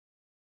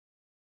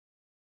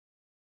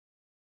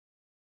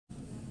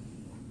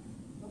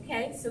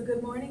Okay, so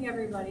good morning,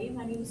 everybody.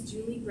 My name is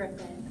Julie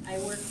Griffin. I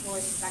work for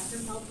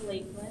Spectrum Health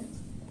Lakeland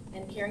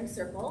and Caring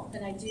Circle,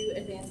 and I do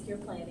advanced care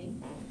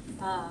planning.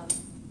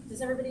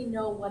 Does everybody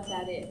know what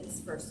that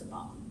is, first of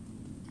all?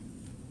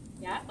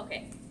 Yeah?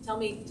 Okay. Tell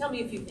me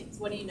a few things.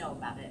 What do you know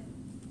about it?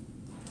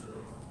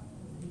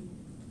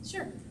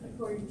 Sure.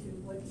 According to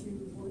what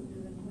you were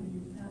doing when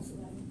you passed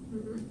away,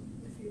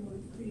 if you were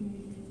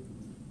cremated,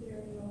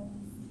 burial,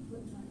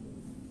 what type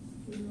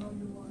of funeral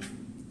you want.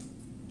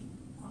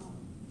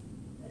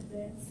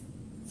 Advance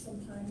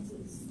sometimes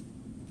is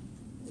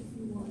if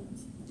you want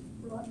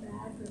brought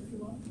back or if you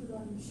want put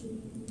on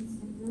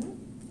machines.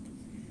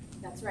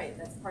 That's right.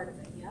 That's part of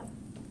it. Yep.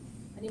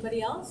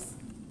 Anybody else?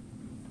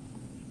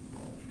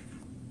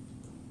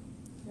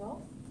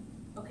 No?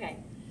 Okay.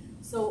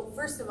 So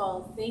first of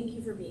all, thank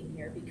you for being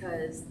here,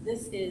 because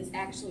this is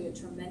actually a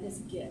tremendous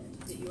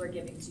gift that you are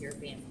giving to your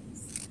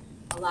families.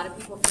 A lot of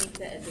people think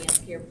that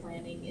advanced care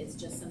planning is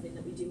just something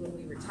that we do when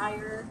we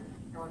retire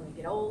or when we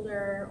get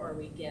older or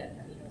we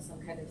get some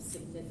kind of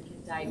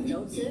significant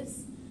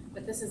diagnosis,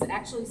 but this is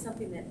actually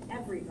something that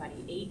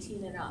everybody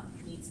 18 and up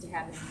needs to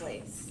have in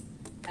place.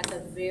 At the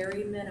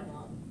very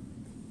minimum,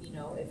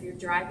 if you're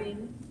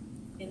driving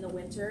in the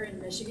winter in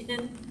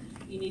Michigan,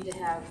 you need to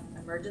have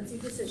emergency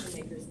decision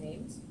makers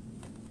named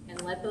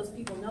and let those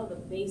people know the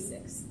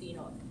basics,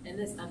 and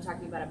this, I'm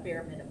talking about a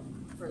bare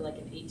minimum for like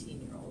an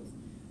 18-year-old.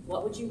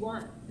 What would you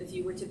want if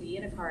you were to be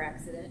in a car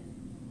accident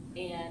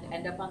and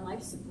end up on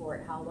life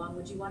support? How long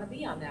would you want to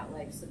be on that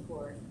life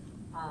support?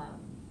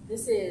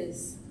 This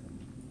is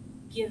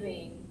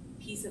giving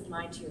peace of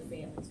mind to your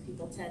families.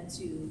 People tend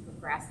to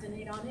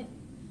procrastinate on it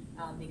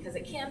because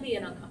it can be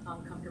an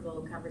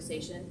uncomfortable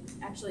conversation.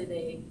 Actually,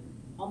 they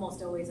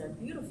almost always are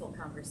beautiful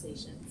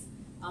conversations.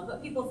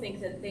 But people think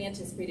that they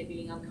anticipate it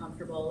being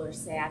uncomfortable or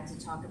sad to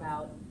talk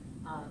about.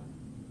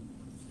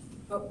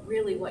 But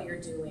really what you're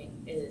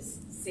doing is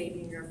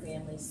saving your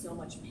family so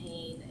much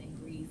pain and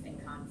grief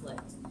and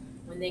conflict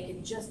when they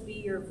can just be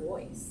your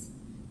voice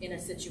in a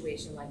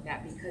situation like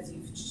that, because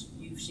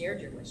you've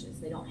shared your wishes.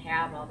 They don't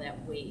have all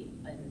that weight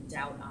and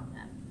doubt on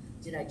them.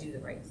 Did I do the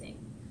right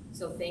thing?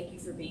 So thank you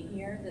for being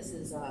here. This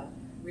is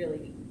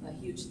really a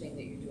huge thing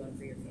that you're doing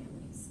for your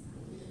families.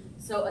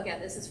 So again,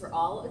 this is for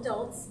all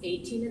adults,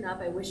 18 and up.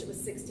 I wish it was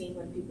 16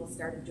 when people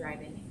started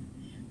driving,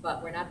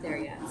 but we're not there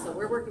yet. So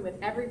we're working with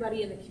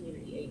everybody in the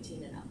community,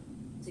 18 and up,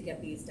 to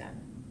get these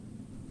done.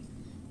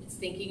 It's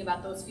thinking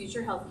about those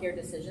future healthcare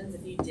decisions.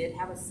 If you did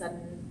have a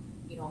sudden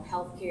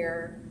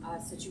healthcare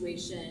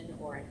situation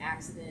or an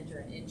accident or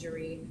an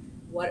injury,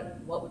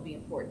 what would be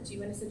important to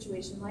you in a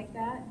situation like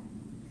that?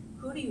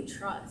 Who do you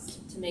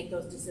trust to make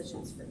those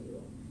decisions for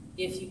you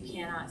if you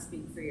cannot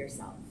speak for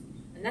yourself?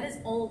 And that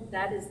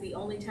is the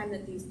only time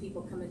that these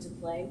people come into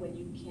play, when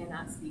you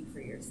cannot speak for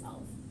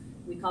yourself.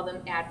 We call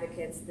them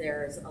advocates.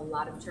 There's a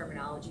lot of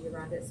terminology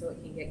around it, so it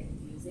can get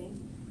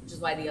confusing, which is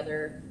why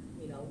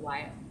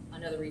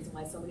another reason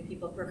why so many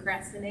people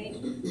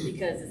procrastinate,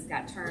 because it's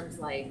got terms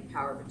like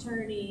power of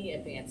attorney,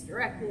 advance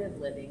directive,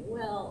 living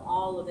will,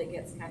 all of it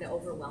gets kind of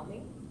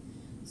overwhelming.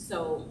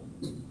 So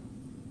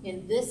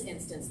in this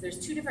instance, there's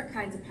two different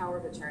kinds of power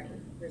of attorney.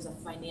 There's a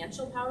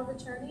financial power of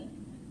attorney,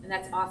 and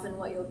that's often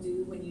what you'll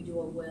do when you do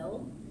a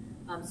will.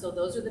 So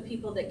those are the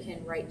people that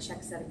can write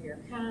checks out of your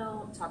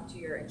account, talk to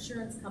your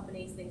insurance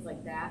companies, things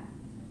like that.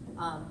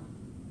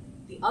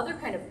 The other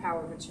kind of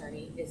power of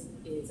attorney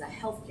is a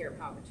healthcare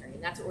power of attorney,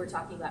 and that's what we're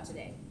talking about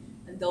today.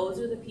 And those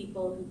are the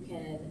people who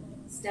can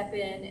step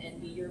in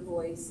and be your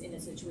voice in a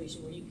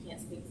situation where you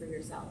can't speak for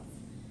yourself.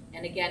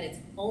 And again, it's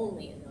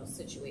only in those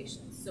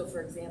situations. So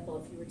for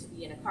example, if you were to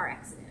be in a car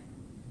accident,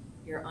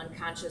 you're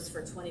unconscious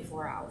for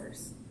 24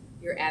 hours.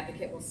 Your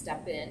advocate will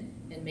step in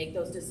and make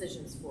those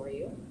decisions for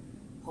you.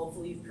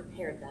 Hopefully you've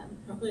prepared them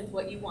with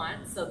what you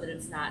want so that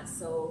it's not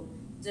so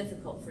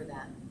difficult for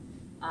them.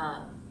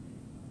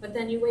 But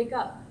then you wake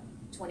up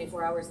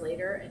 24 hours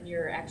later and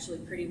you're actually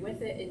pretty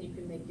with it and you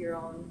can make your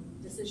own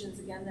decisions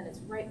again, then it's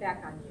right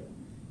back on you.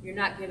 You're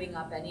not giving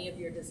up any of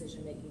your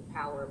decision-making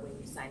power when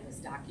you sign this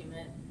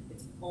document.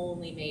 It's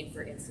only made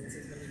for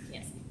instances when you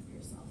can't speak for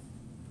yourself.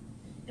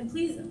 And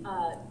please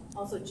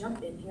also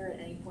jump in here at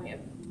any point. I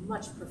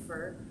much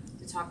prefer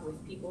to talk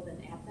with people than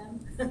at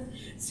them.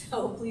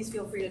 So please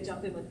feel free to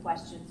jump in with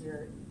questions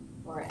or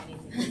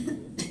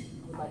anything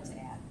you would like to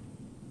add.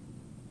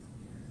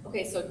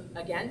 Okay, so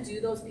again,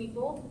 do those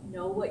people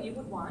know what you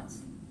would want?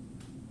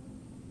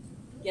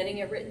 Getting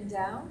it written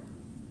down,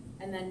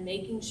 and then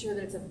making sure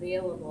that it's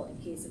available in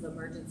case of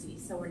emergency.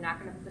 So we're not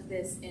going to put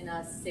this in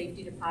a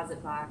safety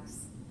deposit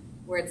box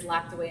where it's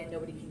locked away and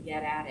nobody can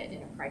get at it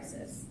in a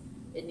crisis.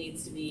 It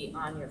needs to be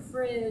on your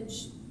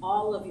fridge.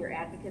 All of your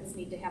advocates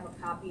need to have a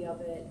copy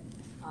of it.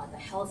 The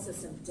health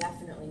system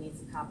definitely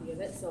needs a copy of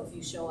it. So if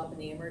you show up in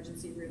the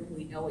emergency room,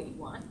 we know what you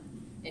want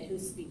and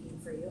who's speaking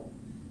for you.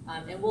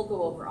 And we'll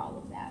go over all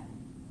of that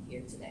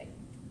here today.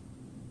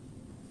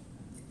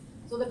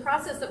 So the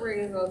process that we're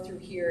going to go through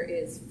here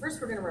is,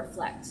 first we're going to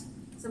reflect.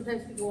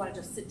 Sometimes people want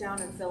to just sit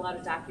down and fill out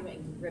a document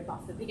and rip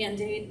off the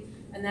Band-Aid,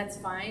 and that's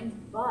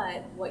fine,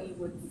 but what you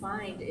would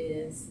find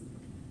is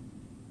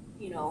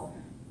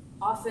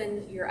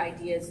often your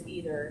ideas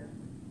either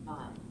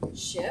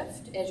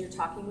shift as you're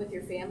talking with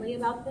your family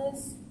about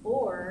this,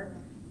 or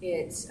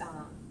it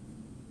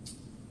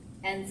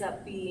ends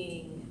up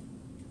being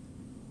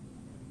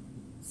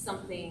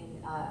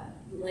something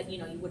like,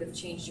 you would have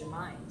changed your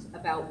mind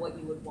about what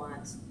you would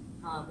want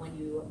when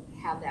you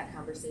have that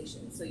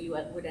conversation. So you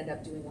would end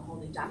up doing a whole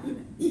new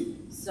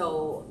document.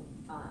 So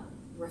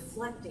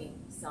reflecting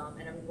some,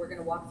 and we're going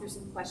to walk through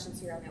some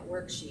questions here on that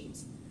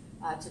worksheet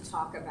to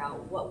talk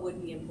about what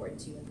would be important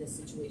to you in this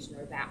situation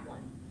or that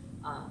one.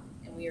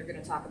 And we are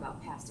going to talk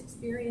about past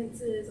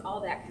experiences, all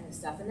that kind of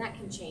stuff, and that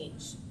can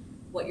change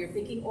what you're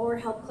thinking or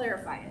help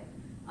clarify it.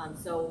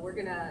 So we're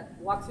going to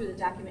walk through the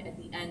document at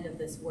the end of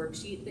this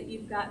worksheet that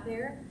you've got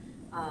there,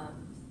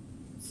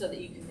 so that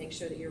you can make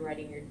sure that you're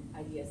writing your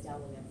ideas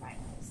down when they're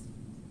finalized.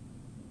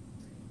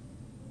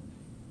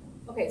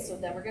 Okay, so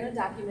then we're going to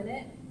document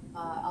it.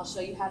 I'll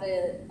show you how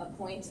to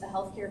appoint a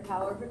healthcare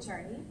power of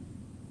attorney,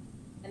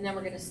 and then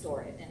we're going to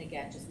store it. And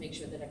again, just make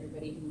sure that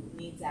everybody who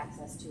needs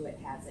access to it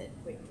has it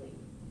quickly.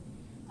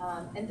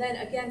 And then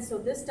again, so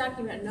this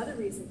document, another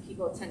reason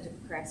people tend to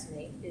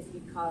procrastinate is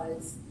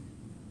because,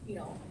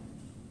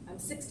 I'm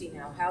 60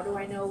 now. How do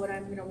I know what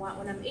I'm going to want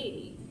when I'm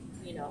 80?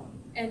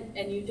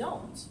 And you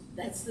don't.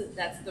 That's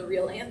the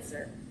real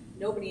answer.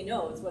 Nobody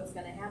knows what's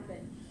going to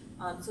happen.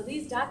 So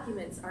these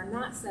documents are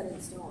not set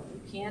in stone.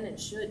 You can and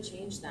should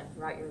change them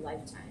throughout your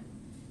lifetime.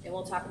 And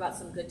we'll talk about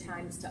some good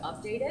times to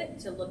update it,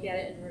 to look at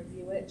it and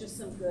review it, just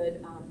some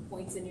good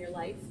points in your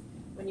life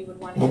when you would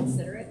want to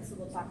consider it. So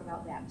we'll talk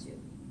about that too.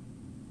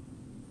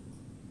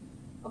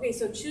 Okay,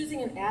 so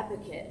choosing an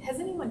advocate. Has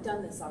anyone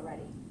done this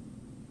already?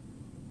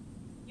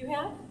 You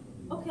have?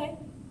 Okay.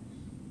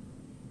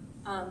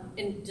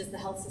 And does the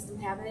health system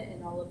have it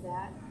and all of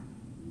that?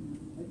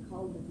 I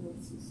called the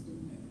health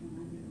system and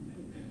I never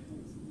took that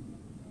place,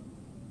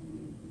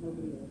 and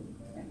nobody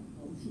ever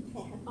called me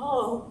back.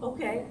 Oh,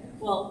 okay.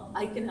 Well,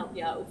 I can help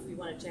you out if we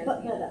want to chat.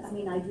 But I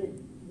mean, I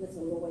did with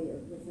a lawyer,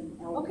 with an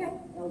elder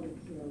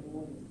care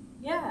lawyer.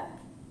 Yeah,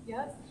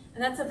 yep.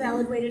 And that's a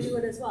valid way to do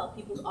it as well.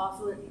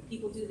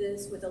 People do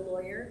this with a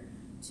lawyer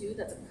too.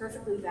 That's a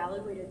perfectly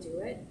valid way to do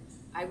it.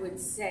 I would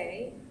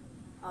say,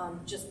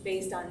 just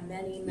based on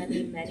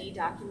many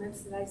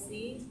documents that I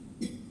see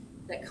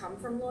that come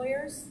from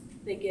lawyers,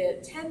 they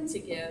tend to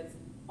give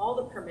all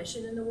the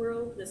permission in the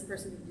world. This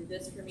person can do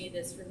this for me,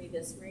 this for me,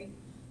 this for me,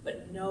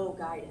 but no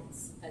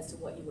guidance as to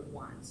what you would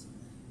want.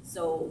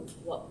 So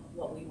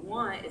what we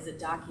want is a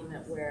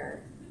document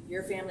where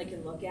your family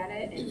can look at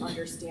it and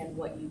understand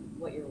what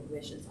your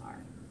wishes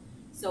are.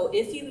 So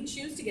if you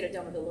choose to get it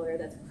done with a lawyer,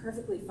 that's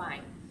perfectly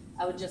fine.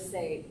 I would just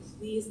say,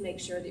 please make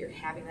sure that you're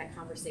having that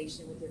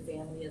conversation with your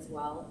family as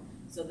well,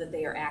 so that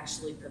they are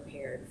actually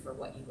prepared for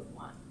what you would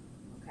want,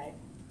 okay?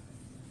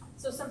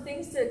 So some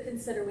things to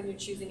consider when you're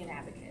choosing an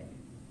advocate.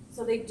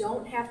 So they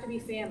don't have to be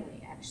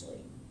family, actually.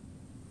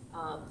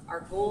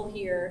 Our goal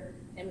here,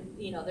 and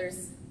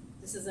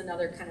this is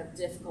another kind of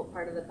difficult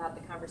part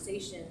about the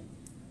conversation.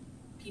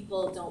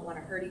 People don't want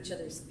to hurt each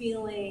other's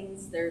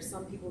feelings. There's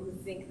some people who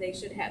think they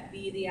should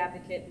be the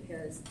advocate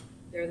because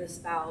they're the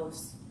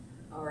spouse,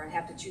 or I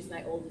have to choose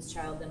my oldest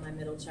child, then my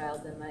middle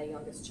child, then my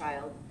youngest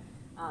child.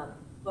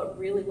 But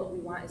really what we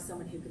want is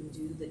someone who can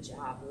do the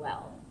job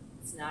well.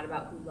 It's not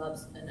about who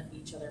loves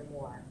each other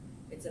more.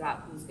 It's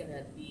about who's going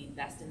to be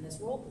best in this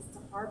role, because it's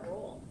a hard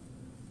role.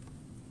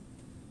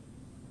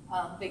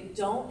 They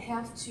don't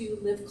have to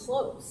live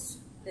close.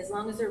 As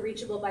long as they're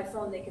reachable by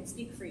phone, they can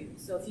speak for you.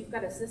 So if you've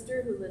got a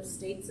sister who lives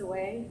states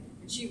away,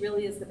 and she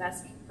really is the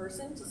best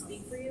person to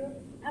speak for you,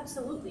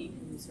 absolutely you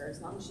can use her,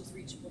 as long as she's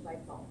reachable by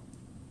phone.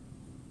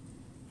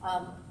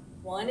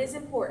 1 is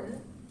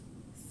important,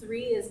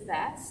 3 is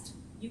best.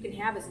 You can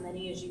have as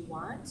many as you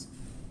want.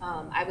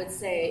 I would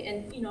say,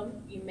 and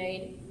you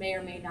may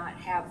or may not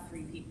have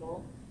 3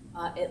 people.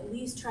 At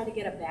least try to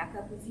get a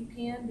backup if you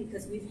can,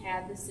 because we've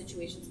had the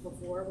situations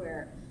before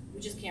where we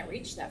just can't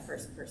reach that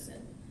first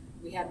person.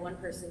 We had one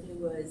person who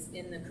was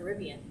in the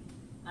Caribbean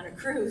on a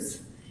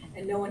cruise,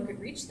 and no one could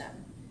reach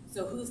them.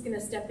 So who's going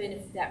to step in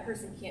if that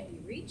person can't be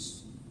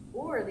reached?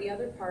 Or the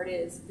other part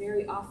is,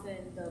 very often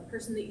the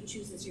person that you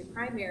choose as your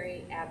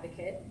primary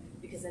advocate,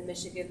 because in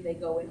Michigan they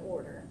go in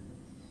order,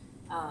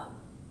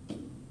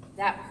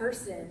 that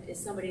person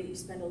is somebody that you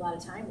spend a lot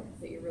of time with,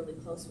 that you're really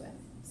close with.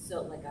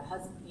 So like a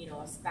husband,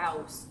 a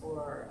spouse,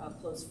 or a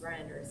close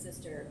friend, or a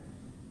sister.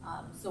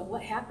 So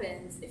what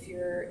happens if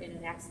you're in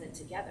an accident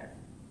together?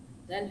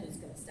 Then who's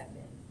going to step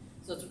in?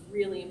 So it's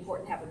really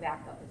important to have a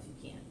backup if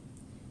you can,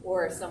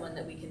 or someone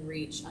that we can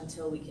reach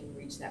until we can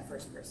reach that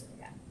first person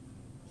again.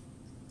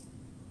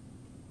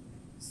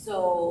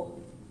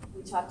 So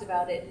we talked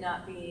about it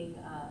not being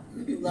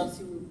who loves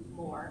who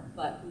more,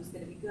 but who's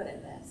going to be good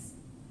at this.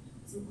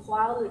 Some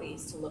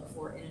qualities to look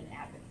for in an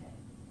advocate.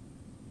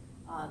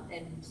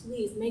 And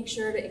please make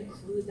sure to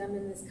include them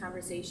in this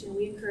conversation.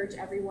 We encourage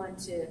everyone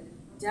to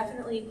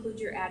definitely include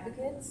your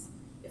advocates.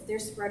 If they're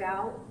spread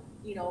out,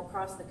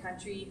 across the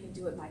country, you can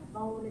do it by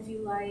phone if you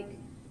like.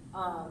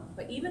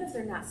 But even if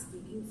they're not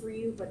speaking for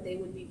you, but they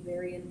would be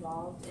very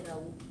involved in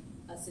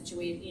a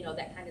situation, you know,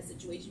 that kind of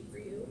situation for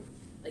you,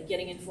 like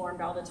getting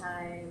informed all the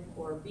time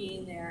or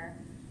being there,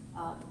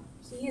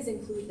 please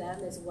include them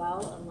as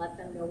well and let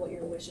them know what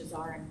your wishes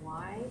are and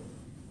why.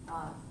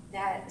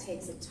 That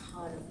takes a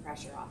ton of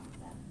pressure off of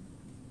them.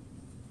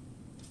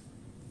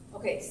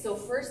 Okay, so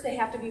first they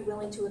have to be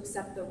willing to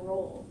accept the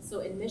role. So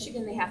in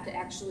Michigan, they have to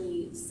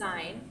actually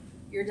sign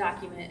your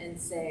document and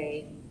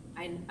say,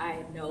 I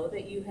know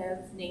that you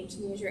have named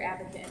me as your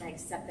advocate and I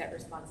accept that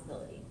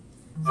responsibility.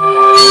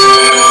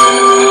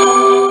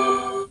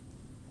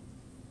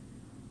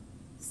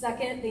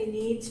 Second, they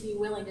need to be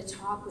willing to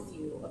talk with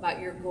you about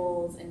your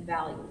goals and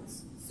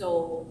values.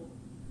 So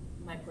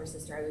my poor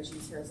sister, I always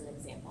use her as an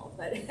example,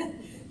 but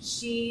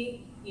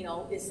she, you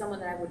know, is someone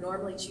that I would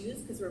normally choose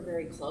because we're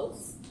very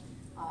close.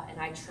 And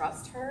I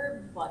trust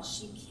her, but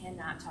she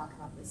cannot talk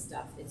about this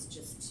stuff. It's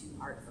just too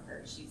hard for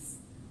her.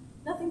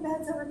 Nothing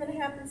bad's ever gonna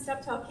happen,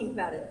 stop talking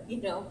about it,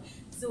 you know?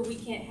 So we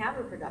can't have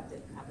a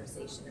productive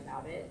conversation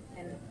about it,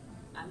 and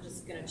I'm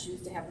just gonna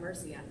choose to have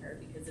mercy on her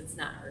because it's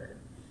not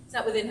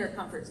within her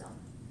comfort zone.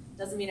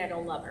 Doesn't mean I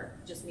don't love her,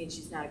 just means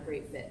she's not a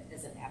great fit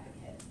as an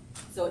advocate.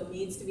 So it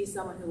needs to be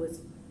someone who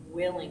is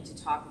willing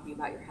to talk with you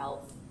about your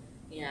health.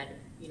 And,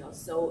 you know,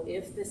 so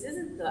if this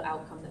isn't the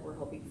outcome that we're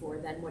hoping for,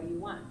 then what do you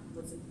want?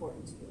 What's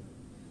important to you?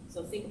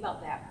 So think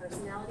about that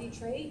personality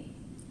trait,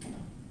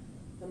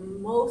 the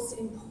most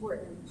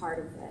important part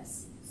of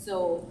this.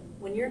 So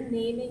when you're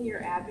naming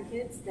your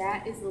advocates,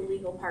 that is the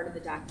legal part of the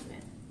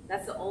document.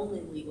 That's the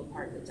only legal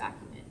part of the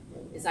document,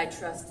 is I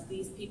trust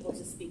these people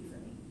to speak for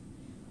me.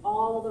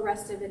 All the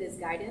rest of it is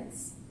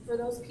guidance for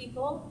those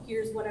people.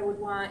 Here's what I would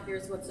want,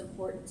 here's what's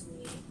important to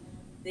me.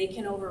 They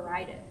can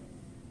override it.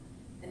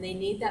 And they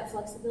need that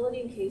flexibility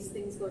in case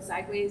things go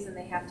sideways and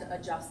they have to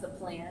adjust the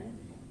plan.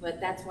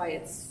 But that's why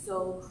it's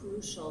so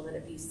crucial that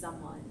it be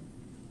someone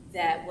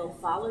that will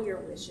follow your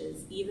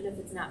wishes, even if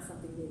it's not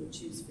something they would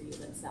choose for you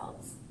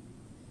themselves.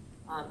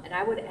 And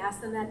I would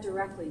ask them that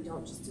directly.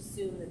 Don't just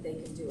assume that they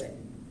can do it.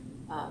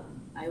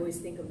 I always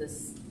think of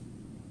this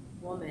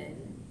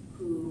woman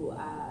who,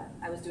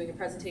 I was doing a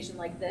presentation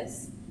like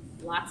this,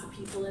 lots of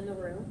people in the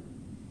room,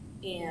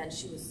 and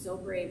she was so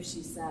brave.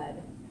 She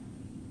said,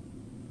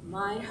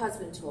 my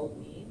husband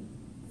told me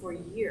for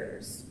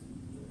years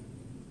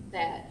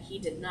that he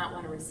did not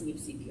want to receive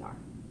CPR.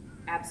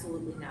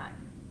 Absolutely not.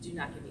 Do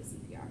not give me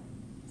CPR.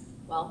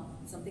 Well,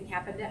 something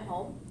happened at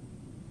home.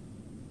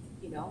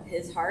 You know,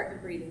 his heart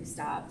and breathing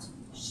stopped.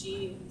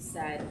 She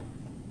said,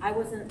 I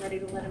wasn't ready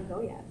to let him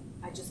go yet.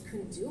 I just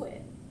couldn't do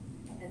it.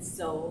 And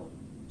so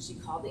she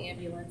called the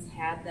ambulance,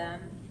 had them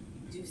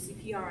do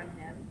CPR on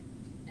him,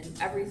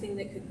 and everything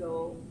that could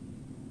go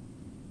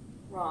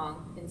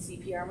wrong in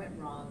CPR went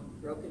wrong.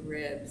 Broken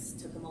ribs,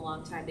 took him a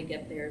long time to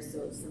get there,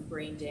 so some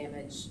brain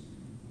damage.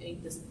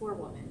 This poor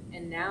woman.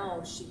 And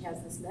now she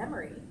has this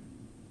memory.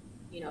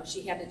 You know,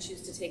 she had to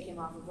choose to take him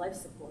off of life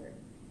support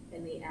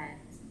in the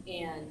end.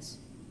 And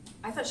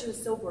I thought she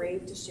was so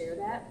brave to share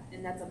that,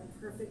 and that's a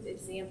perfect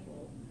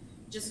example.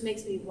 Just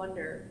makes me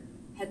wonder,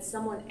 had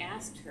someone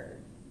asked her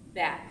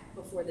back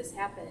before this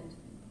happened,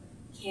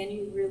 can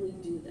you really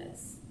do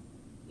this?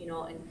 You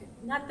know, and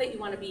not that you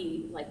want to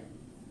be like,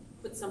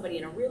 put somebody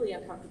in a really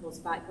uncomfortable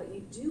spot, but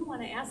you do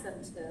want to ask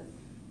them to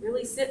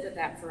really sit with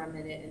that for a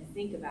minute and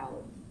think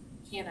about,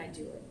 can I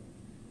do it?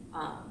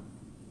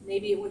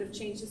 Maybe it would have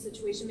changed the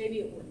situation, maybe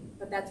it wouldn't,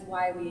 but that's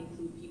why we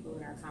include people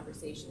in our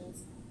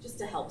conversations, just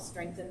to help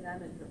strengthen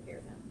them and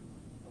prepare them,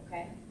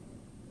 okay?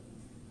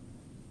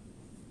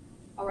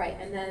 All right,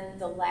 and then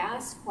the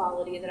last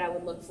quality that I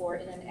would look for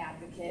in an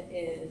advocate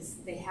is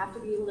they have to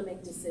be able to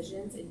make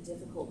decisions in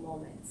difficult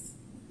moments.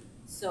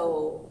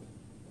 So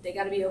they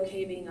got to be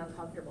okay being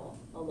uncomfortable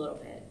a little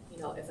bit. You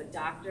know, if a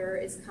doctor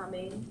is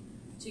coming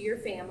to your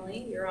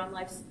family, you're on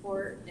life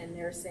support, and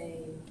they're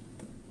saying,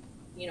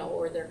 you know,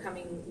 or they're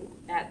coming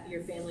at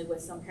your family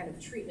with some kind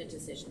of treatment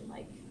decision,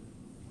 like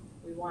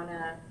we want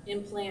to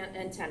implant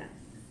antenna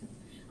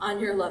on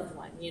your loved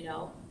one, you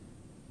know.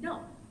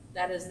 No,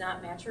 that does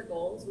not match your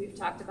goals. We've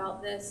talked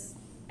about this.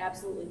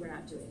 Absolutely, we're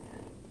not doing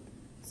that.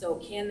 So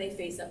can they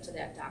face up to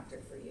that doctor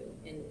for you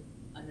in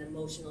an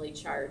emotionally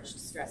charged,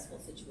 stressful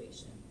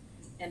situation?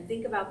 And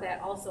think about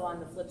that also on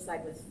the flip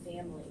side with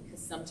family,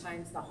 because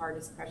sometimes the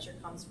hardest pressure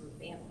comes from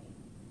family.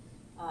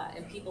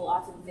 And people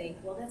often think,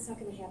 well, that's not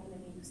going to happen to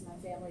me because my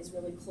family's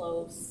really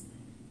close,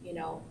 you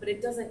know. But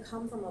it doesn't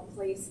come from a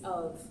place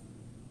of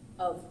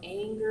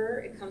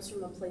anger. It comes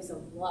from a place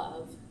of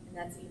love, and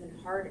that's even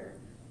harder.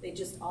 They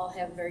just all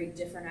have very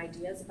different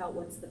ideas about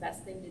what's the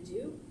best thing to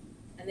do,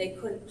 and they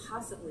couldn't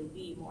possibly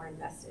be more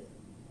invested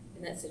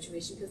in that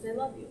situation because they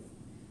love you.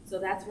 So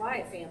that's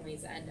why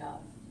families end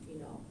up, you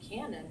know,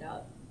 can end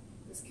up,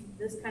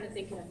 this kind of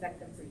thing can affect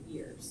them for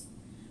years.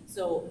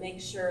 So make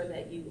sure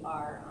that you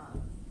are,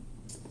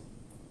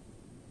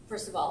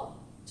 first of all,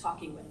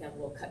 talking with them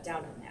will cut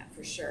down on that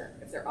for sure,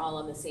 if they're all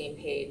on the same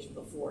page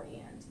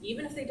beforehand.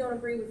 Even if they don't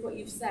agree with what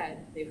you've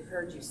said, they've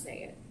heard you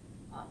say it.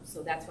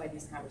 So that's why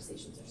these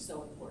conversations are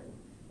so important.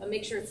 But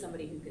make sure it's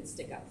somebody who can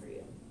stick up for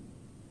you.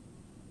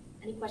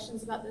 Any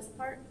questions about this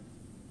part?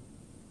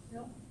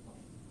 No?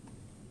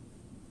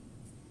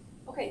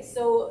 Okay,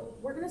 so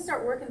we're gonna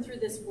start working through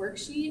this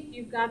worksheet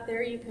you've got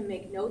there. You can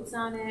make notes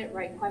on it,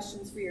 write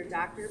questions for your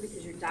doctor,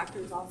 because your doctor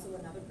is also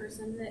another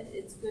person that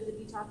it's good to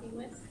be talking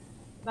with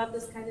about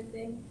this kind of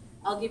thing.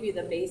 I'll give you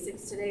the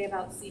basics today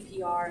about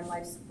CPR and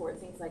life support,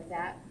 things like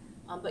that.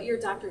 But your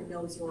doctor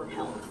knows your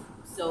health,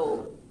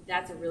 so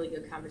that's a really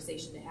good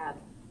conversation to have.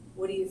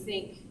 What do you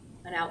think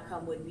an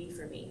outcome would be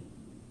for me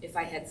if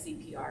I had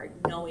CPR,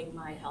 knowing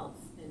my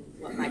health and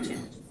what my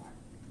challenges are?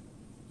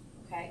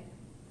 Okay?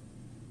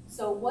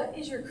 So what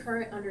is your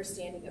current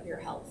understanding of your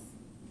health?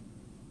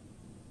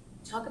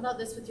 Talk about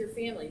this with your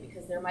family,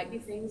 because there might be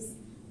things,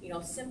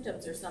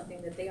 symptoms or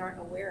something that they aren't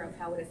aware of,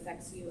 how it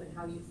affects you and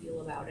how you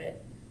feel about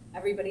it.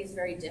 Everybody's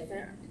very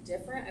different.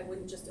 I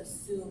wouldn't just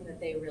assume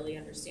that they really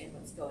understand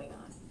what's going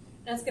on.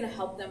 That's going to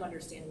help them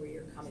understand where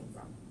you're coming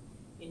from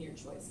in your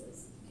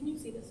choices. Can you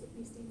see this with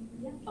me, Steve?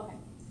 Yeah. Okay.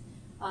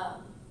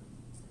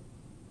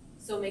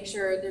 So make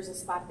sure there's a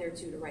spot there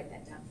too to write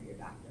that down for your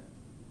doctor.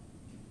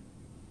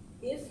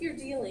 If you're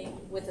dealing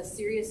with a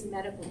serious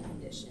medical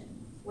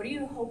condition, what are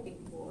you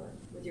hoping for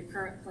with your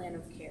current plan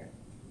of care?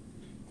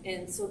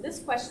 And so this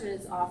question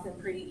is often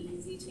pretty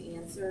easy to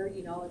answer.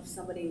 If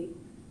somebody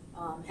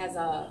has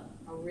a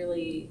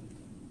really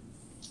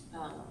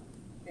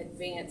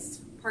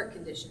advanced heart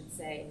condition,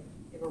 say,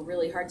 they have a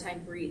really hard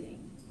time breathing.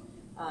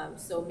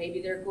 So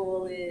maybe their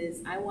goal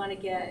is, I want to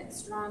get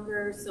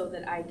stronger so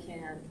that I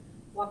can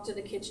walk to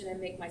the kitchen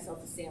and make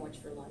myself a sandwich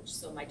for lunch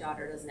so my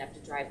daughter doesn't have to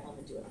drive home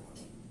and do it for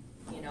me.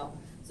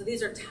 So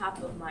these are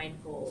top of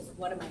mind goals.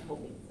 What am I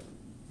hoping for?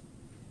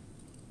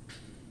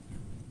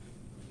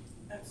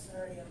 I'm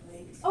sorry, I'm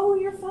late. Oh,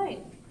 you're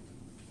fine.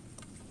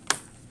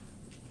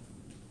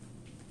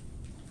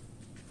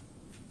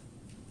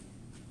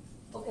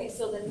 Okay,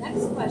 so the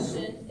next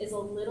question is a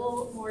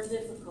little more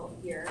difficult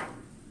here.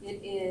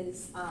 It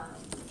is,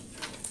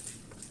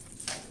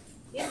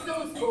 if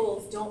those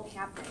goals don't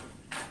happen.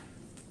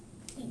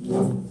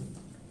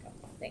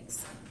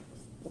 Thanks.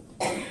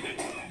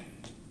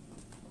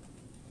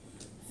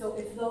 So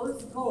if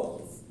those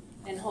goals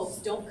and hopes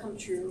don't come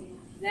true,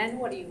 then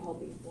what are you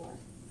hoping for?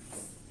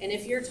 And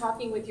if you're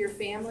talking with your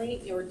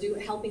family or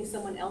helping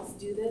someone else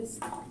do this,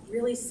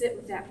 really sit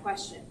with that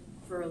question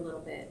for a little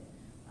bit.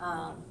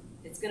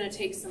 It's going to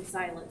take some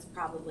silence,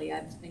 probably.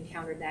 I've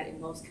encountered that in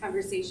most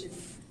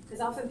conversations, because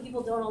often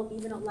people don't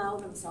even allow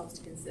themselves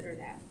to consider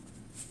that.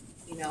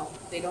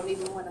 They don't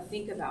even want to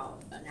think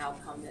about an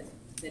outcome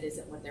that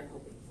isn't what they're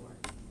hoping for.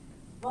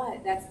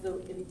 But that's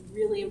the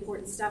really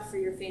important stuff for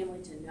your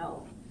family to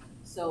know.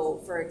 So,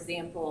 for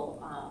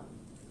example,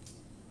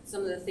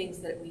 some of the things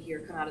that we hear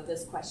come out of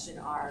this question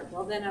are,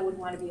 well, then I would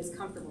want to be as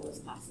comfortable as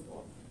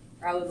possible,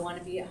 or I would want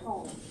to be at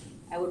home.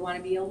 I would want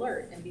to be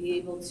alert and be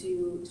able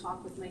to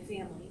talk with my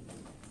family,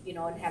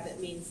 and have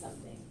it mean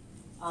something.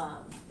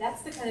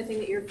 That's the kind of thing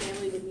that your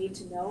family would need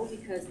to know,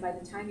 because by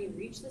the time you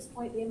reach this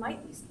point, they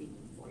might be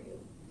speaking for you.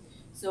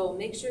 So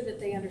make sure that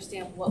they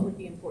understand what would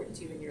be important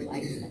to you in your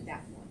life at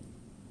that point.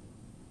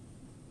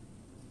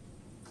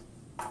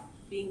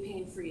 Being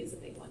pain-free is a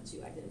big one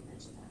too. I didn't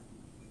mention that.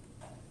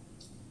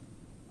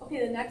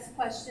 Okay, the next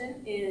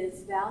question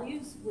is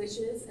values,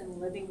 wishes, and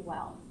living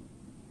well.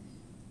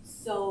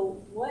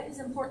 So what is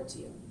important to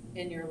you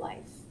in your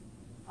life?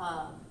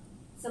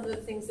 Some of the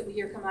things that we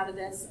hear come out of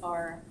this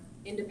are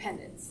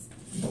independence.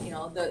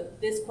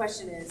 This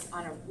question is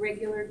on a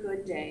regular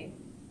good day,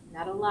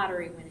 not a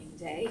lottery winning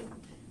day,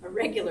 a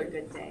regular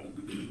good day.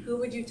 Who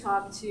would you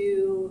talk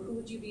to? Who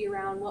would you be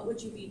around? What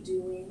would you be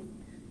doing?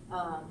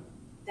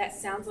 That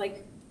sounds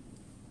like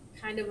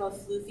kind of a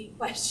floofy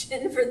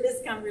question for this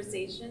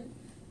conversation,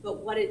 but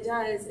what it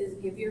does is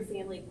give your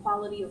family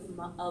quality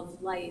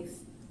of life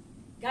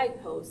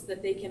guideposts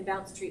that they can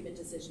bounce treatment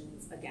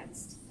decisions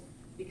against.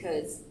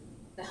 Because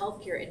the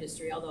healthcare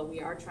industry, although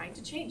we are trying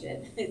to change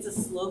it, it's a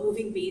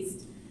slow-moving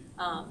beast.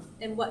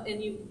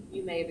 And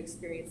you may have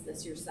experienced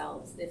this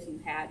yourselves if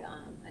you've had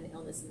an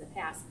illness in the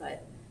past,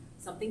 but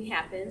something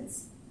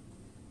happens.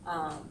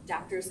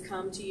 Doctors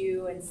come to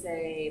you and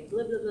say,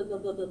 blah, blah, blah, blah,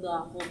 blah, blah, blah,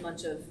 a whole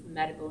bunch of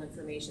medical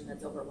information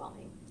that's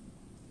overwhelming.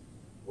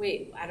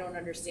 Wait, I don't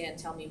understand,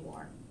 tell me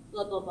more.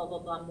 Blah, blah, blah, blah,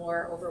 blah,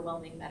 more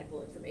overwhelming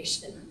medical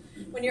information.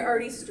 When you're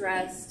already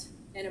stressed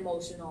and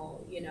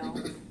emotional,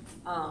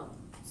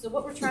 So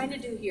what we're trying to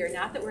do here,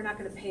 not that we're not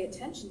going to pay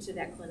attention to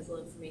that clinical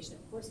information,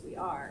 of course we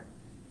are,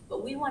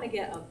 but we want to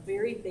get a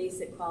very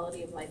basic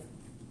quality of life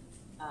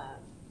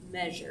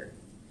measure.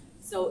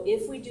 So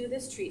if we do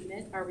this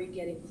treatment, are we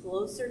getting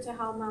closer to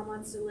how mom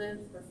wants to live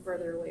or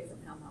further away from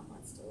how mom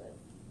wants to live?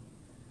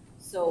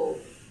 So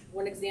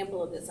one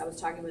example of this, I was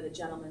talking with a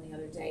gentleman the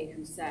other day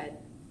who said,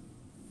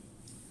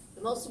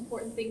 the most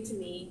important thing to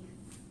me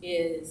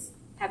is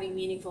having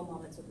meaningful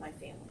moments with my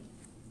family.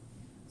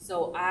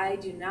 So I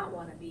do not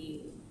want to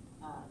be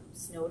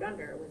snowed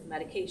under with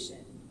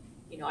medication.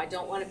 I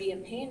don't want to be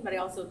in pain, but I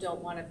also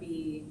don't want to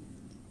be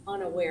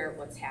unaware of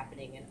what's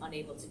happening and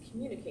unable to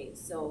communicate.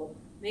 So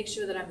make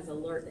sure that I'm as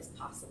alert as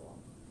possible.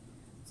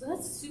 So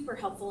that's super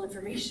helpful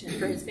information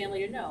for his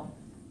family to know.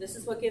 This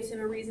is what gives him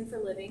a reason for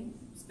living,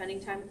 spending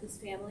time with his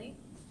family.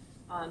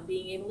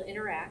 being able to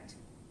interact.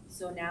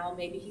 So now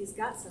maybe he's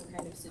got some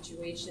kind of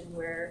situation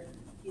where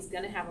he's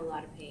gonna have a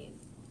lot of pain.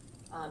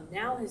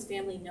 Now his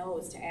family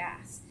knows to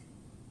ask,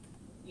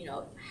 you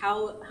know,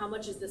 how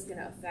much is this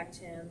gonna affect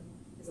him,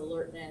 his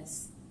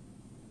alertness?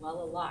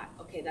 Well, a lot.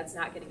 Okay, that's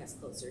not getting us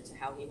closer to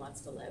how he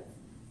wants to live.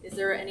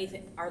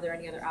 Are there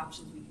any other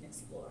options we can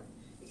explore?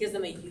 It gives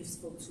them a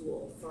useful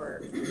tool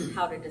for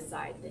how to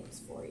decide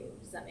things for you.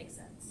 Does that make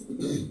sense?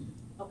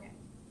 Okay.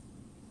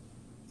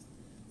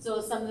 So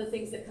some of the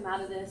things that come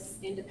out of this,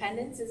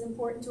 independence is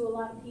important to a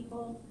lot of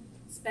people,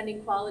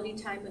 spending quality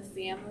time with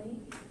family,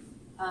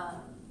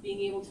 being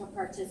able to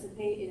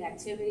participate in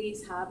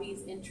activities,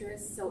 hobbies,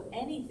 interests, so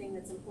anything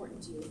that's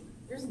important to you.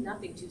 There's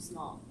nothing too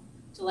small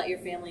to let your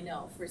family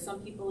know. For some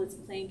people, it's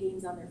playing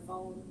games on their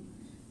phone,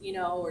 you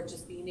know, or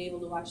just being able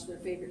to watch their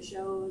favorite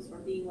shows, or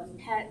being with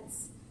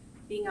pets.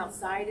 Being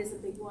outside is a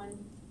big one.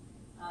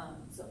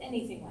 So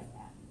anything like that.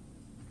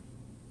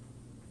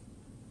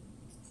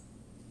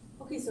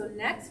 Okay, so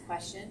next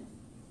question,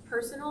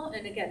 personal,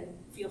 and again,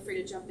 feel free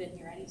to jump in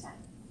here anytime.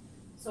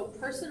 So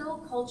personal,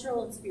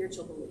 cultural, and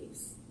spiritual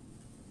beliefs.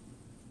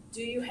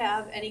 Do you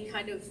have any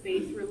kind of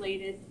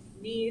faith-related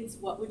needs?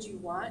 What would you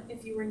want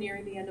if you were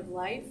nearing the end of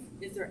life?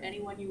 Is there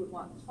anyone you would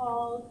want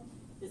called?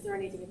 Is there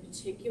anything in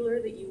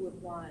particular that you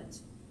would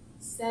want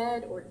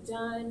said or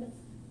done?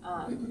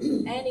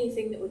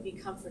 Anything that would be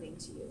comforting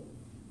to you.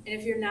 And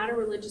if you're not a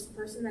religious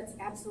person, that's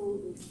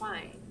absolutely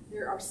fine.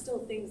 There are still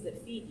things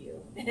that feed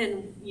you,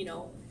 and you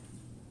know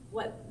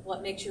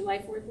what makes your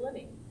life worth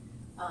living.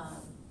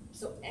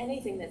 So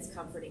anything that's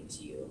comforting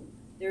to you,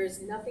 there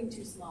is nothing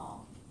too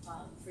small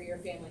for your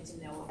family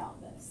to know about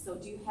this. So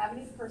do you have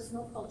any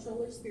personal,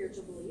 cultural, or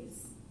spiritual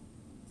beliefs?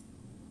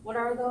 What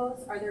are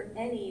those? Are there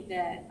any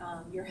that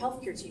your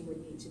healthcare team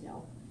would need to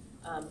know?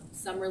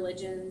 Some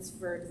religions,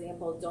 for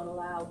example, don't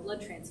allow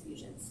blood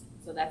transfusions.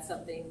 So that's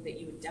something that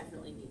you would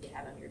definitely need to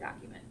have on your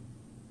document.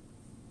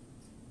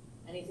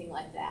 Anything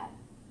like that.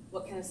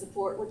 What kind of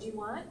support would you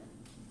want?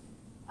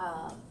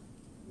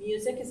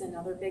 Music is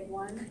another big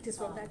one. I just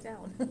wrote that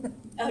down.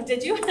 Oh,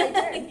 did you? I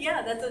did.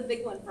 Yeah, that's a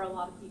big one for a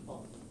lot of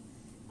people.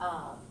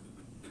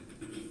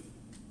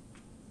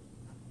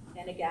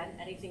 And again,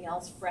 anything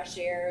else? Fresh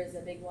air is a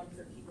big one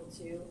for people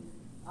too.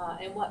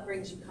 And what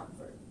brings you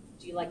comfort?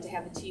 Do you like to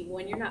have a tea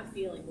when you're not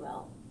feeling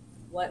well?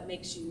 What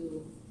makes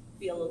you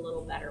feel a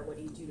little better? What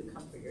do you do to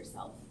comfort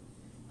yourself?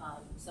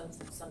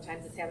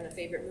 Sometimes it's having a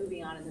favorite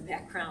movie on in the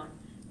background,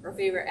 or a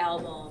favorite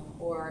album,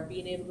 or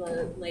being able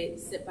to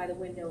sit by the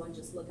window and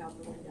just look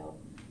out the window.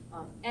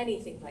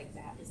 Anything like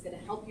that is going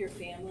to help your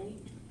family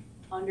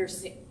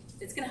understand.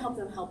 It's going to help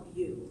them help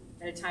you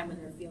at a time when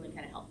they're feeling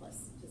kind of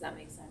helpless. Does that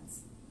make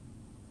sense?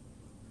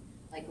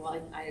 Like,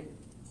 well, I'm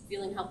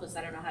feeling helpless.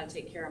 I don't know how to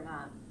take care of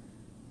mom.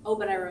 Oh,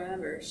 but I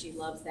remember she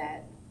loves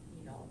that,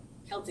 you know,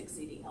 Celtic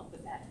CD, help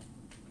with that.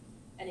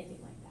 Anything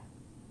like that.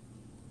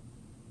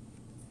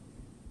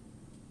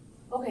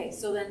 Okay,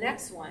 so the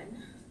next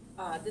one,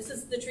 this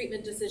is the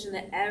treatment decision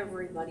that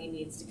everybody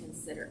needs to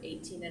consider,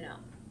 18 and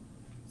up.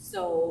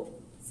 So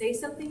say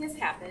something has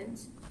happened,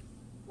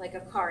 like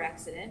a car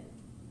accident.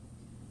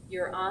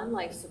 You're on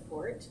life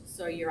support,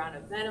 so you're on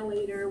a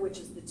ventilator, which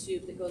is the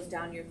tube that goes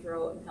down your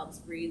throat and helps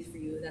breathe for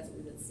you. That's what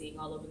we've been seeing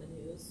all over the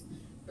news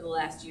for the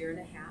last year and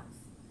a half.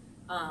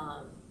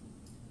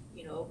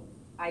 You know,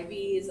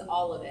 IVs,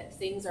 all of it.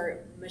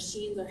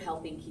 Machines are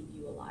helping keep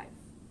you alive.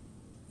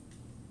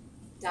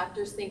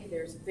 Doctors think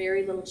there's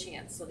very little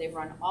chance, so they've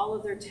run all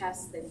of their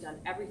tests, they've done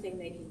everything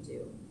they can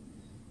do.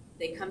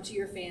 They come to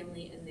your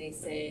family and they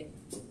say,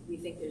 we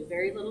think there's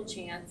very little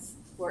chance.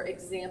 For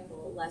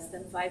example, less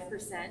than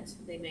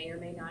 5%, they may or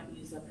may not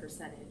use a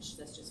percentage,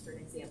 that's just for an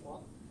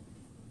example,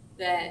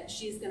 that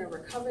she's going to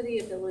recover the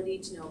ability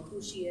to know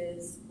who she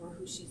is or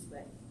who she's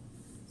with.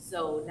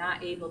 So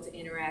not able to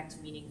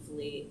interact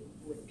meaningfully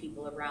with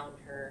people around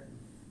her.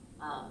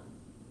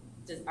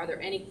 Are there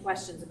any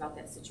questions about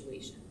that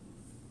situation?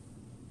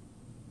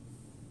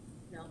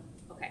 No?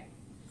 Okay.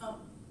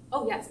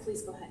 Oh, yes,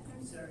 please go ahead.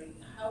 I'm sorry,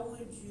 how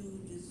would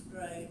you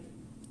describe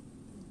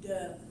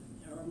death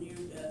or near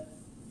death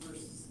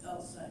versus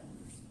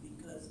Alzheimer's?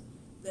 Because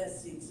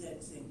that's the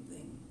exact same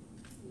thing.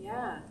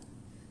 Yeah.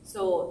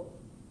 So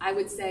I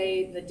would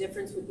say the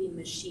difference would be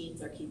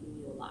machines are keeping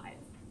you alive.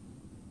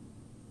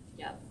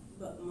 Yep.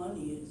 But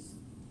money is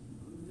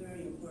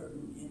very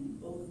important in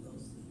both of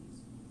those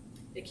things.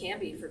 It can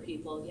be for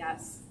people,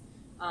 yes.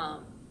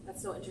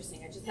 That's so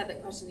interesting. I just had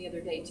that question the other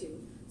day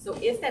too. So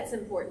if that's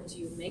important to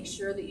you, make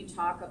sure that you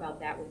talk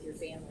about that with your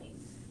family.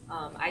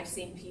 I've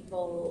seen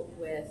people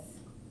with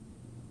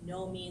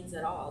no means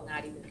at all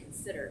not even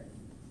consider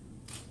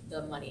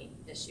the money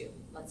issue.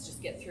 Let's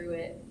just get through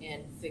it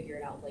and figure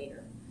it out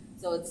later.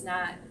 So it's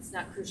not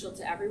crucial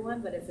to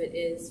everyone, but if it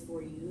is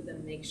for you,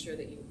 then make sure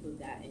that you include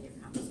that in your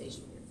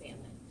conversation with your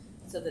family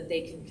so that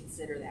they can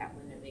consider that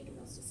when they're making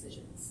those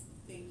decisions.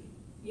 Thank you.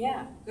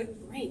 Yeah,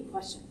 great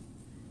question.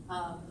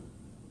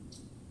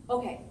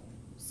 Okay,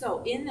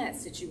 so in that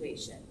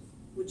situation,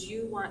 would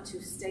you want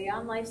to stay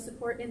on life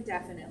support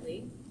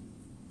indefinitely,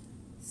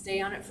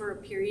 stay on it for a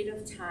period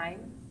of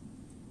time,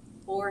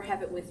 or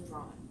have it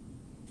withdrawn.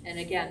 And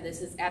again,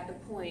 this is at the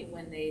point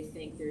when they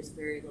think there's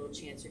very little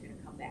chance you're gonna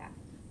come back.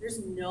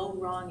 There's no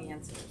wrong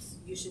answers.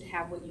 You should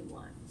have what you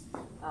want.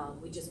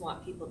 We just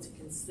want people to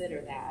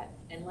consider that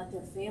and let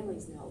their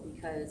families know,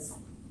 because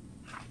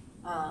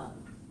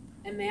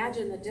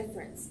imagine the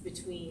difference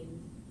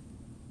between,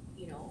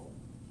 you know,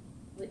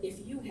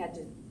 if you had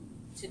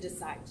to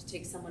decide to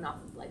take someone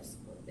off of life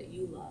support that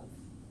you love,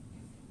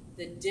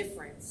 the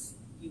difference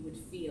you would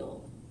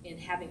feel in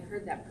having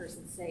heard that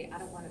person say, I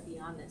don't want to be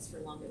on this for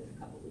longer than a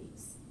couple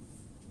weeks.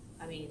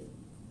 I mean,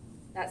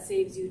 that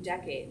saves you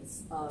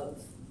decades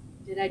of,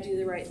 did I do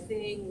the right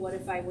thing? What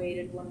if I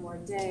waited one more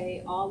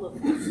day? All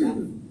of that stuff.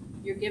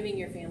 You're giving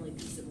your family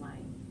peace of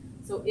mind.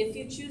 So if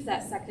you choose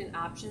that second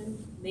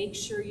option, make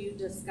sure you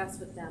discuss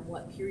with them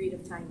what period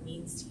of time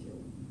means to you.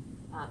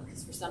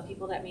 Because for some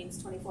people that means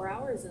 24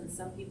 hours and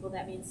some people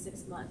that means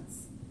 6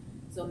 months.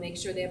 So make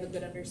sure they have a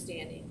good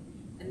understanding.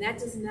 And that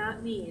does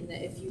not mean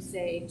that if you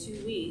say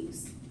 2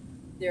 weeks,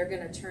 they're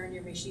gonna turn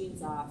your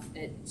machines off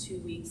at 2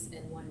 weeks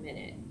and 1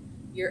 minute.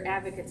 Your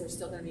advocates are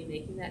still gonna be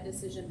making that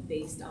decision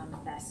based on the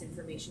best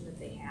information that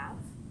they have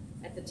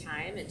at the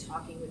time and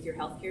talking with your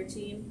healthcare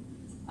team.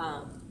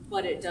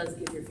 But it does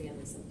give your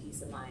family some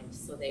peace of mind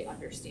so they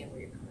understand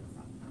where you're coming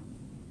from.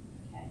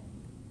 Okay.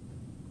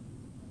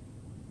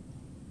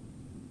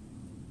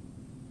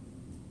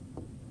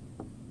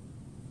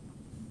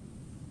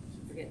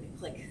 Keep forgetting to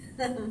click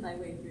my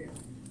way through.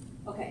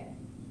 Okay.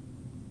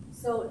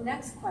 So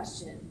next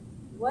question.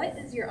 What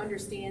is your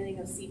understanding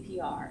of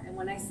CPR? And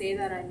when I say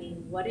that, I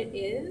mean what it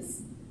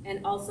is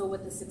and also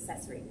what the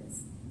success rate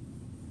is.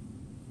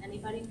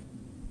 Anybody?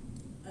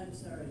 I'm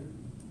sorry,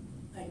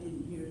 I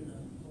didn't hear the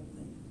whole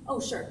thing.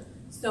 Oh, sure.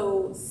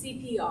 So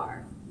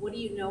CPR, what do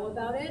you know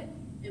about it?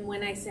 And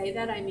when I say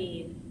that, I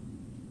mean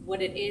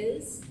what it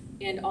is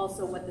and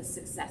also what the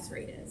success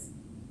rate is.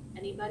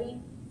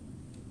 Anybody?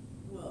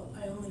 Well,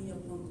 I only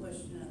have one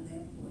question on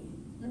that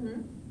point.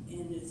 Mm-hmm.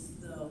 And it's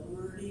the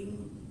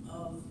wording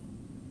of,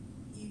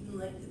 even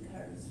like the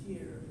cards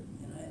here,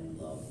 and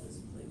I love this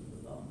place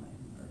with all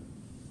my heart,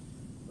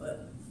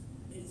 but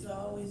it's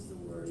always the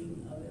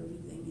wording of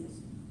everything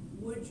is,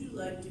 would you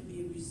like to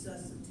be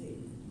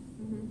resuscitated?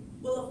 Mm-hmm.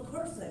 Well, of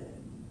course I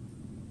would.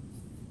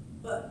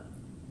 But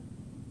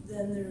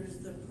then there's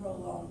the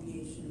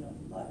prolongation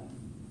of life.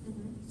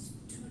 Mm-hmm. It's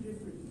two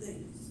different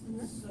things.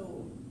 Mhm.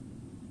 So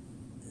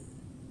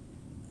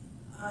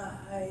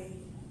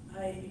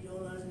I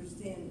don't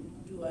understand.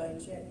 Do I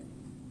check,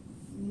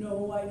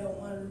 no, I don't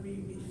want to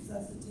be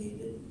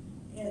resuscitated,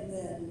 and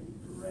then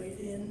write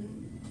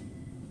in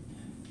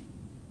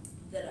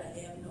that I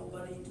have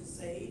nobody to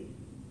say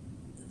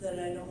that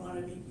I don't want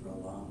to be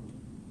prolonged?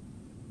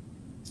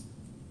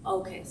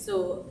 Okay,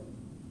 so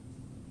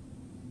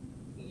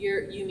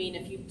you mean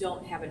if you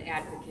don't have an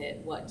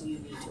advocate, what do you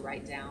need to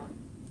write down?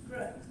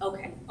 Correct.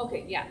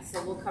 Okay, yeah,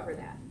 so we'll cover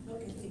that.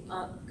 Okay, thank you.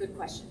 Good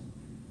question.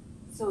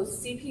 So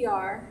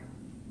CPR,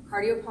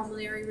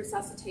 cardiopulmonary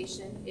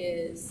resuscitation,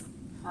 is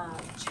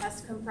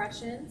chest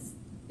compressions.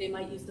 They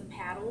might use the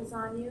paddles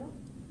on you,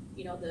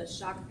 you know, the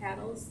shock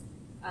paddles.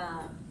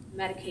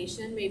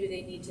 Medication, maybe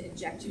they need to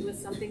inject you with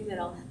something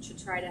that'll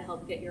to try to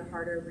help get your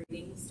heart or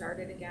breathing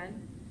started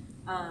again.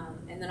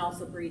 And then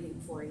also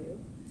breathing for you.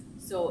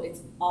 So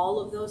it's all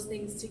of those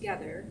things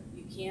together.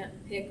 You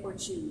can't pick or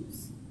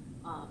choose.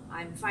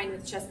 I'm fine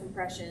with chest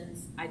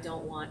compressions. I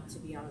don't want to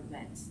be on a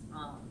vent.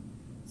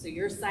 So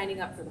you're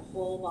signing up for the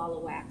whole ball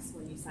of wax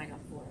when you sign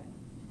up for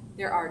it.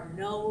 There are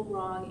no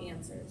wrong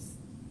answers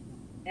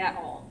at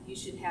all. You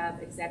should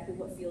have exactly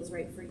what feels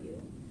right for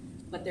you.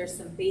 But there's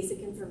some basic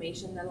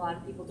information that a lot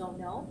of people don't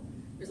know.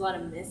 There's a lot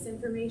of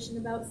misinformation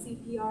about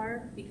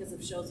CPR because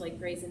of shows like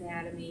Grey's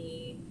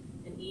Anatomy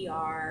and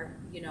ER.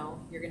 You know,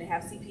 you're gonna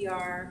have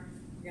CPR,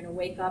 you're gonna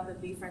wake up and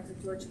be friends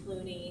with George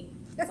Clooney.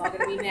 It's all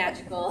gonna be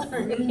magical,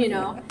 you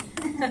know.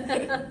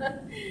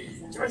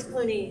 George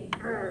Clooney.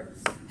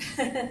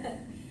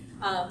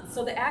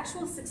 So the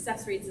actual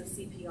success rates of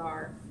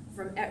CPR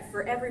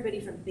for everybody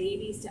from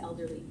babies to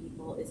elderly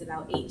people is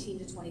about 18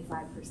 to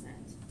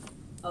 25%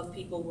 of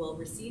people will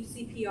receive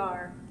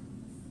CPR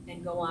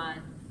and go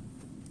on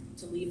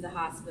to leave the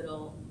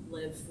hospital,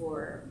 live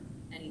for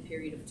any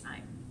period of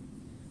time.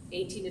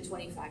 18 to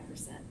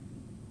 25%.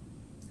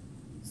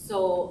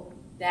 So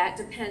that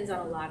depends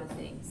on a lot of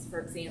things. For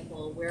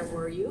example, where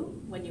were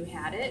you when you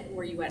had it?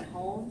 Were you at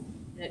home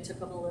and it took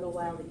them a little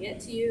while to get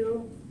to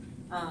you?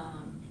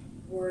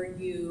 Were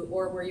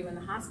you in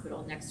the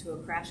hospital next to a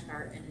crash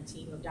cart and a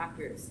team of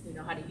doctors who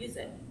know how to use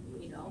it?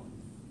 You know,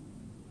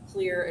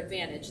 clear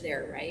advantage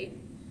there, right?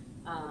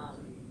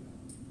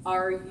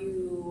 Are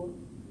you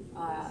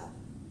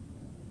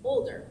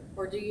older,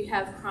 or do you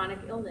have chronic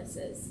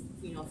illnesses?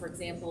 You know, for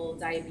example,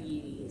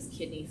 diabetes,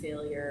 kidney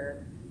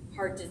failure,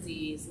 heart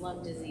disease,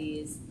 lung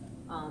disease,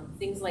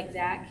 things like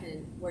that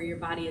where your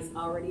body is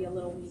already a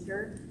little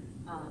weaker,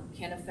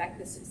 can affect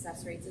the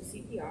success rates of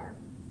CPR.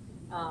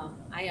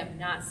 I am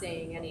not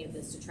saying any of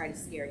this to try to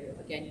scare you.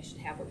 Again, you should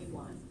have what you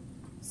want.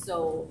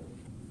 So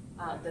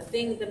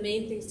the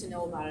main things to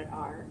know about it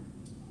are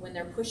when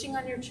they're pushing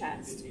on your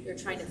chest, they're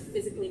trying to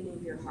physically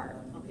move your heart,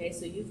 okay?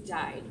 So you've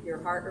died, your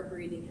heart or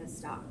breathing has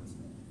stopped.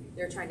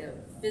 They're trying to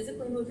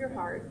physically move your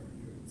heart,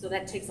 so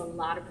that takes a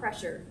lot of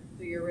pressure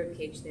through your rib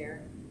cage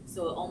there,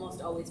 so it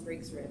almost always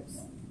breaks ribs.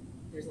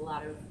 There's a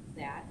lot of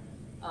that.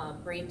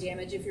 Brain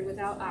damage if you're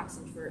without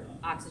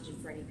oxygen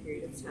for any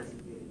period of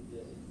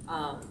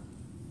time.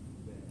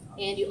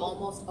 And you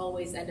almost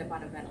always end up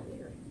on a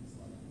ventilator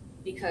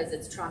because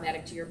it's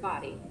traumatic to your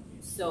body.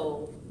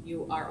 So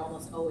you are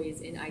almost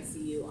always in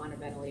ICU on a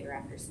ventilator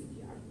after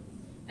CPR.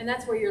 And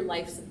that's where your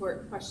life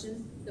support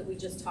question that we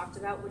just talked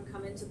about would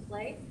come into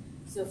play.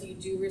 So if you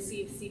do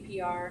receive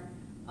CPR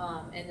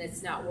and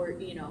it's not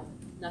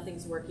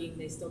nothing's working,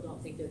 they still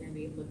don't think they're going to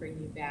be able to bring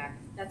you back,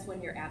 that's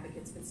when your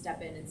advocates can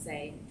step in and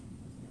say,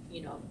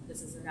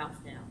 this is enough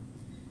now.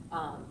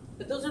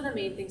 But those are the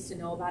main things to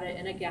know about it.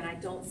 And again, I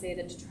don't say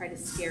that to try to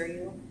scare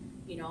you.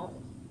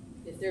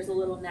 If there's a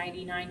little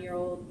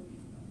 99-year-old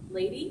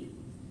lady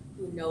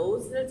who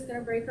knows that it's going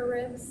to break her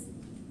ribs,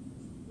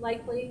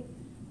 likely,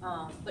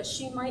 but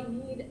she might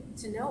need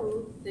to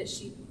know that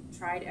she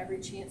tried every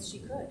chance she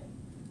could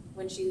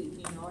when she,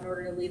 in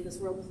order to leave this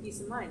world with peace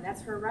of mind.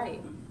 That's her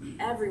right.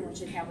 Everyone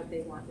should have what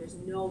they want. There's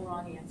no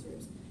wrong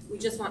answers. We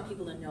just want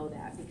people to know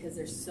that because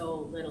there's so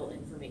little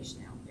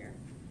information out there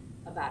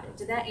about it.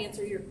 Did that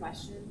answer your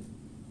question?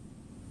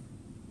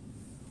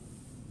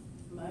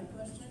 My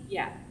question?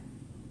 Yeah.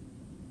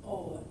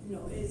 Oh,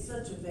 it's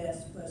such a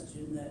vast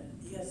question that,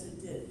 yes,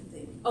 it did,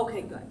 thank you.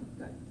 Okay, good.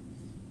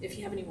 If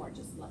you have any more,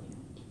 just let me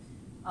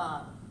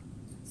know.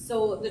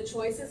 So the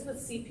choices with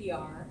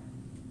CPR.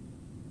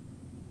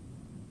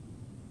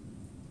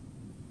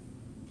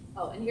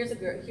 Oh, and here's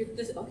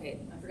okay,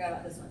 I forgot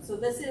about this one. So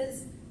this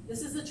is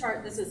the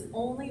chart. This is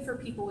only for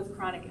people with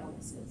chronic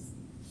illnesses.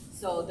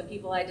 So the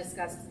people I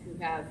discussed who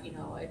have,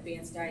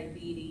 advanced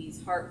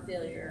diabetes, heart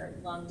failure,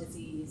 lung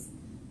disease.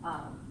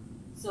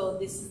 So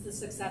this is the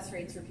success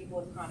rates for people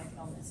with chronic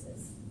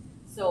illnesses.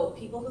 So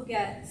people with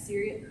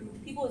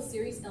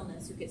serious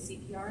illness who get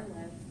CPR and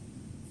live,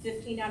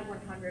 15 out of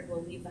 100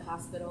 will leave the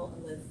hospital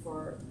and live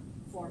for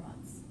 4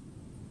 months.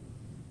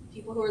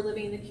 People who are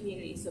living in the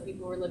community, so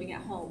people who are living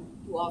at home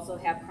who also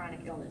have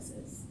chronic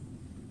illnesses.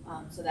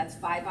 So that's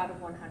 5 out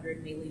of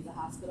 100 may leave the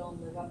hospital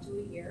and live up to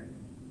a year.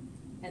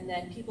 And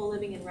then people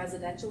living in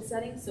residential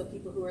settings, so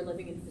people who are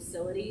living in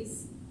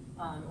facilities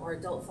or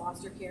adult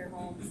foster care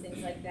homes,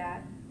 things like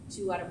that,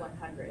 2 out of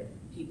 100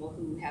 people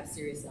who have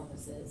serious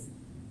illnesses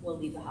will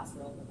leave the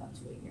hospital and live up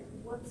to a year.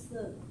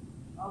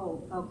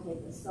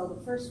 Okay, so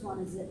the first one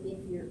is that if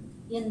you're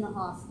in the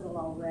hospital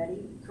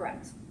already?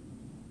 Correct.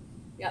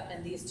 Yep,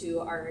 and these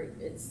two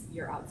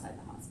you're outside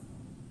the hospital.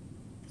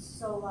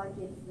 So like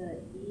if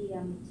the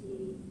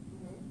EMT,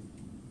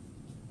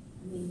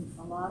 I mean,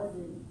 a lot of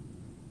it,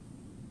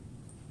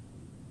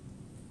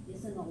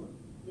 isn't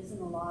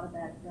a lot of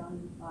that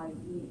done by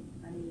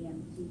an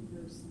EMT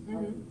person,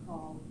 like you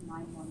call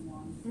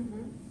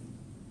 911?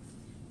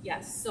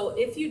 Yes, so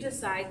if you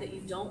decide that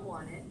you don't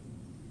want it,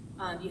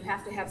 you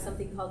have to have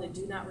something called a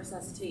do not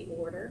resuscitate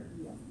order.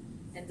 Yeah.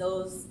 And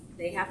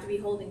they have to be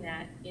holding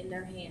that in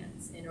their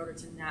hands in order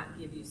to not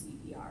give you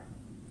CPR,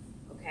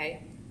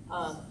 okay?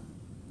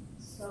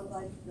 So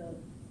like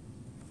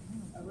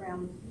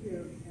around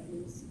here, at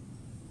least,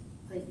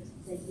 they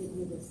give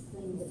you this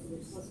thing that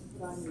you're supposed to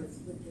put on your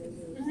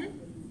refrigerator or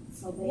something,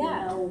 so they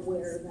know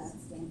where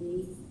that's going to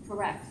be.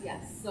 Correct,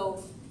 yes.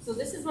 So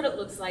this is what it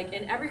looks like,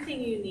 and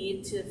everything you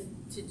need to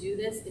do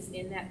this is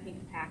in that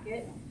pink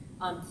packet.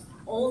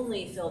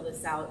 Only fill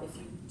this out if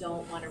you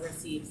don't want to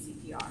receive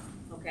CPR,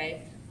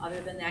 okay?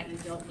 Other than that, you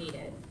don't need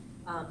it.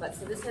 But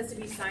so this has to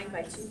be signed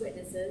by 2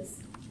 witnesses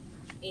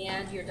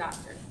and your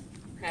doctor,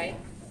 okay?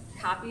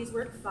 Copies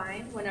work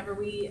fine. Whenever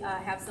we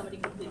have somebody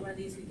complete one of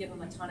these, we give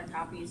them a ton of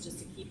copies just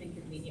to keep in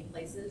convenient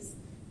places,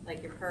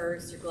 like your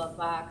purse, your glove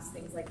box,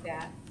 things like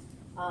that.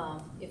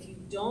 If you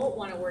don't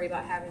want to worry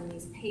about having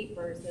these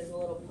papers, there's a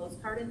little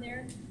postcard in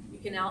there. You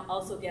can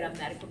also get a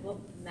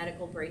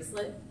medical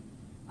bracelet.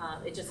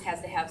 It just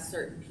has to have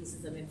certain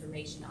pieces of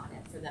information on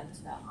it for them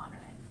to honor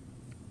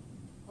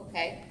it.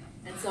 Okay,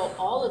 and so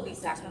all of these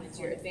documents,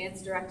 your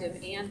advance directive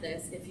and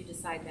this, if you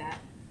decide that,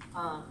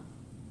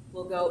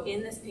 will go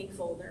in this pink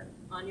folder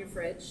on your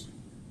fridge.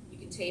 You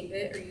can tape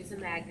it or use a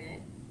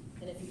magnet.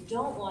 And if you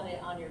don't want it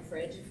on your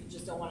fridge, if you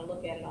just don't want to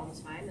look at it all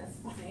the time, that's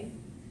fine.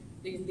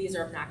 These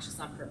are obnoxious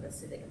on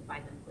purpose so they can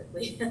find them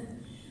quickly.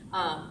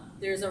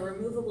 There's a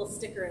removable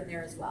sticker in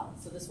there as well.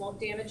 So this won't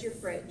damage your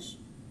fridge.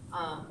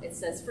 It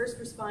says, first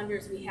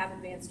responders, we have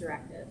advance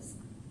directives.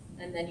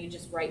 And then you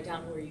just write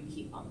down where you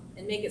keep them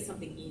and make it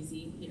something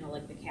easy,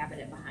 like the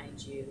cabinet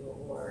behind you,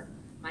 or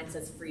mine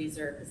says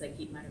freezer because I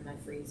keep mine in my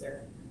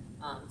freezer.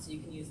 So you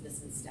can use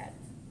this instead.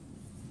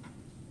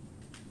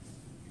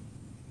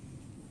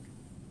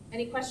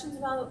 Any questions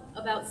about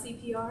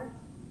CPR?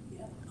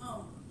 Yeah.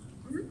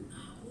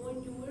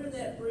 When you wear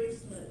that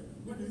bracelet,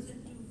 what does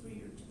it do for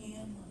your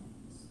tan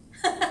lines?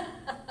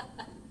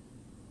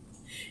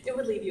 It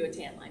would leave you a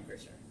tan line for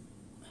sure.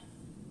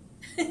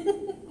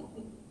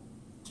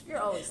 You're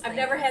always I've thinking.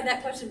 never had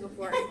that question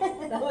before.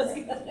 That was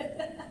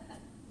good.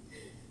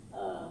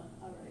 All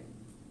right.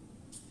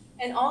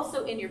 And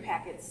also in your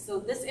packets, so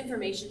this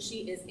information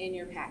sheet is in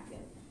your packet.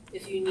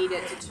 If you need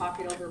it to talk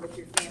it over with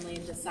your family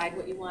and decide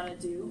what you want to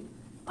do.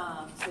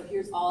 So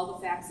here's all the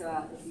facts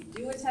about if you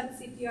do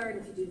attempt CPR and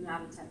if you do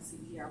not attempt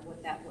CPR,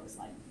 what that looks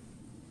like.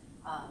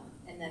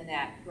 And then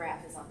that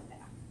graph is on the back.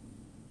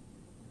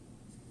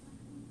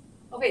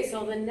 Okay,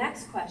 so the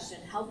next question,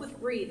 help with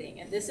breathing,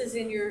 and this is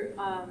in your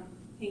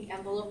pink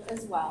envelope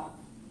as well.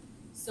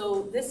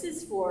 So this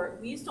is for,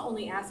 we used to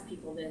only ask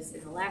people this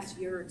in the last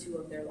year or two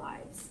of their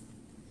lives.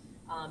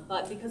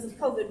 But because of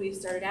COVID, we've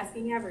started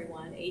asking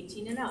everyone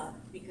 18 and up,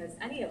 because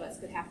any of us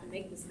could have to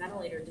make this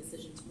ventilator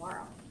decision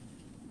tomorrow,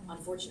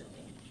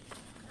 unfortunately.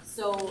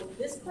 So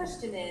this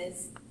question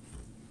is,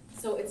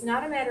 so it's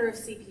not a matter of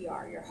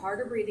CPR, your heart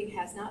or breathing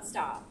has not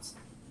stopped,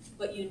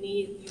 but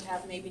you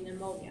have maybe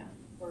pneumonia,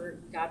 or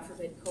God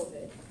forbid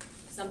COVID,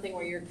 something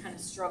where you're kind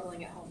of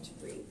struggling at home to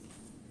breathe.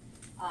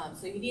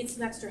 So you need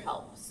some extra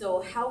help.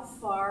 So how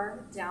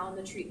far down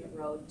the treatment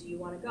road do you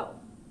want to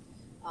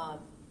go?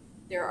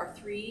 There are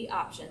 3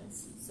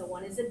 options. So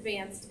one is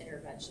advanced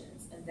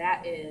interventions, and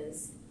that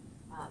is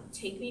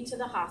take me to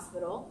the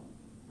hospital.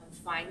 I'm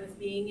fine with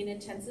being in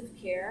intensive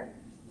care.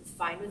 I'm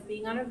fine with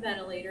being on a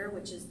ventilator,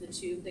 which is the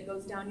tube that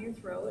goes down your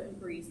throat and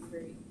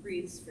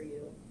breathes for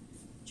you.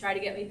 Try to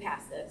get me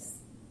past this.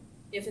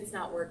 If it's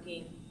not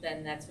working,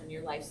 then that's when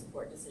your life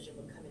support decision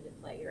would come into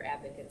play. Your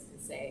advocates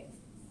can say,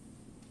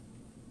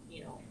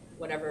 you know,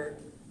 whatever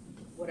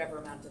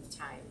amount of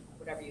time,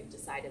 whatever you've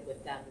decided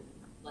with them,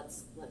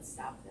 let's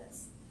stop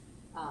this.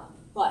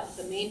 But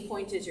the main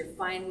point is you're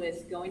fine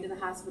with going to the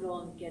hospital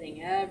and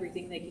getting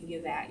everything they can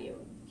give at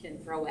you, can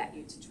throw at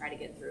you to try to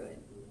get through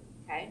it,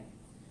 okay?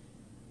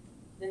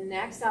 The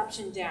next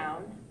option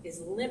down is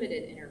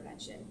limited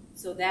intervention.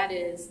 So that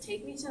is,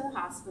 take me to the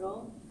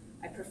hospital.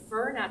 I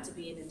prefer not to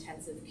be in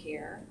intensive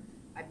care.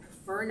 I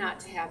prefer not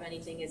to have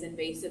anything as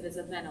invasive as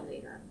a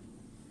ventilator.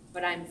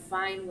 But I'm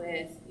fine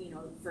with, you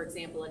know, for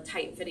example, a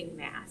tight-fitting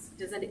mask.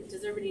 Does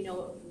everybody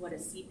know what a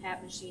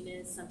CPAP machine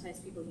is? Sometimes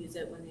people use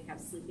it when they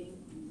have sleeping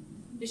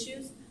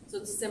issues. So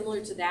it's similar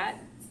to that.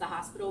 It's the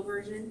hospital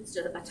version. It's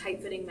just a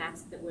tight-fitting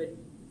mask that would,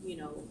 you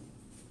know,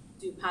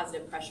 do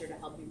positive pressure to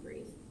help you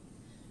breathe.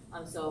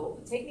 So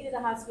take me to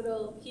the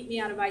hospital, keep me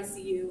out of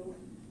ICU.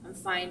 I'm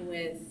fine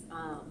with,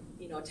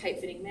 you know, a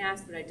tight-fitting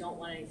mask, but I don't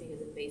want anything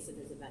as invasive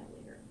as a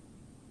ventilator.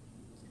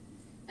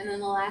 And then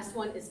the last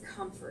one is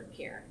comfort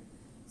care.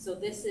 So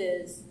this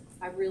is,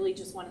 I really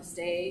just want to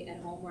stay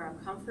at home where I'm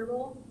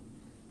comfortable,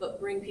 but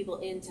bring people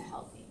in to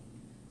help me.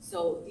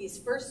 So these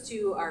first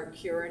 2 are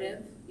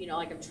curative, you know,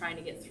 like I'm trying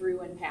to get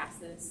through and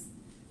past this.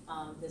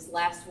 This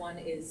last one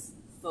is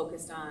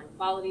focused on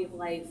quality of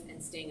life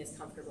and staying as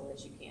comfortable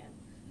as you can.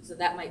 So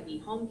that might be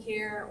home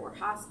care or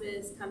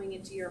hospice coming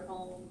into your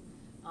home.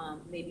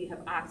 Maybe you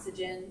have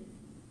oxygen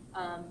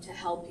to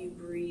help you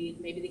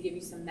breathe. Maybe they give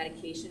you some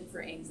medication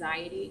for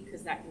anxiety,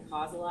 because that can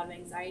cause a lot of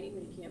anxiety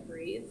when you can't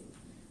breathe.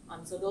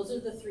 So those are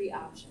the 3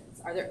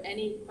 options. Are there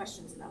any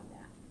questions about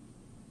that?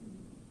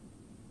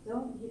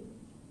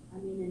 I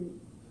mean, in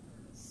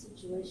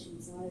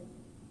situations I've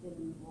been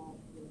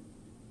involved with,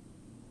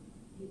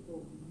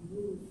 people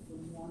move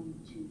from one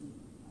to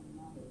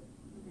another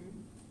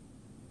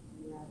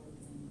rather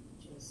than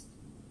just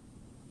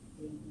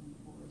baby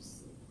or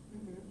sick.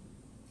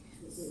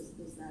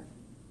 Is that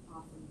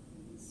often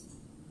the case?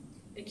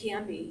 It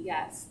can be,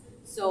 yes.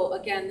 So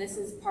again, this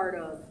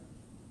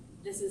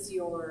is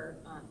your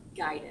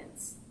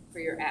guidance for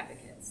your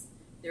advocates.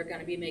 They're going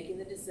to be making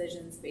the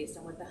decisions based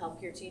on what the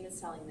healthcare team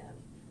is telling them,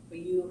 but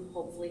you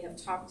hopefully have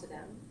talked to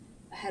them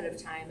ahead of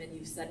time and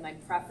you've said, my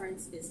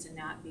preference is to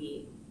not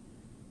be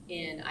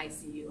in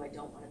ICU. I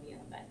don't want to be on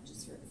a vent,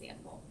 just for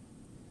example.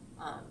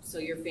 So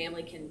your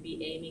family can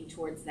be aiming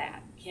towards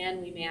that. Can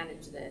we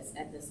manage this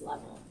at this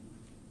level?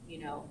 You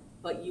know,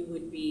 but you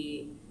would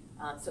be,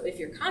 so if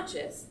you're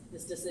conscious,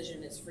 this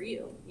decision is for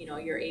you. You know,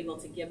 you're able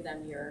to give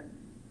them your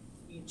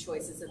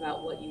choices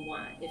about what you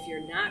want. If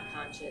you're not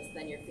conscious,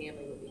 then your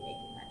family would be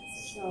making that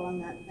decision. So on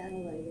that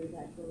ventilator,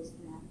 that goes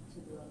back to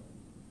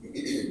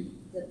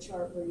the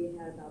chart where you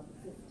had about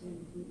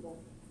 15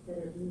 people that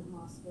are in the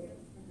hospital.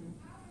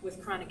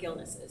 With chronic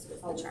illnesses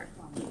was the chart.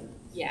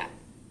 Yeah,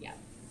 yeah.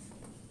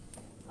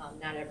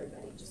 Not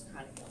everybody, just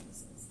chronic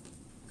illnesses.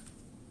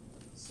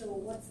 So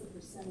what's the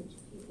percentage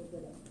of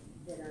people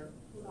that are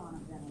put on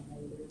a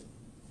ventilator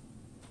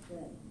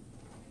that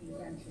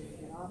eventually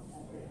get off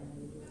that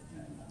ventilator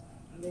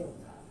and live?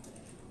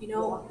 You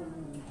know, walking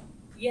in?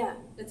 Yeah,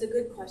 that's a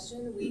good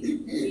question. We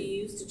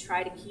used to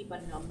try to keep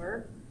a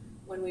number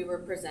when we were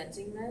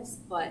presenting this,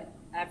 but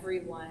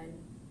everyone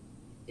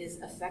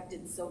is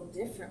affected so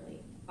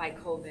differently by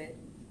COVID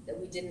that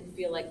we didn't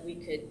feel like we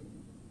could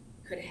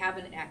have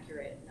an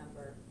accurate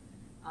number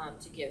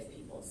to give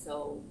people.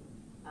 So,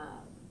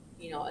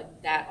 you know,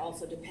 that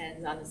also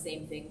depends on the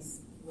same things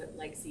with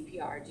like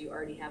CPR. Do you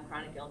already have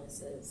chronic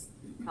illnesses?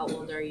 How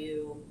old are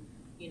you?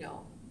 You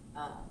know,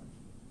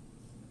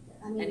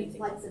 I mean,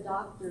 anything like else. the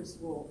doctors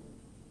will,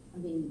 I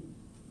mean,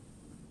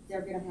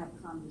 they're gonna have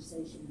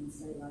conversation and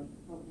say like,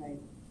 okay,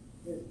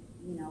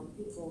 you know,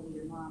 people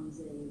your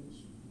mom's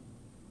age,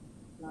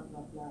 blah,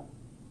 blah, blah,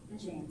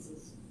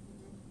 chances.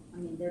 I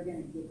mean, they're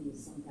gonna give you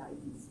some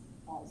guidance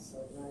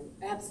also, right?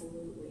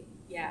 Absolutely,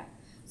 yeah.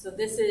 So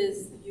this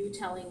is you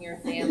telling your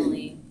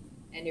family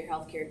and your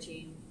healthcare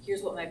team,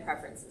 here's what my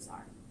preferences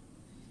are.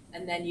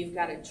 And then you've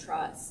got to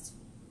trust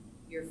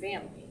your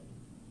family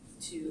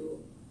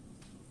to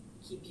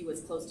keep you as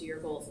close to your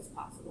goals as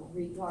possible.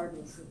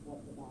 Regardless of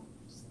what the doctor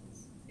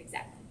says.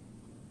 Exactly.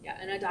 Yeah,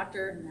 and a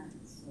doctor, And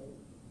that's so,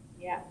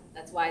 yeah,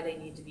 that's why they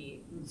need to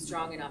be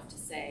strong enough to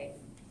say,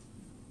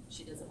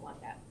 she doesn't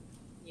want that,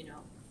 you know,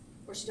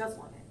 or she does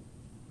want it.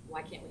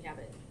 Why can't we have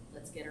it?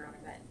 Let's get her on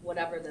a bed,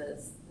 whatever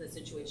the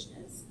situation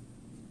is.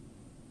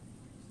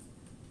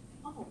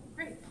 Oh,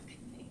 great, okay,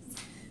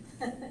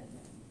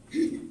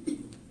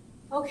 thanks.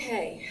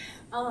 Okay,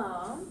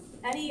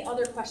 any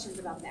other questions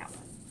about that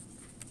one?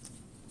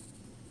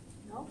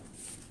 No?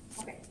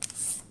 Okay.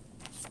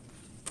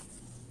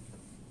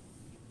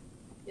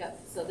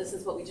 Yep, so this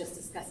is what we just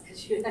discussed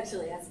because you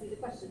actually asked me the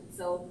question.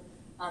 So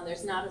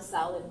there's not a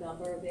solid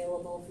number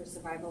available for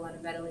survival on a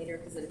ventilator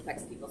because it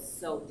affects people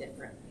so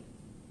differently.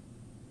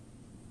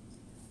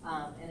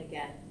 And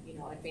again, you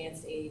know,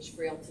 advanced age,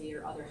 frailty,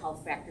 or other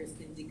health factors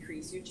can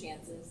decrease your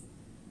chances.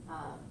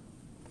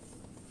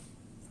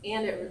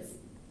 And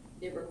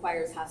it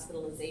requires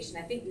hospitalization.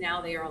 I think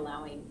now they are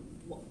allowing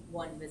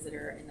one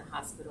visitor in the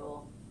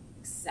hospital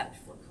except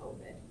for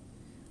COVID.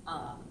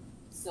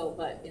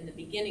 But in the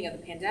beginning of the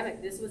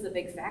pandemic, this was a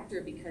big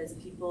factor because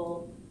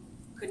people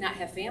could not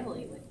have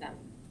family with them,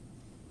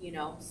 you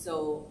know,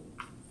 so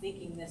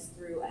thinking this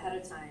through ahead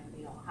of time,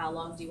 you know, how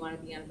long do you want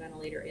to be on a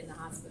ventilator in the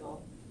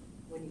hospital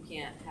when you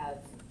can't have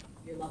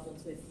your loved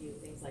ones with you,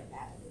 things like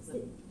that.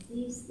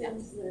 these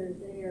things that are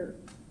there,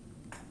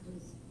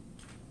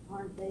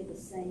 aren't they the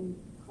same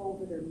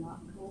COVID or not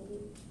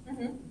COVID?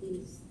 Mm-hmm.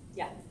 These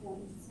Yeah.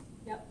 points?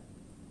 Yep.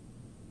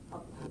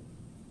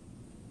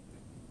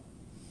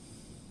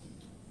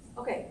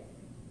 Okay.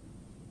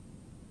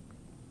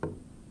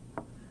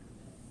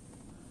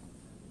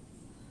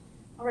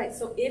 All right,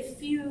 so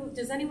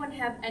does anyone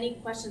have any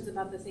questions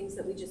about the things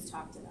that we just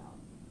talked about?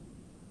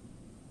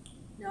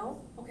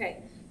 No?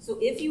 Okay, so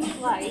if you would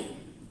like,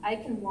 I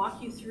can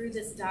walk you through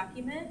this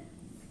document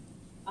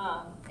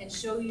and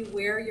show you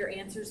where your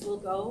answers will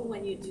go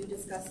when you do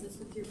discuss this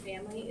with your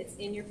family. It's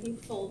in your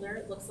pink folder,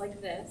 it looks like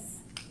this.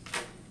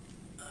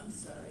 I'm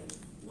sorry,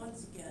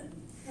 once again,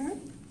 Mm-hmm.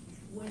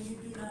 when you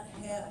do not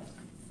have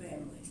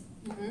family,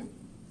 Mm-hmm.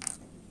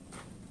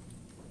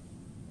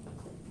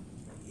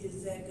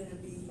 is that gonna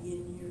be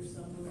in here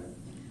somewhere?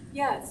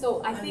 Yeah,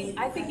 so I mean,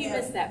 think you have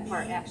missed that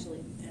part, me actually.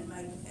 And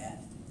my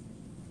cat.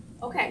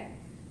 Okay.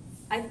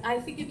 I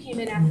think you came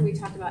in after we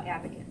talked about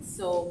advocates,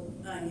 so.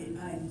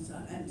 I'm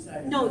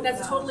sorry. No,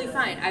 that's totally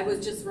fine. I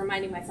was just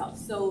reminding myself.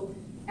 So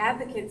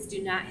advocates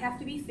do not have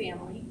to be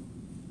family.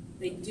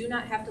 They do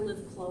not have to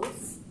live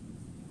close.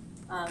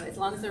 As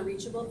long as they're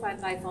reachable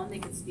by phone, they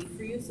can speak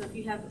for you. So if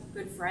you have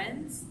good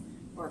friends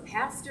or a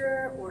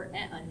pastor or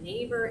a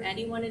neighbor,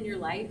 anyone in your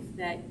life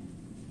that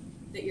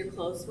you're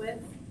close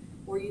with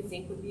or you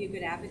think would be a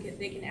good advocate,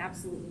 they can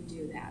absolutely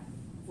do that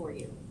for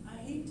you. I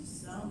hate to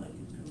sound like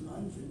a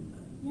curmudgeon,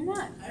 but You're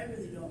not. I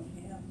really don't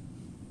have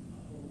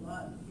a whole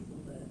lot of people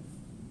that,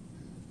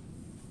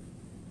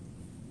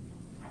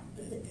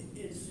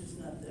 it's just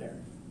not there.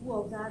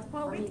 Well, that's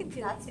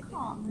it.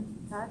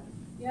 common.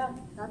 Yeah.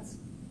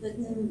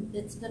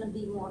 It's gonna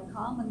be more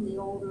common the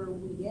older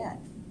we get.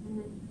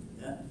 Mm-hmm.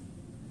 Yeah.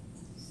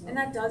 So- And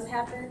that does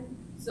happen.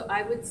 So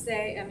I would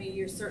say, I mean,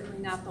 you're certainly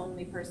not the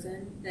only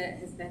person that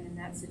has been in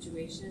that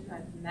situation.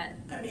 I've met.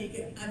 I make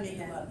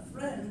a lot of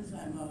friends,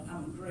 I'm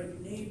a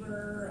great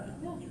neighbor,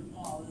 I'm, you know,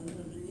 all of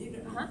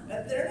them, Uh-huh.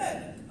 but they're not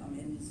gonna come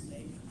in and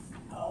say,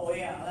 oh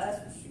yeah,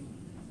 that's for sure.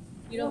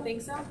 You don't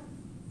think so?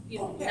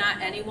 Okay. Not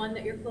anyone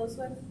that you're close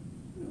with?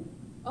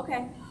 No.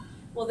 Okay.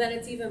 Well, then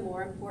it's even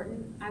more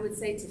important, I would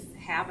say, to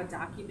have a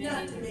document.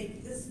 Not to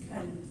make this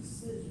kind of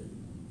decision,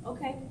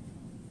 Okay.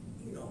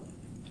 you know,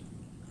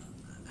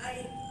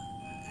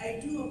 I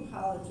do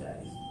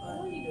apologize, Oh,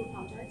 but you do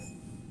apologize.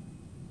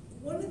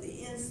 one of the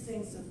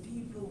instincts of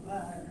people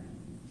are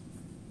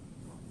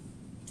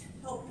to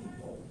help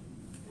people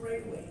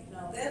right away.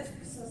 Now, that's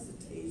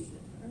resuscitation.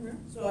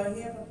 Mm-hmm. So I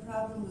have a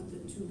problem with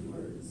the two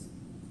words.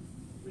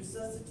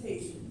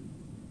 Resuscitation.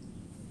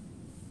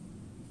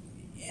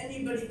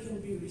 Anybody can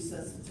be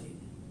resuscitated.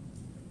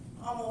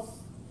 Almost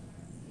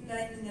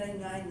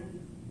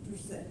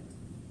 99.9%.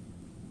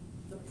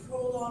 The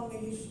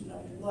prolongation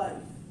of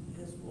life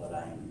is what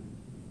I'm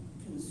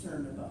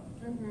concerned about.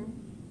 Mm-hmm.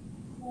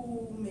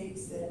 Who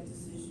makes that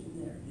decision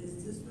there?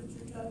 Is this what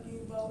you're talking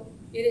about?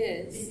 It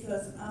is.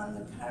 Because on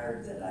the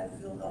card that I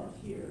filled out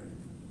here,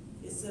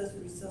 it says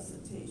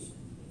resuscitation.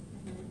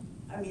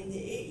 Mm-hmm. I mean, the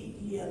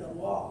AED on the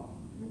wall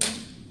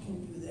Mm-hmm. can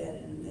do that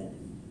in a minute.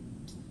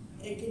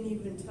 It can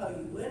even tell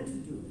you when to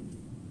do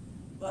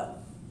it.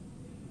 But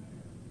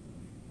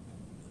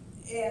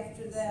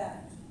after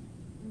that,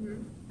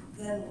 Mm-hmm.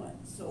 then what?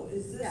 So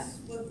is Yeah. this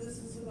what this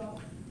is about?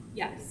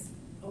 Yes.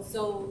 Okay.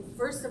 So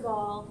first of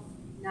all,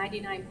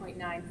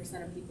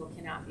 99.9% of people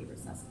cannot be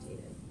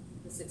resuscitated.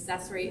 The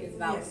success rate is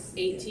about Yes.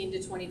 18 to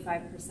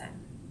 25%.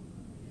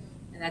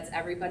 And that's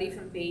everybody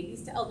from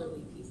babies to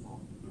elderly people.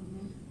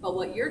 Mhm. But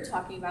what you're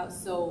talking about,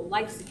 so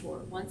life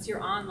support, once you're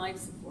on life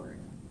support,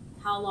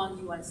 how long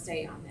do you want to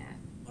stay on that?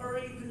 Or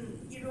even,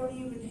 you don't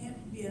even have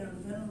to be on a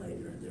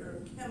ventilator, there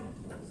are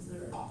chemicals,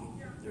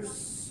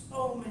 there's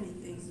so many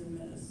things in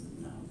medicine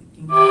now that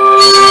can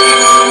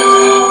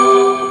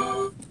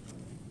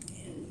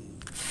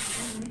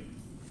and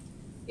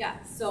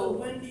Yeah, so so,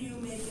 when do you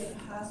make it a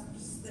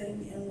hospice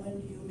thing and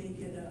when do you make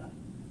it a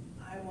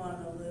I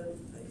wanna live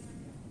thing?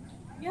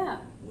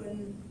 yeah,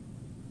 When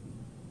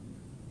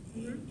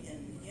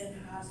in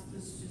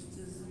hospice just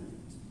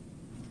isn't.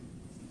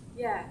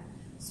 yeah.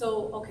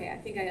 So, okay, I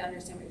think I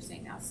understand what you're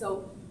saying now.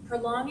 So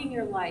prolonging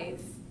your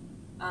life,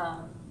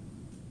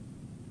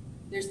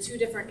 there's two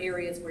different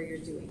areas where you're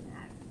doing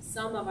that.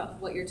 Some of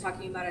what you're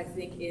talking about, I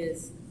think,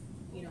 is,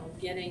 you know,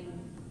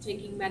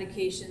 taking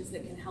medications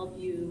that can help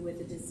you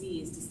with a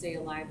disease to stay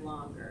alive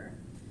longer.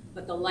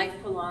 But the life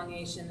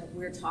prolongation that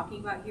we're talking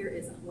about here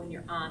is when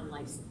you're on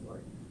life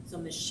support. So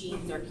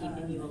machines are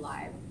keeping you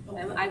alive.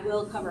 And I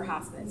will cover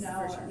hospice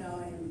Now, for sure. now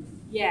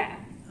I'm. Yeah,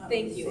 on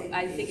thank the you. same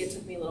I think page. it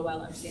took me a little while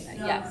to understand that,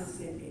 Now yes. I'm on the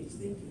same page,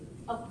 thank you.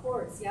 Of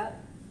course,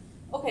 yep.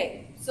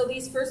 Okay, so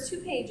these first two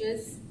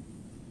pages,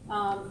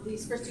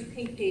 these first two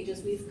pink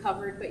pages we've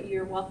covered, but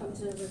you're welcome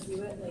to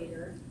review it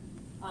later.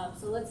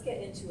 So let's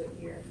get into it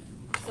here.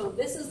 So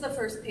this is the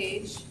first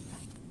page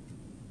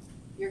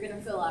you're gonna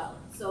fill out.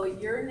 So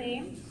your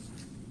name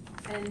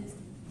and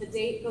the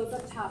date goes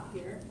up top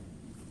here.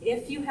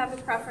 If you have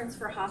a preference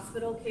for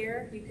hospital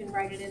care, you can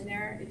write it in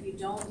there. If you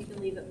don't, you can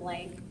leave it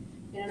blank.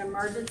 In an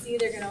emergency,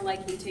 they're gonna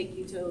likely take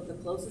you to the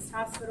closest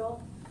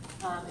hospital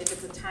if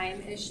it's a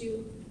time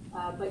issue,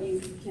 but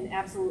you can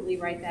absolutely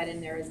write that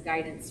in there as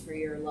guidance for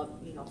your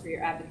for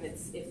your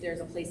advocates if there's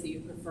a place that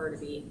you prefer to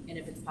be, and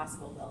if it's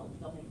possible,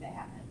 they'll make that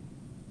happen.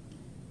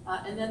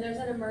 And then there's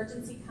an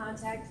emergency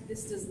contact.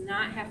 This does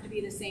not have to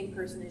be the same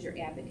person as your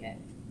advocate.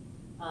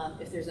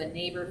 If there's a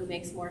neighbor who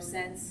makes more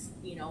sense,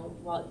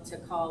 to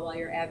call while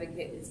your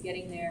advocate is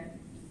getting there,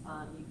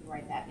 you can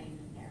write that name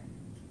in there.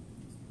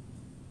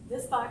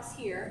 This box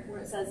here,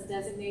 where it says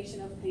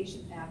designation of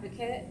patient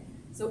advocate,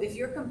 so if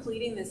you're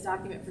completing this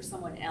document for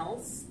someone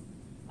else,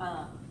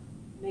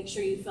 make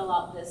sure you fill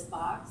out this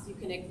box. You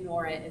can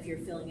ignore it if you're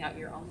filling out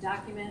your own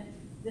document.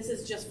 This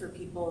is just for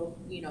people,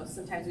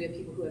 sometimes we have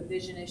people who have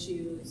vision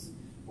issues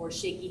or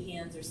shaky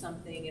hands or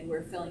something, and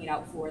we're filling it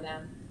out for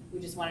them. We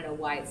just want to know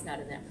why it's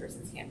not in that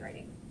person's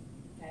handwriting,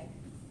 okay?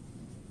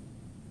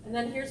 And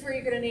then here's where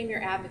you're going to name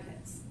your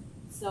advocates.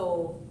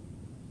 So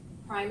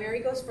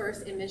primary goes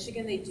first. In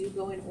Michigan, they do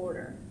go in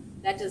order.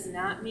 That does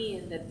not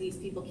mean that these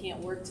people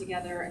can't work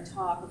together and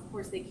talk. Of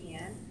course they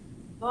can.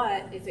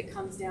 But if it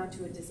comes down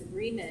to a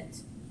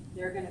disagreement,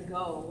 they're going to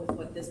go with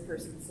what this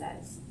person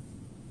says,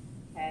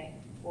 okay?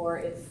 Or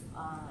if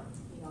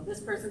this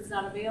person's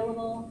not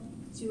available,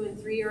 2 and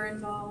 3 are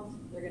involved,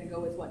 they're going to go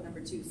with what number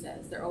 2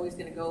 says. They're always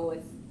going to go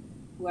with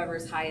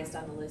whoever's highest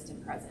on the list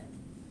and present.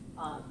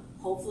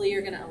 Hopefully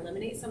you're going to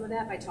eliminate some of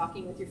that by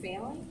talking with your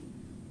family.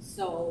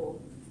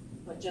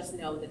 But just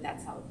know that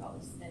that's how it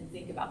goes, and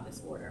think about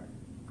this order,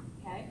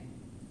 okay?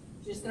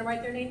 Just going to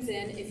write their names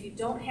in. If you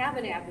don't have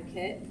an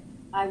advocate,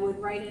 I would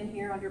write in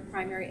here under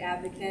primary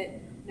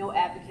advocate, no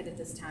advocate at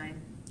this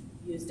time,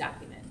 use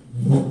document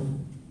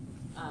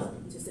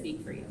to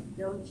speak for you.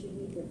 Don't you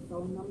need their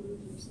phone numbers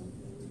or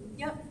something?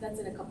 Yep, that's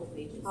in a couple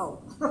pages.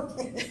 Oh,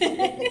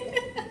 okay.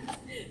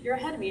 You're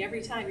ahead of me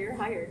every time, you're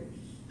hired.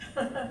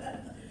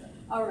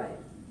 All right.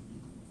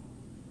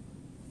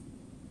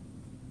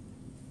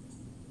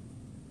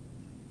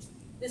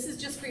 This is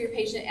just for your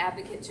patient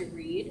advocate to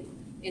read.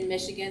 In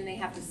Michigan, they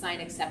have to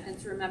sign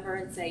acceptance, remember,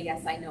 and say,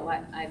 yes, I know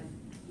what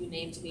you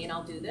named me and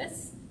I'll do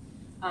this.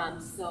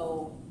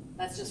 So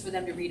that's just for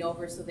them to read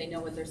over so they know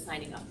what they're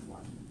signing up for.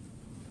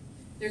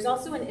 There's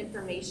also an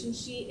information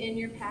sheet in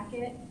your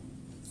packet.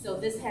 So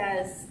this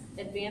has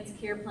advanced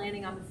care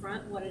planning on the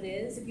front, what it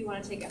is, if you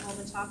want to take it home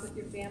and talk with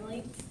your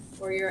family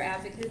or your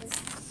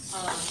advocates.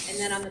 And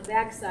then on the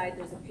back side,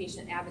 there's a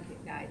patient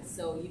advocate guide.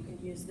 So you can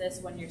use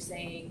this when you're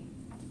saying,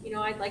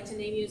 I'd like to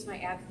name you as my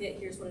advocate,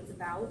 here's what it's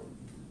about.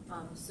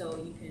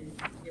 So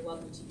you're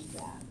welcome to use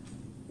that.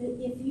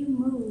 If you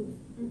move,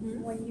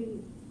 when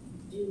you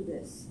do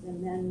this,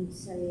 and then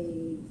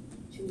say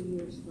 2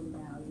 years from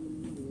now you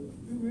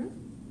move,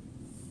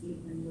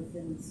 even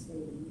within the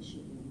state of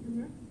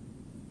Michigan,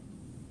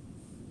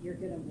 you're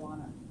going to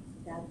want to,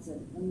 that's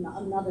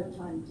another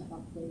time to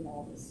update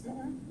all this stuff.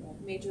 Yeah.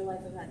 Major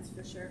life events,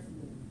 for sure.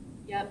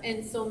 Yep,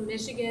 and so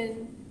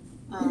Michigan,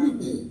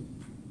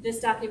 this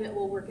document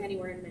will work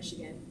anywhere in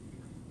Michigan.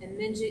 And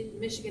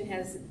Michigan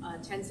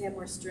tends to have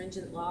more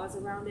stringent laws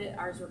around it.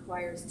 Ours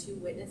requires 2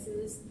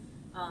 witnesses.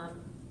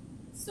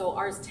 So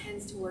ours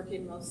tends to work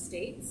in most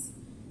states.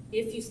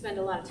 If you spend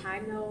a lot of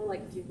time though,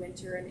 like if you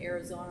winter in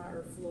Arizona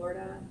or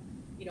Florida,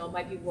 it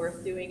might be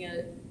worth doing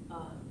a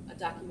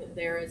document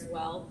there as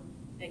well.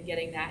 and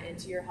getting that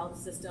into your health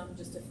system,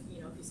 just if,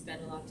 you know, if you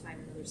spend a lot of time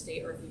in another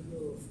state or if you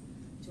move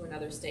to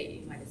another state,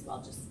 you might as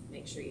well just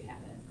make sure you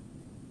have it.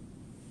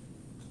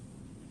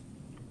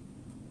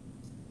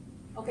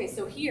 Okay,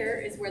 so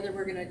here is where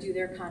we're gonna do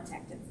their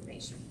contact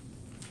information.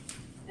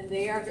 And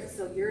they are,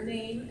 so your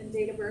name and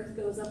date of birth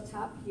goes up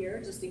top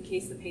here, just in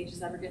case the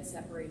pages ever get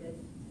separated.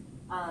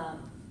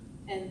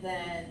 And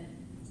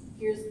then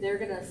they're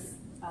gonna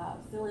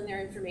fill in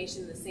their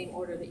information in the same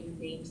order that you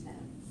named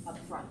them up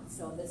front.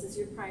 So this is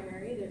your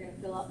primary, they're gonna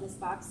fill out this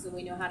box so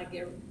we know how to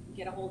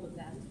get a hold of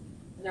them.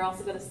 And they're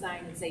also gonna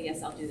sign and say,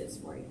 yes, I'll do this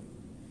for you.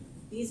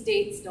 These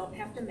dates don't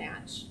have to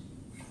match,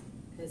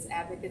 because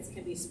advocates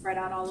can be spread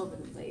out all over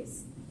the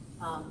place.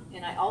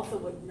 And I also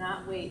would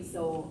not wait,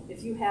 so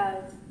if you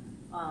have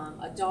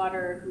a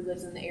daughter who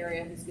lives in the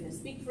area who's gonna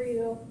speak for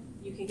you,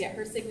 you can get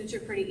her signature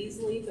pretty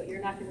easily, but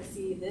you're not gonna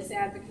see this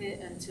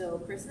advocate until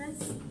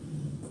Christmas.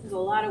 There's a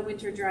lot of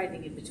winter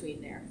driving in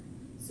between there.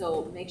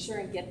 So make sure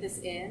and get this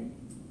in,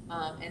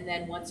 and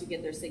then once you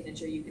get their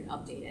signature, you can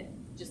update it,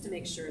 just to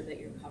make sure that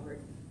you're covered.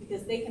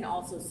 Because they can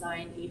also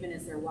sign even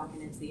as they're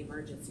walking into the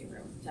emergency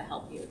room to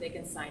help you. They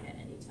can sign at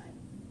any time,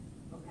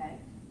 okay?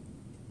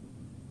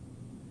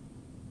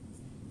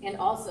 And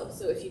also,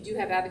 so if you do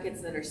have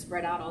advocates that are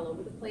spread out all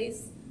over the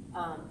place,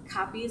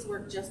 copies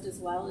work just as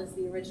well as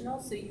the original,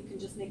 so you can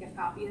just make a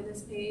copy of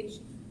this page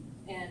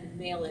and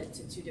mail it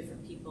to 2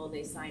 different people.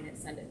 They sign it,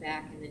 send it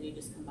back, and then you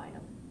just combine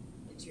them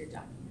into your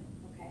document,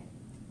 okay?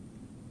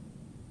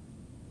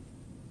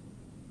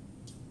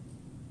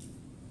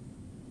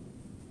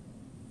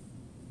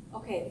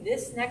 Okay,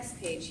 this next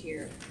page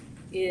here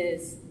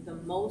is the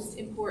most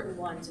important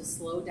one to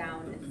slow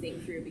down and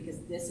think through, because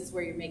this is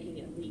where you're making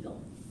it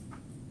legal.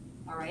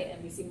 All right,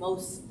 and we see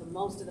most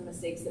of the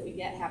mistakes that we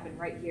get happen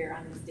right here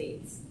on these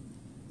dates.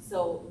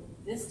 So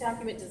this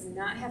document does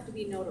not have to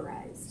be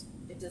notarized.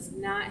 It does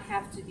not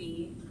have to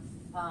be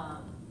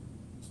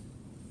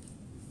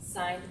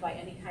signed by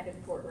any kind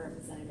of court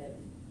representative.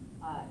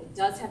 It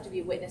does have to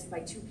be witnessed by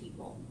 2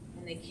 people,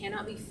 and they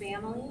cannot be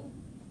family,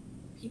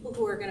 people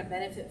who are going to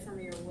benefit from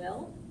your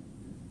will,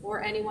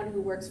 or anyone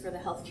who works for the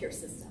healthcare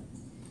system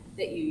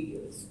that you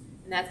use.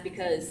 And that's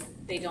because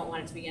they don't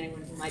want it to be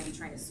anyone who might be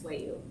trying to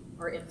sway you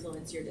or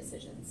influence your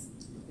decisions.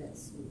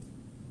 That's sweet.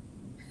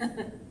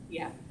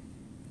 Yeah.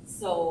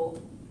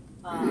 So,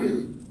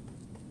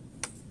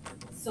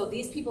 so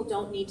these people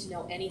don't need to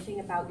know anything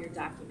about your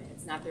document.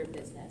 It's not their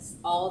business.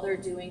 All they're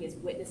doing is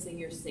witnessing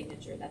your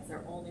signature. That's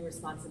their only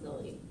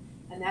responsibility.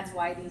 And that's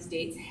why these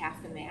dates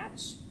have to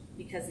match,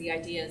 because the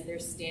idea is they're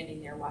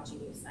standing there watching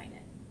you sign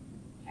it,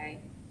 okay?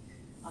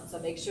 So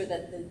make sure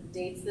that the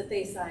dates that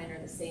they sign are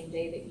the same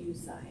day that you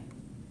sign.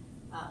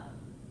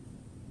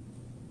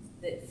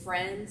 That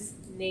friends,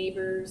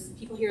 neighbors,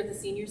 people here at the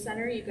senior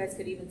center, you guys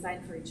could even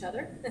sign for each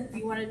other if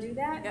you want to do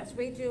that. Yes,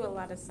 we do a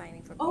lot of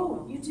signing for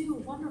people. Oh, you do?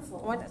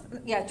 Wonderful.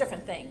 Yeah,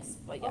 different things,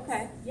 but yes.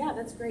 Okay, yeah,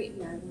 that's great.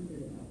 Yeah, I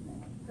wondered about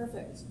that.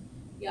 Perfect.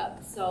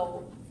 Yep,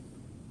 so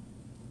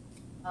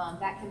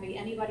that can be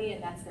anybody,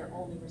 and that's their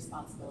only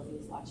responsibility,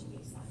 is watching you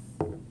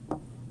sign.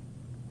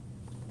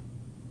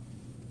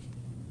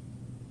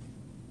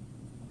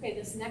 Okay,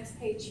 this next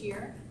page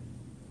here,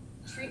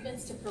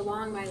 treatments to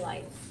prolong my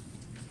life.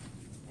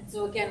 And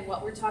so again,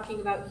 what we're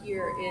talking about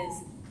here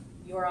is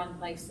you're on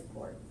life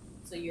support.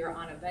 So you're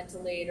on a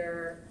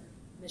ventilator,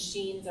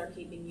 machines are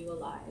keeping you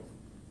alive.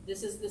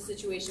 This is the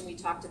situation we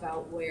talked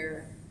about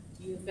where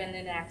you've been in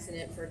an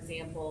accident, for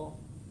example.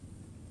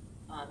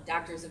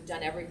 Doctors have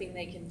done everything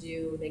they can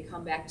do. They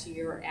come back to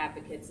your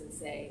advocates and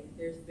say,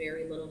 there's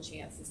very little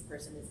chance this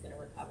person is going to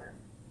recover.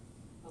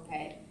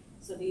 Okay,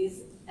 so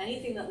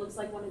anything that looks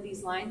like one of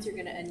these lines, you're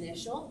going to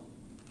initial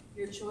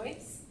your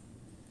choice,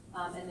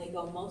 and they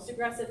go most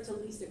aggressive to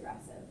least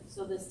aggressive.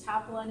 So this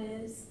top one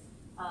is,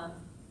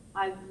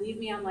 leave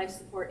me on life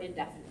support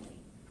indefinitely.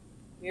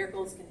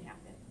 Miracles can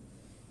happen.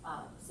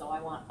 So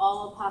I want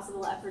all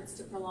possible efforts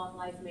to prolong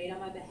life made on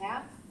my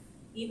behalf,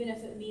 even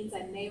if it means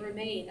I may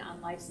remain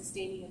on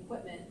life-sustaining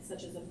equipment,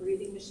 such as a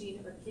breathing machine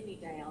or kidney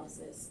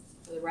dialysis,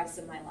 for the rest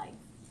of my life.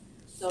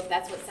 So if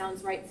that's what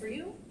sounds right for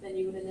you, then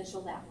you would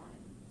initial that line.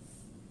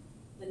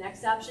 The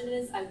next option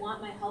is, I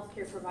want my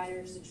healthcare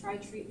providers to try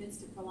treatments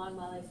to prolong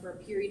my life for a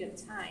period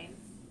of time.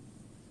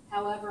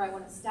 However, I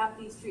want to stop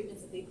these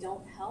treatments if they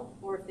don't help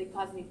or if they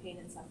cause me pain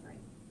and suffering.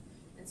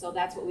 And so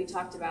that's what we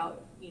talked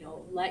about,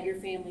 let your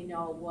family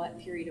know what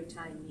period of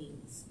time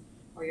means,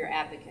 or your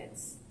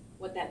advocates,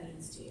 what that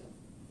means to you.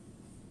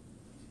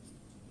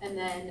 And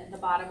then the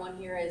bottom one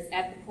here is,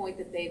 at the point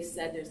that they've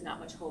said there's not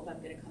much hope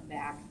I'm going to come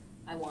back,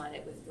 I want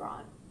it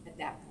withdrawn at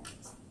that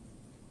point.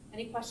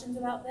 Any questions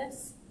about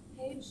this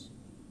page?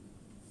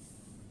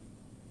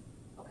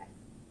 Okay.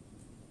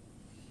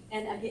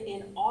 And again,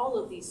 in all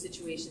of these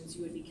situations,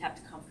 you would be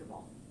kept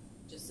comfortable,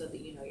 just so that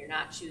you're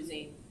not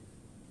choosing,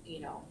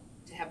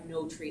 to have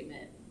no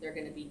treatment. They're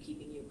going to be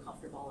keeping you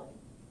comfortable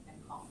and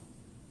calm.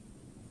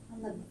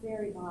 On the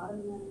very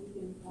bottom, then we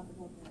can talk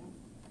about that.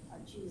 I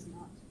choose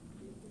not to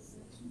complete this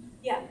section.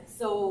 Yeah,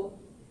 so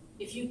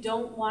if you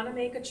don't want to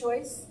make a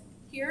choice,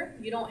 here.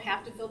 You don't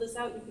have to fill this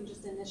out, you can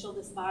just initial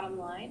this bottom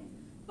line,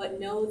 but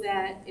know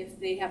that if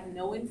they have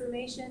no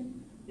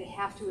information, they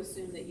have to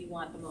assume that you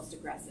want the most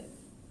aggressive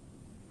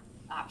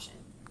option,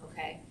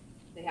 okay?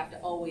 They have to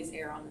always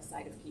err on the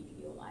side of keeping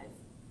you alive.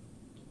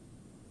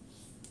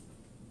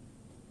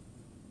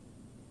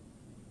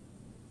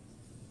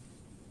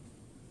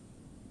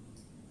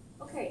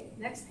 Okay,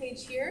 next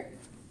page here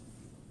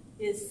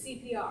is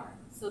CPR.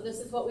 So this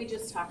is what we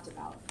just talked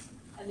about.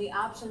 And the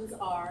options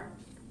are,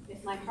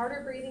 if my heart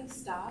or breathing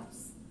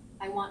stops,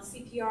 I want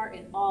CPR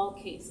in all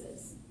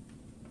cases.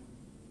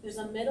 There's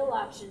a middle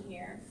option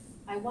here.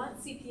 I want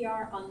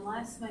CPR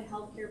unless my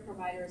healthcare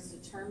provider has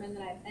determined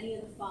that I have any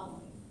of the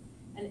following: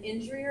 an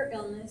injury or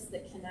illness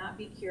that cannot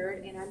be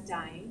cured and I'm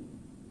dying,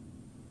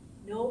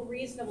 no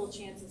reasonable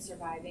chance of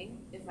surviving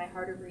if my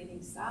heart or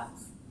breathing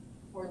stops,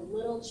 or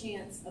little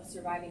chance of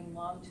surviving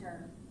long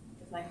term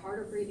if my heart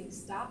or breathing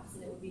stops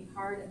and it would be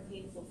hard and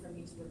painful for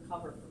me to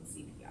recover from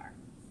CPR.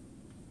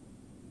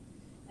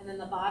 And then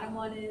the bottom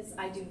one is,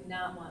 I do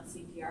not want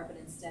CPR, but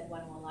instead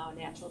want to allow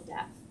natural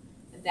death.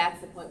 And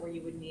that's the point where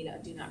you would need a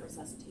do not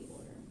resuscitate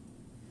order.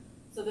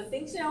 So the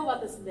thing to know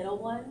about this middle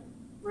one,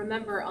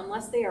 remember,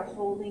 unless they are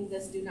holding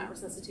this do not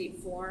resuscitate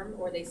form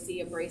or they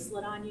see a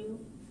bracelet on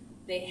you,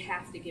 they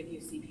have to give you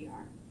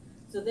CPR.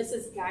 So this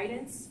is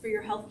guidance for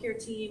your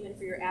healthcare team and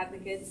for your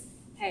advocates.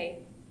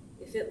 Hey,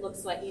 if it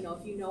looks like,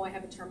 if you know I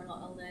have a terminal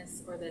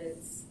illness or that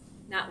it's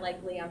not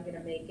likely I'm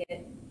gonna make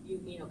it,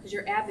 because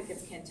your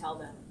advocates can tell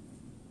them,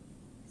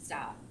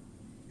 stop.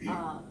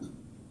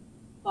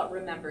 But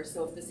remember,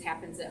 so if this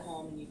happens at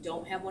home and you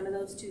don't have one of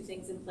those two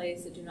things in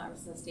place, a do not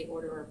resuscitate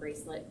order or a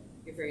bracelet,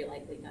 you're very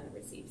likely gonna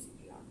receive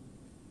CPR.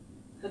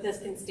 But this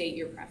can state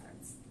your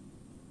preference.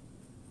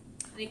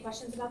 Any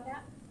questions about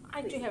that?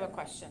 I do have a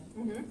question.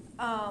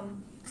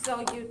 Mm-hmm. So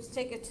you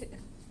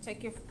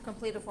take your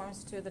completed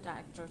forms to the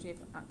doctor, to your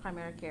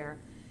primary care,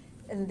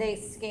 and they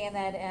scan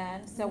that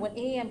in. So when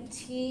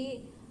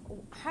EMT,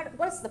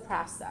 what's the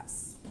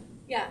process?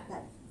 Yeah,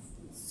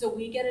 so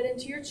we get it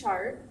into your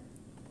chart,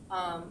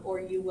 or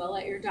you will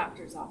at your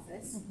doctor's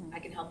office. Mm-hmm. I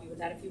can help you with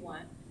that if you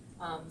want.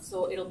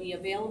 So it'll be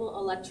available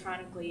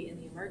electronically in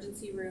the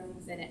emergency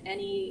rooms and at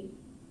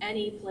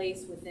any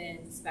place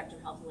within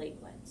Spectrum Health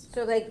Lakeland.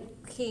 So they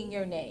key in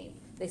your name.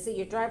 They see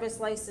your driver's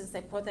license, they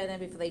put that in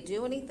before they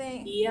do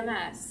anything?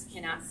 EMS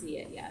cannot see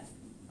it yet.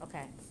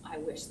 Okay. I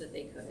wish that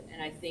they could,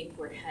 and I think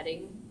we're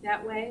heading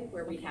that way,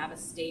 where we have a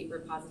state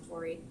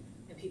repository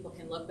and people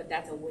can look, but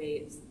that's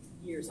it's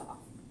years off.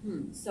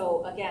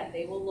 So again,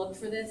 they will look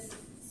for this.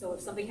 So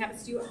if something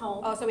happens to you at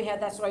home, Oh, so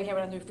that's why you have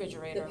it on the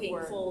refrigerator? the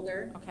pink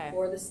folder Okay.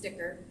 or the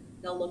sticker,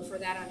 they'll look for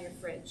that on your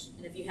fridge.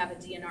 And if you have a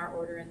DNR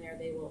order in there,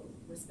 they will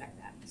respect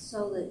that.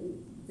 So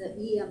the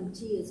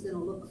EMT is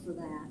gonna look for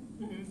that,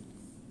 Mm-hmm.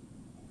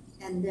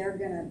 and they're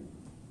gonna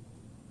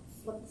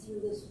flip through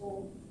this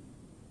whole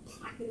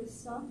packet of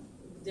stuff?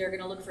 They're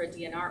gonna look for a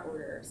DNR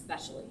order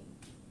especially.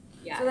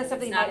 Yeah. So that's if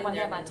something it's you not might in want to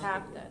there, have on then they'll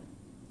top look. then?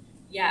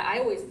 Yeah, I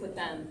always put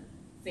them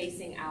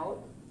facing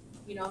out,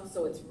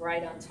 so it's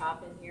right on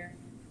top in here.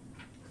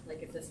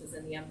 Like if this was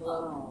in the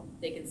envelope, Oh.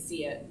 they can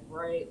see it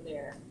right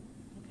there.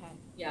 Okay.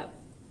 Yep.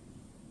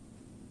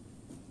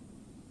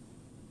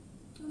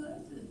 Oh,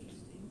 that's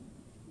interesting.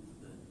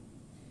 Good.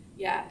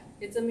 Yeah,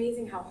 it's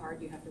amazing how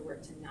hard you have to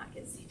work to not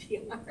get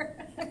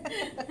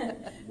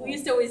CPR. We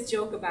used to always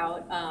joke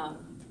about,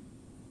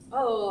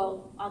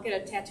 I'll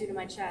get a tattoo to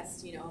my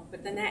chest,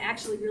 but then that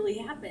actually really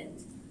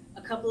happened.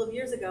 A couple of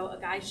years ago, a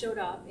guy showed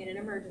up in an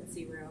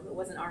emergency room, it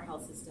wasn't our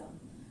health system,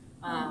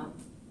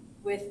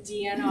 with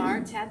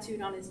DNR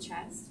tattooed on his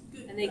chest,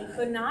 and they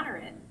couldn't honor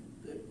it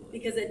Good boy.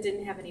 because it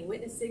didn't have any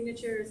witness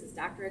signatures, his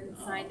doctor hadn't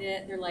signed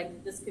it. They're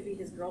like, this could be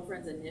his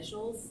girlfriend's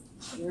initials.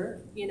 Sure.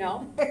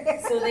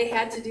 So they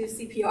had to do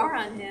CPR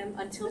on him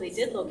until they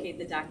did locate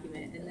the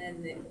document, and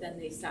then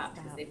they stopped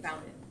because they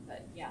found it.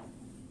 But yeah,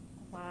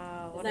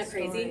 Wow. isn't that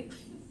crazy?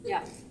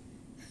 Yeah.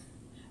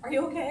 Are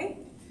you okay?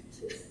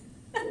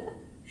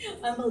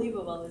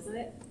 Unbelievable, isn't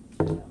it?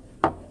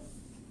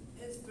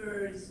 It's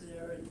very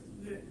sad.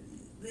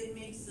 They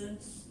make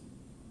sense.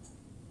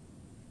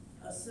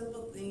 A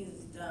simple thing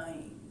is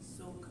dying,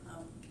 so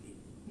complicated.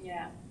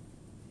 Yeah.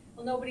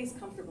 Well, nobody's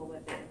comfortable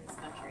with it in this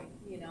country,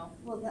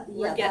 Well,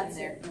 We're yeah, getting that's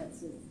there. it,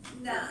 that's it.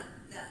 Not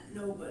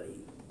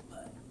nobody,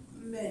 but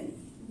many.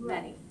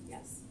 Many,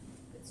 yes,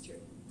 it's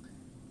true.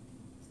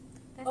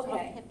 That's why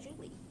Okay. we have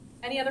Julie.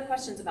 Any other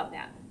questions about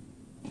that?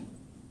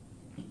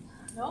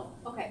 No?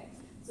 Okay.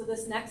 So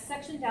this next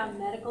section down,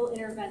 medical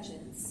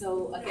interventions.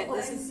 So again, No,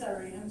 this I'm is,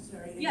 sorry.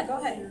 Yeah, go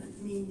ahead. I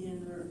didn't mean to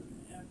interrupt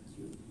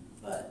you,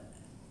 but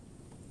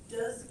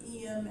does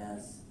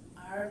EMS,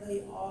 are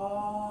they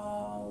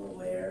all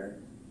aware,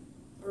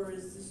 or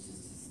is this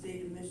just the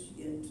state of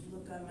Michigan to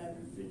look on my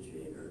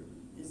refrigerator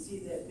and see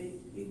that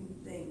big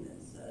thing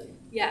that says?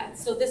 yeah,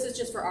 so this is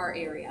just for our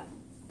area.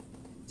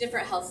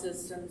 Different health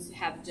systems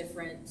have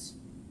different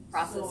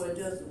processes. So it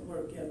doesn't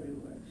work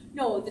everywhere.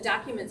 No, the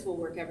documents will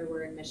work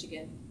everywhere in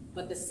Michigan,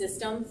 but the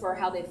system for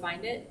how they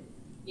find it,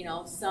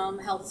 some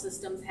health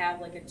systems have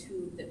like a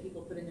tube that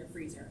people put in their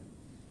freezer.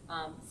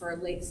 For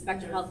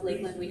Spectrum Health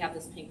Lakeland, we have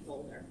this pink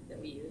folder that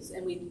we use,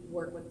 and we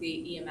work with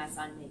the EMS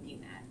on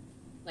making that.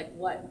 Like,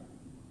 what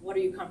are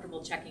you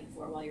comfortable checking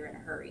for while you're in a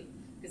hurry?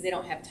 Because they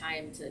don't have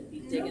time to be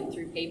digging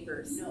through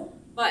papers. No.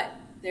 But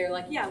they're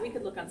like, yeah, we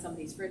could look on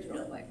somebody's fridge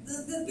real quick.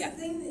 The Yeah.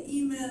 thing that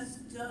EMS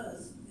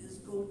does is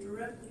go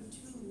directly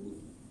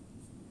to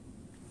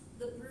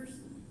the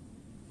person.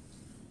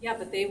 Yeah,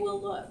 but they will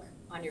look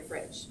on your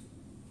fridge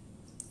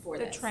for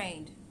They're this.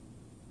 trained.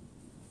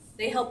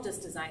 They helped us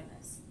design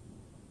this.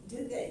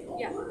 Did they? Oh,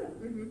 Yeah. good.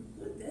 Mm-hmm.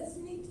 Good, that's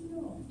neat to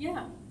know.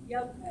 Yeah,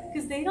 yep.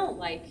 Because they don't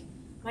like,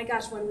 my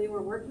gosh, when we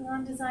were working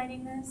on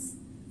designing this,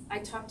 I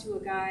talked to a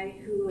guy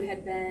who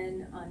had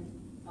been on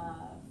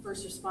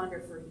first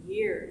responder for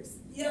years.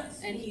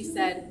 Yes. And he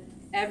said,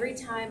 every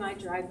time I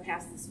drive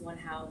past this one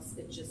house,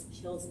 it just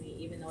kills me,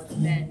 even though it's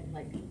been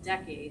like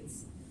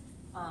decades.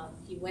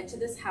 He went to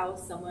this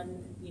house,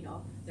 someone,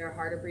 their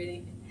heart or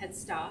breathing had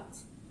stopped.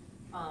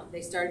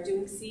 They started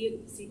doing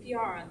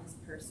CPR on this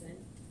person,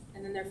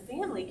 and then their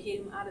family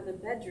came out of the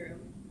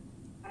bedroom.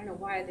 I don't know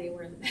why they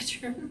were in the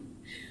bedroom,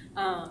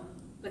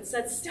 but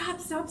said, stop,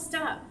 stop,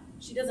 stop.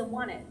 She doesn't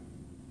want it.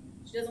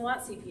 She doesn't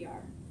want CPR,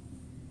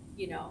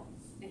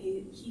 and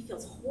he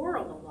feels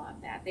horrible about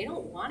that. They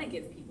don't want to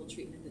give people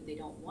treatment that they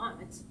don't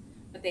want,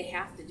 but they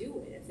have to do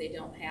it if they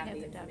don't have Yeah, the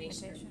the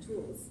information or the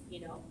documentation. tools,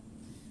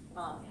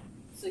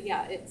 So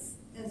yeah, it's,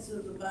 And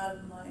so the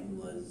bottom line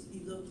was, he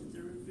looked at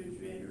the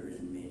refrigerator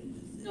and made a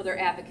decision. no, their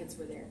advocates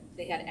were there.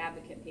 They had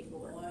advocate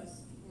paperwork. Oh, I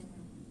see.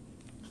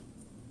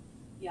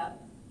 Yeah,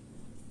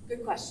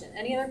 good question.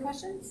 Any other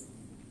questions?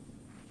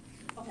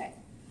 Okay,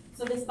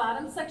 so this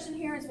bottom section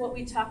here is what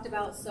we talked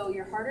about. So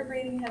your heart or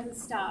breathing hasn't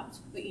stopped,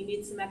 but you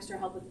need some extra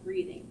help with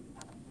breathing.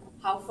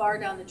 How far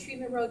down the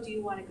treatment road do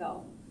you want to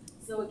go?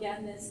 So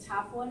again, this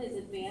top one is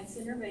advanced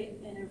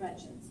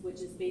interventions,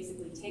 which is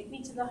basically take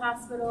me to the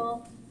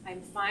hospital.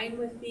 I'm fine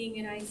with being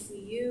in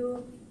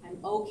ICU. I'm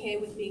okay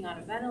with being on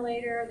a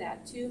ventilator,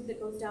 that tube that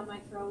goes down my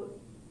throat.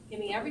 Give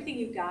me everything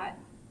you've got.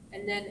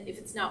 And then if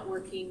it's not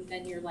working,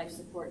 then your life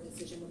support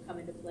decision will come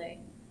into play,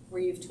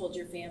 where you've told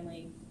your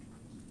family,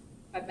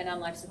 I've been on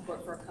life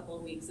support for a couple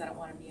of weeks, I don't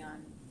want to be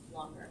on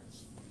longer.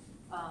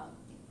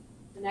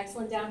 The next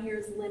one down here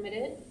is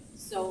limited.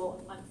 So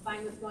I'm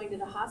fine with going to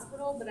the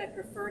hospital, but I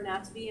prefer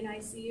not to be in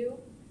ICU,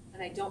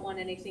 and I don't want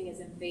anything as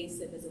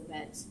invasive as a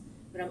vent.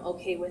 But I'm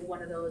okay with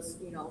one of those,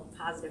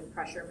 positive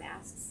pressure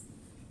masks,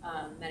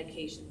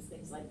 medications,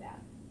 things like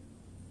that.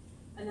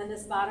 And then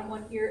this bottom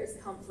one here is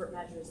comfort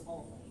measures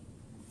only.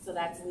 So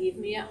that's leave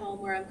me at home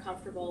where I'm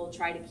comfortable,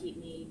 try to keep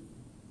me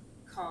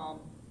calm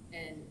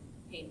and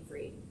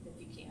pain-free if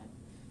you can.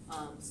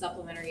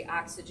 Supplementary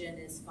oxygen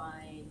is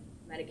fine,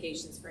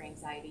 medications for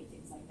anxiety,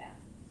 things like that.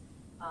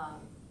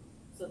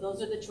 So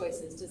those are the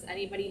choices. Does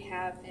anybody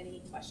have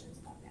any questions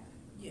about that?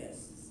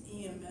 Yes, is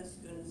EMS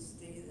gonna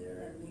stay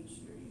there and make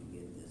sure you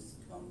get this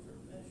comfort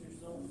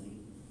measures only?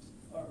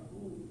 Or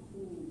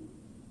who?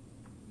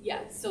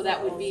 Yeah, so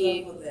that would follows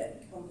be, up with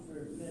that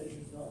comfort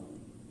measures only?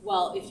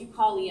 well, if you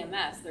call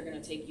EMS, they're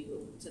gonna take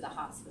you to the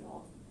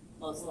hospital,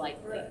 most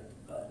likely. Correct,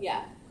 but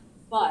Yeah,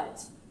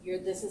 but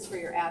this is for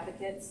your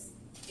advocates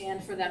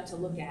and for them to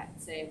look at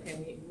and say,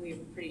 okay, we're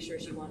pretty sure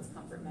she wants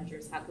comfort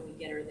measures. How can we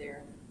get her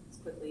there as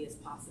quickly as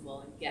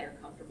possible and get her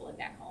comfortable and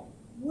back home?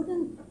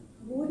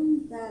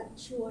 Wouldn't that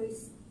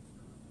choice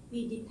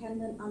be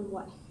dependent on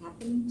what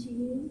happened to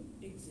you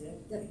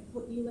exactly. that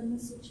put you in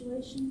this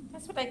situation?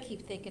 That's what I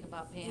keep thinking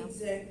about, Pam.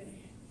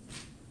 Exactly.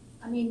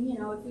 I mean, if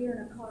you're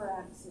in a car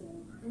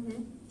accident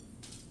Mm-hmm.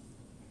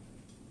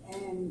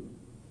 and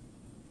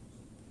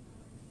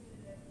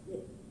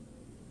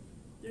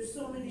There's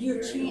so many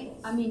your variables.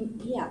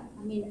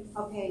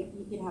 okay,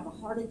 you could have a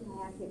heart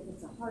attack. If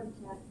it's a heart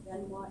attack,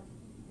 then what?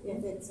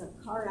 If it's a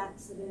car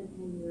accident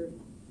and your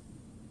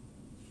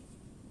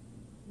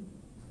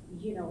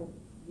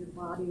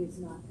body is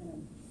not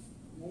gonna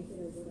make it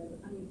or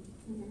whatever,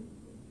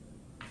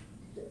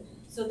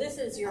 So this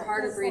is your I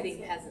heart or guess breathing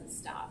that's hasn't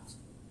stopped.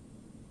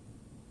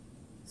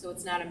 So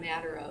it's not a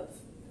matter of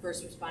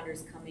first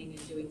responders coming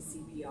and doing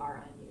CPR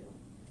on you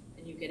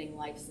and you getting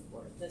life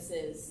support. This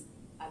is,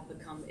 I've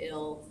become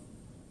ill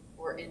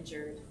or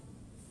injured,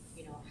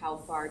 how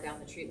far down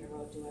the treatment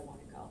road do I want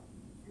to go?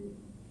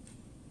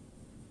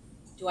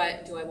 Do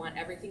I want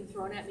everything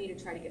thrown at me to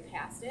try to get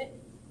past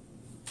it?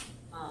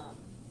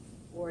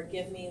 Or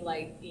give me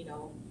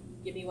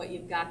give me what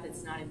you've got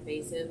that's not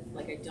invasive,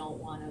 like I don't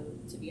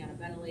want to be on a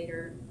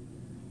ventilator,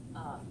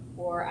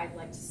 or I'd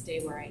like to stay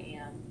where I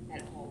am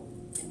at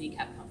home and be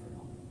kept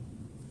comfortable.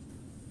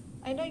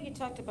 I know you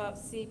talked about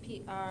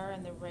CPR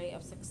and the rate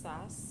of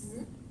success.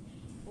 Mm-hmm.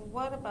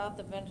 What about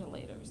the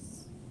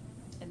ventilators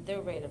and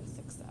their rate of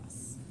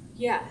success?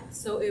 Yeah,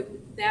 so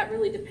that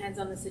really depends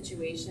on the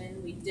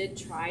situation. We did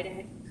try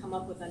to come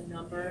up with a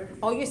number.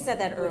 Oh, you said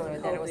that With earlier,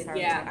 that it was COVID, hard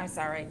to, yeah. I'm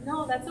sorry.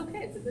 No, that's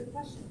okay, it's a good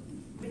question.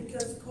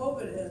 Because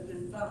COVID has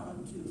been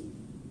found to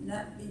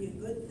not be a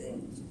good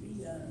thing to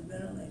be on a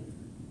ventilator.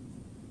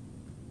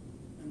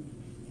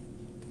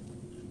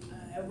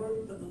 I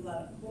worked with a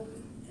lot of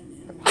COVID,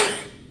 and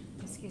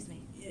Excuse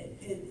me.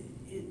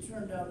 it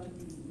turned out to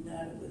be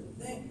not a good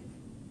thing.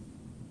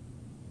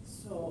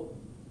 So,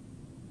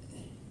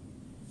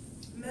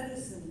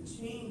 medicine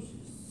changes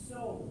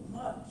so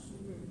much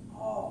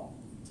all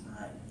the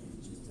time.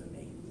 It's just a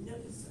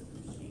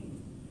magnificent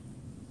machine.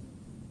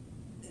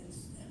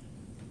 It's,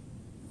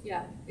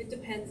 Yeah, it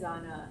depends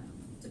on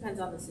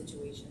the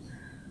situation.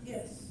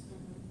 yes.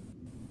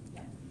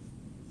 Yeah.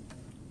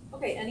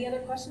 Okay, any other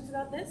questions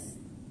about this?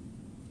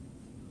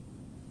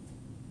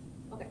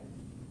 Okay.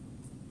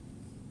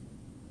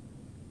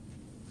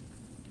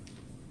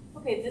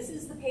 Okay, this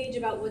is the page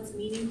about what's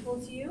meaningful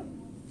to you.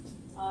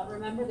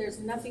 Remember, there's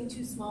nothing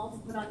too small to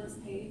put on this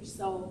page,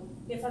 so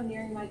if I'm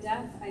nearing my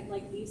death, I'd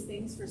like these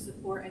things for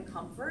support and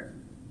comfort.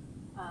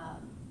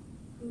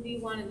 Who do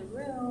you want in the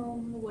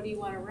room? What do you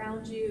want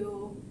around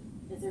you?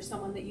 Is there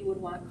someone that you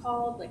would want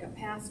called, like a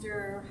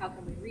pastor? How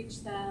can we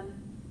reach them?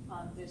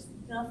 There's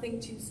nothing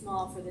too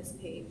small for this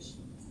page.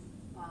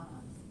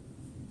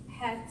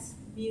 Pets,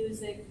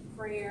 music,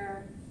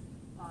 prayer,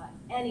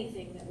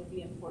 anything that would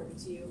be important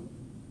to you,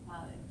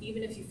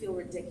 even if you feel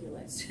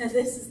ridiculous.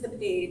 This is the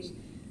page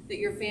that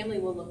your family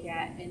will look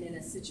at, and in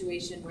a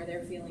situation where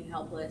they're feeling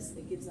helpless,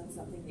 it gives them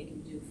something they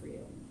can do for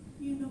you.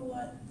 You know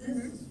what? This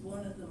is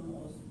one of the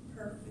most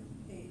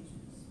perfect pages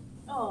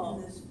Oh,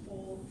 in this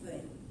whole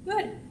thing.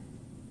 good.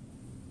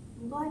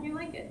 I'm glad you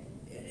like it.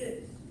 It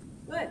is.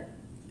 Good.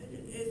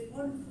 It's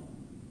wonderful.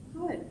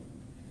 Good.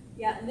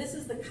 Yeah, and this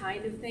is the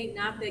kind of thing,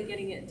 not that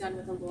getting it done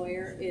with a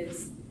lawyer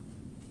is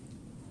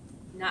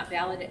not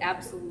valid, it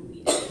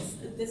absolutely is.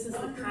 This is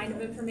the kind of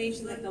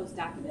information that those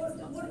documents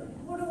don't say.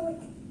 What do I,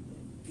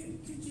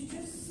 could you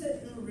just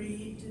sit and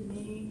read to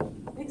me?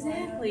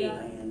 Exactly. while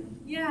I'm dying?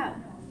 Yeah,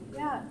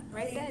 yeah.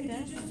 Write that Could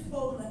down. you just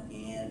hold my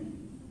hand?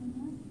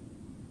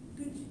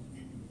 Could you,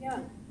 Yeah.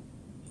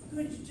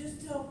 could you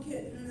just tell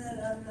Kitten that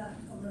I'm not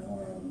coming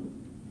home?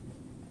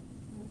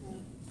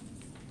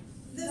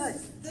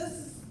 This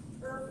is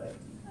perfect.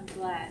 I'm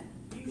glad.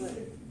 You Good.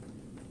 should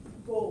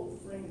gold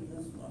frame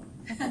this one.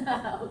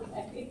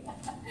 Okay.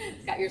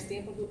 It's got your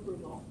stamp of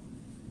approval.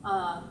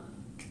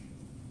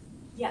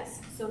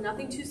 Yes, so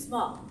nothing too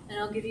small, and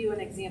I'll give you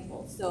an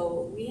example.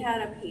 So we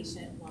had a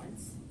patient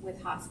once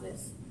with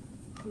hospice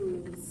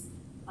whose,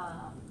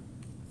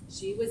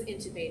 she was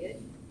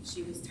intubated.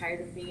 She was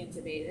tired of being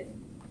intubated.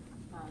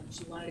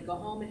 She wanted to go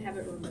home and have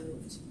it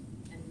removed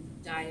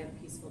and die a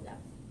peaceful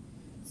death.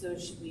 So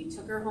we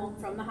took her home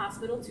from the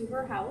hospital to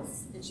her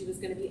house, and she was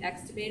going to be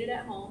extubated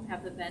at home,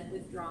 have the vent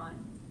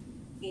withdrawn.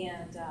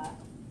 And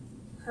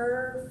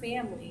her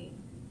family,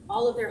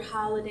 all of their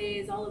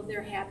holidays, all of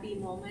their happy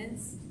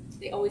moments,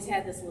 they always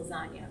had this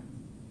lasagna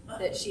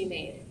that she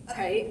made,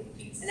 right?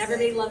 And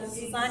everybody loved this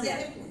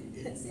lasagna.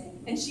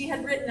 And she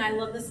had written, "I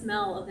love the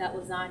smell of that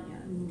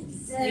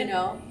lasagna," you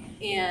know?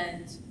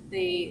 And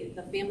the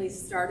family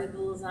started the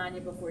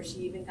lasagna before she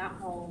even got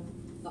home.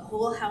 The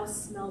whole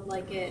house smelled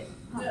like it.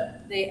 Yeah.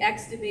 They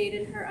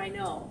extubated her, I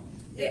know.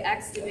 They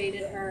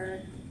extubated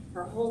her.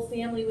 Her whole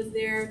family was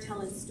there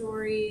telling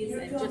stories Here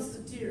and comes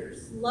just the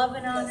tears.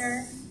 loving on her,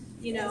 Yes.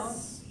 you know?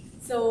 Yes.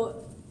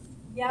 So,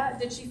 yeah,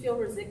 did she feel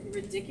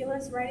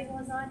ridiculous writing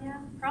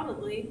lasagna?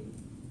 Probably.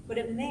 But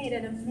it made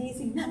an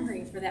amazing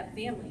memory for that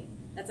family.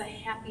 That's a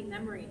happy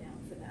memory now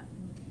for them.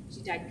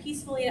 She died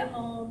peacefully at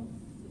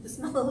home with the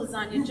smell of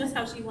lasagna just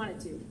how she wanted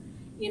to,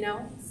 you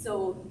know?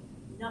 So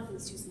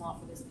nothing's too small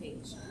for this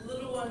page.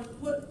 Little one,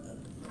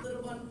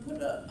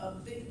 put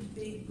a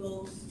big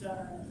gold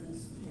star on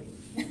this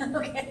page.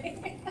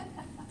 Okay.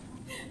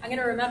 I'm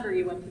gonna remember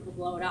you when people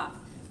blow it off,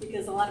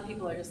 because a lot of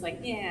people are just like,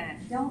 yeah.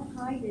 Don't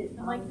hide it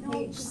I'm like, on no,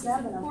 page this is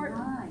 7 of important.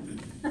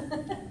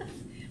 mine.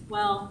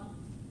 Well,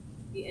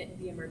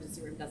 the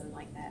emergency room doesn't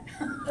like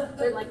that.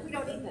 They're like, we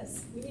don't need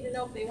this. We need to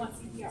know if they want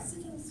CPR.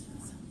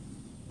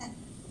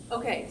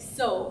 Okay,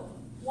 so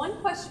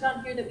one question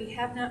on here that we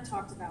have not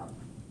talked about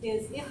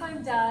is, if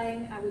I'm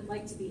dying, I would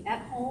like to be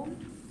at home,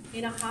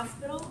 in a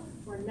hospital,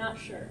 or not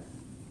sure.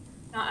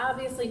 Now,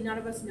 obviously, none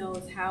of us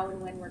knows how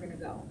and when we're gonna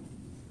go.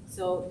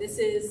 So this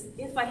is,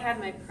 if I had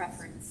my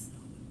preference,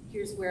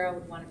 here's where I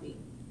would wanna be.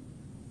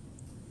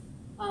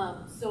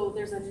 So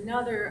there's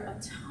a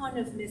ton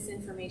of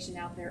misinformation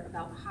out there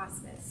about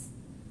hospice.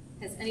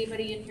 Has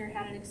anybody in here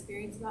had an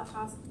experience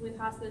with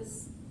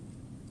hospice?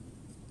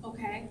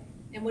 Okay,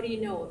 and what do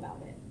you know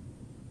about it?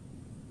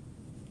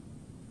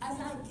 I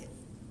like it,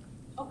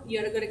 Oh, you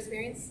had a good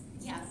experience?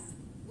 yes.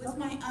 With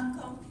my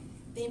uncle,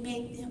 they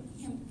made him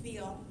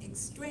feel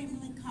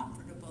extremely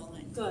comfortable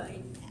until Good.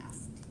 he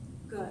passed.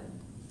 Good,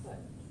 good.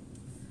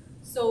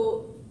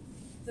 So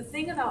the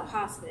thing about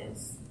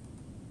hospice,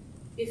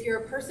 if you're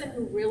a person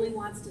who really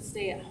wants to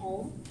stay at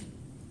home,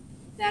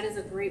 that is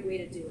a great way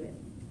to do it.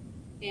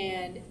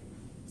 And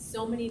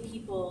so many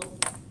people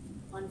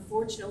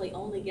unfortunately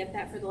only get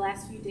that for the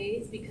last few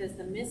days, because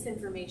the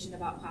misinformation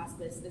about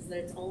hospice is that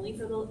it's only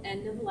for the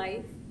end of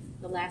life,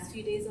 the last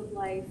few days of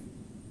life.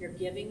 You're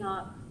giving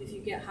up if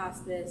you get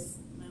hospice.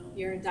 No.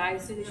 You're gonna die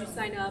as soon as you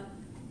sign up,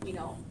 you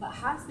know. But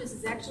hospice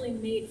is actually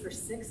made for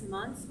 6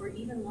 months or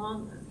even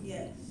longer.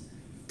 Yes.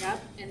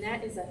 Yep, and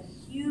that is a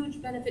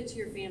huge benefit to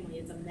your family.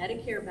 It's a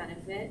Medicare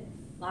benefit.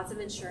 Lots of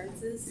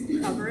insurances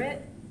cover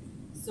it.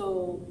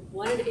 So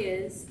what it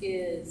is,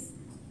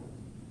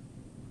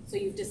 so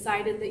you've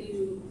decided that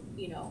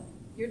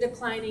you're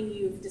declining,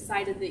 you've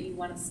decided that you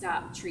want to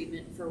stop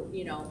treatment for,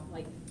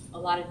 like a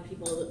lot of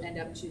people end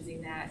up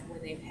choosing that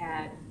when they've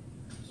had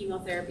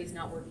chemotherapy's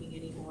not working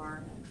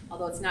anymore.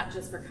 Although it's not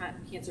just for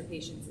cancer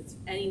patients,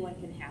 anyone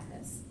can have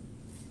this.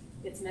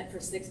 It's meant for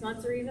 6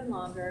 months or even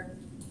longer.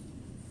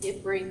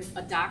 It brings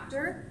a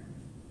doctor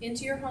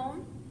into your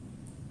home,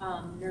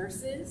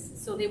 nurses,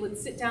 so they would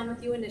sit down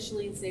with you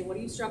initially and say, what are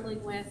you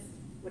struggling with?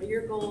 What are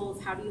your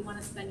goals? How do you want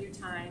to spend your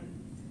time?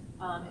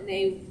 And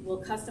they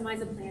will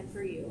customize a plan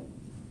for you.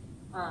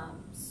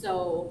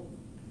 So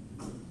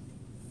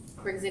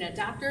brings in a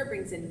doctor,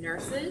 brings in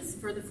nurses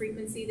for the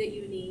frequency that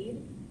you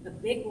need. The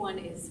big one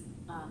is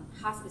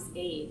hospice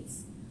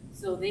aides.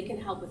 So they can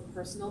help with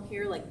personal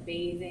care like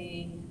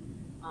bathing.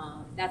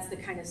 That's the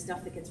kind of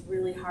stuff that gets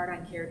really hard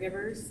on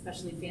caregivers,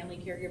 especially family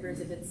caregivers.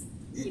 If it's,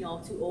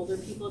 two older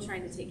people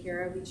trying to take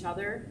care of each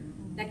other,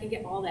 that can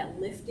get all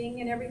that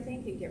lifting and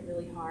everything can get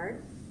really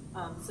hard.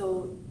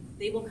 So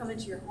they will come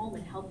into your home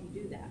and help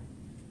you do that.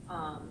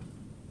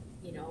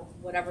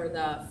 Whatever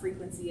the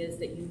frequency is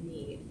that you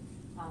need.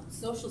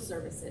 Social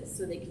services,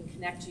 so they can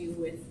connect you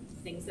with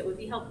things that would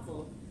be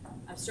helpful.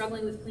 I'm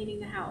struggling with cleaning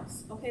the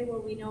house. Okay, well,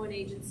 we know an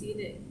agency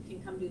that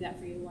can come do that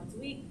for you once a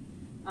week.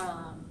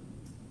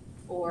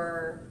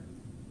 Or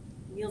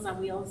Meals on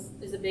Wheels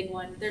is a big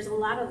one. There's a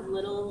lot of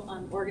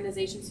little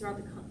organizations throughout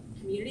the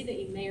community that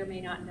you may or may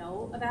not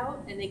know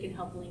about, and they can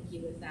help link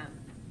you with them.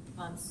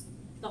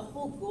 The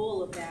whole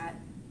goal of that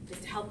is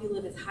to help you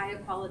live as high a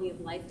quality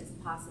of life as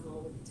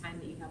possible with the time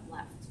that you have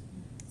left.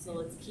 So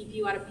let's keep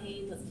you out of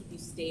pain, let's keep you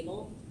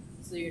stable,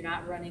 so you're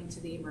not running to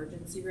the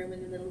emergency room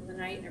in the middle of the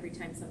night every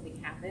time something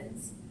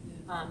happens.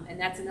 And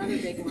that's another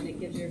big one. It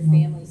gives your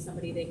family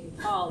somebody they can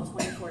call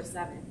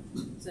 24/7.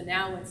 So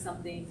now when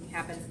something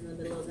happens in the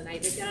middle of the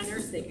night, they've got a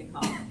nurse they can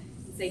call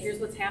and say, here's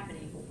what's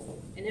happening.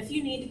 And if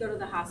you need to go to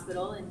the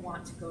hospital and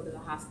want to go to the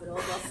hospital,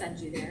 they'll send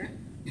you there.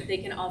 But they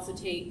can also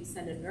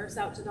send a nurse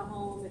out to the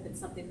home if it's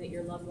something that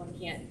your loved one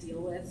can't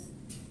deal with,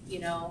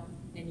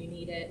 and you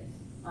need it.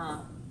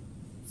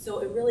 So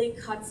it really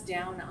cuts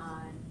down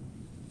on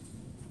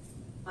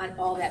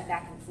all that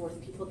back and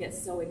forth. People get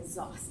so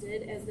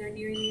exhausted as they're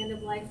nearing the end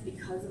of life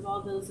because of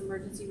all those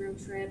emergency room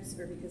trips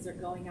or because they're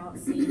going out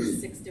seeing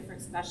 6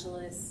 different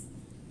specialists,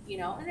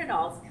 and it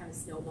all kind of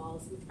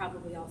snowballs. We've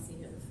probably all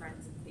seen it with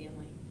friends and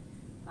family.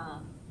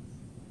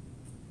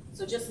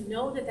 So just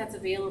know that that's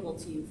available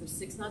to you for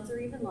 6 months or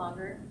even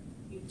longer.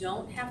 You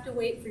don't have to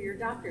wait for your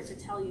doctor to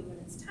tell you when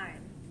it's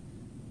time.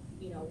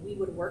 We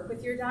would work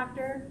with your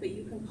doctor, but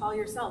you can call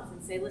yourself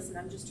and say, listen,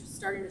 I'm just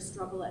starting to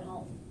struggle at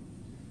home.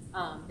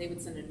 They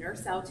would send a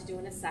nurse out to do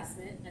an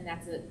assessment, and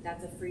that's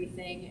a free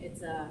thing.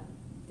 It's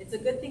a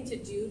good thing to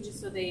do just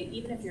so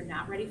even if you're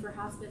not ready for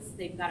hospice,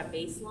 they've got a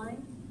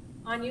baseline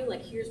on you,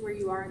 like here's where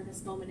you are in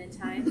this moment in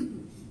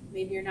time.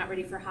 Maybe you're not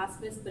ready for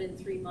hospice, but in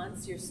 3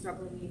 months you're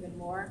struggling even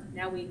more.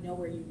 Now we know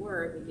where you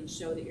were, we can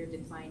show that you're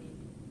declining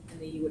and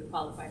that you would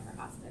qualify for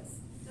hospice.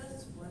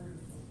 That's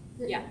wonderful.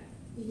 Yeah.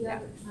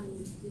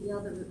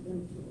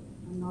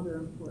 Another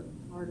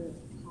important part of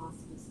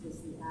hospice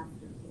is the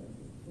aftercare.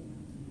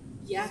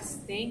 Yes,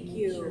 thank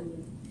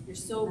you. You're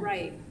so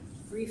right.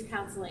 Grief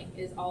counseling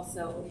is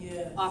also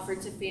Yes.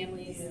 offered to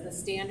families. Yes. The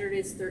standard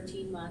is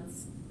 13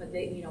 months, but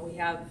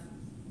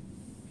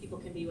people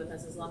can be with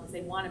us as long as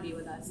they want to be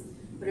with us.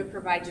 But it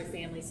provides your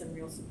family some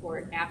real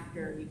support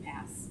after you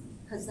pass.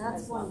 Because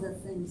that's one of the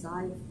things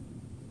I've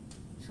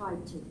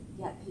tried to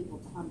get people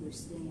to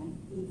understand,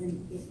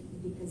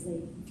 because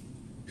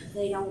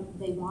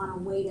they want to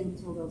wait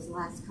until those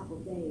last couple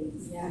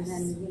days. Yes.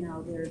 And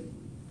then, they're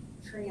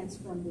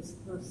transferring this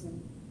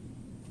person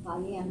by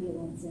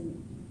ambulance,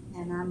 and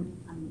I'm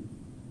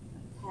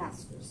a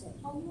pastor, so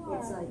Oh, you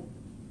it's are. like,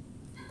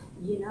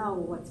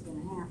 what's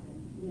going to happen,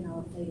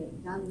 if they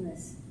had done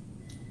this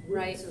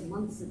Right. weeks or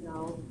months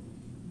ago.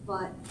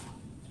 But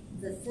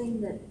the thing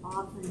that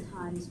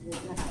oftentimes will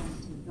get them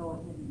to go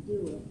ahead and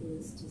do it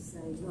is to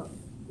say, look,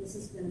 this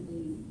is going to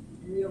be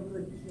real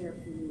good care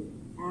for you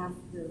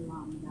after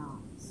mom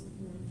dies.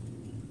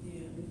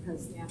 Yeah.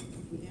 Because Yeah. of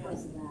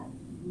that,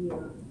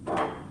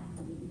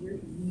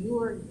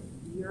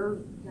 you're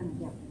gonna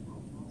get the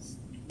help also.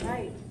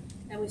 Right.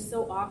 And we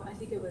so often, I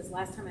think it was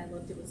last time I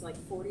looked, it was like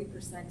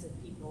 40% of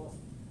people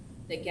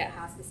that get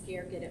hospice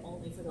care get it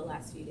only for the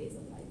last few days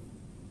of life,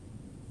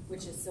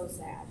 which is so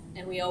sad.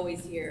 And we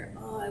always hear,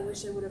 oh, I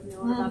wish I would have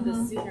known about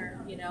this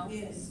sooner,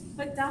 Yes.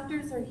 But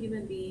doctors are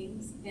human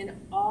beings, and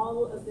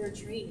all of their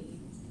training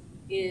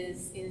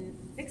is in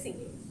fixing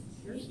you.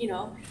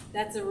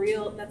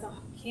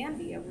 Can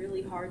be a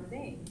really hard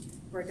thing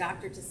for a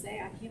doctor to say,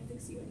 I can't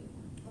fix you anymore.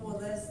 Well,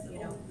 that's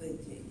the oath they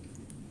take.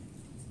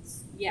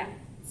 Yeah,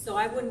 so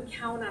I wouldn't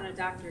count on a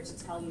doctor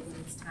to tell you when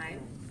it's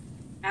time.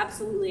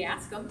 Absolutely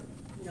ask them.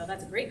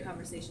 That's a great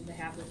conversation to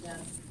have with them.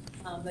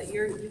 But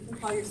you can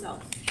call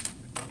yourself.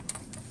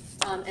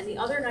 And the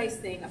other nice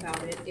thing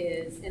about it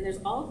is, and there's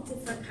all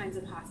different kinds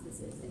of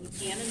hospices, and you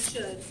can and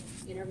should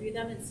interview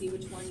them and see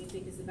which one you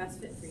think is the best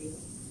fit for you.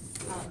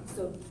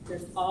 So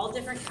there's all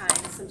different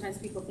kinds. Sometimes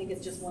people think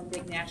it's just one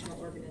big national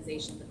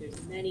organization, but there's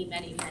many,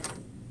 many, many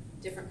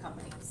different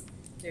companies.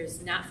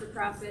 There's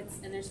not-for-profits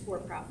and there's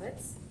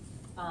for-profits.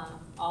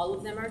 All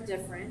of them are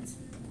different.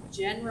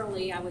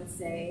 Generally, I would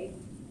say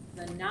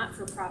the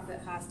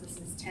not-for-profit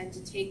hospices tend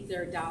to take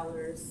their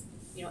dollars,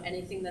 you know,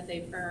 anything that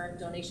they've earned,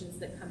 donations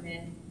that come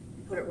in,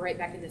 and put it right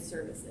back into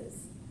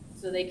services.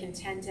 So they can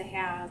tend to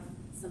have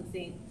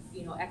something,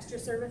 you know, extra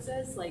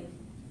services, like,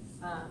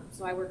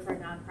 so I work for a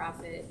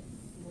nonprofit.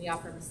 We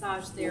offer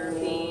massage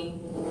therapy,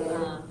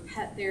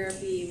 pet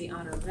therapy, we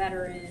honor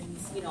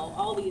veterans, you know,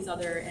 all these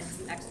other, and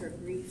some extra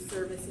grief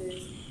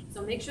services.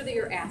 So make sure that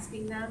you're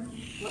asking them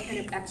what kind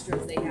of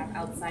extras they have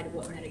outside of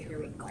what Medicare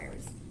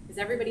requires. Because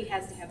everybody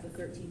has to have the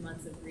 13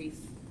 months of grief.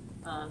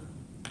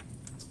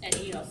 And,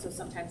 you know, so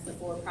sometimes the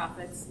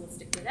for-profits will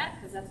stick to that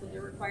because that's what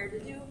they're required to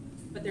do,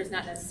 but there's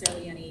not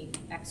necessarily any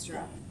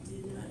extra.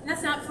 And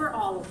that's not for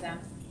all of them,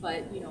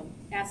 but, you know,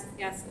 ask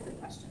the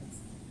questions.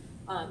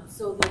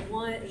 So the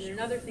one, and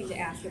another thing to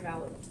ask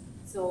about,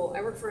 so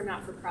I work for a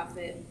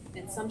not-for-profit,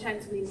 and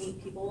sometimes we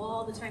meet people,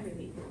 all the time we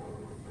meet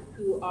people,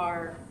 who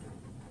are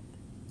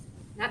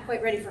not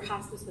quite ready for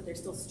hospice, but they're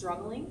still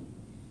struggling.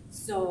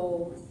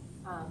 So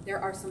there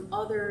are some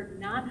other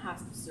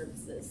non-hospice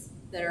services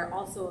that are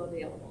also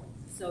available.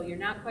 So you're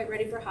not quite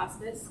ready for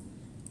hospice,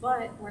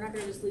 but we're not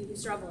gonna just leave you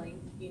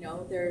struggling. You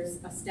know, there's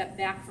a step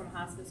back from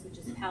hospice, which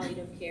is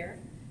palliative care,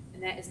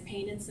 and that is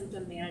pain and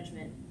symptom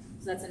management.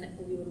 So that's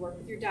we would work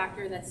with your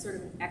doctor. That's sort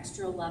of an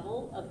extra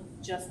level of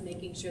just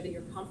making sure that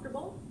you're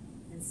comfortable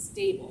and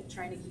stable,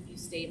 trying to keep you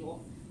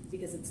stable,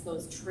 because it's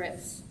those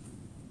trips,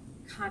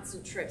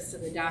 constant trips to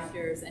the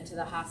doctors and to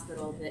the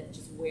hospital that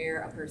just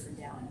wear a person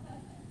down.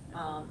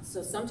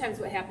 So sometimes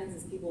what happens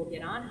is people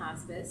get on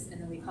hospice,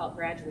 and then we call it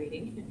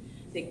graduating.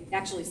 They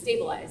actually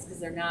stabilize because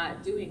they're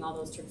not doing all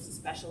those trips to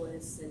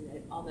specialists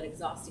and all that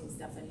exhausting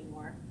stuff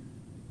anymore.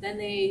 Then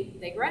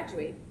they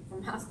graduate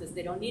from hospice.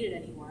 They don't need it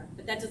anymore.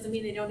 But that doesn't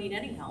mean they don't need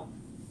any help,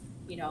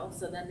 you know?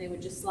 So then they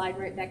would just slide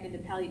right back into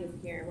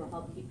palliative care. Will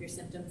help keep your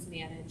symptoms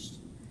managed.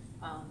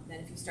 Then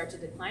if you start to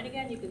decline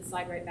again, you can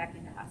slide right back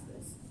into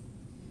hospice.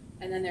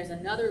 And then there's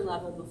another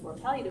level before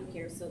palliative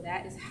care, so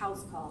that is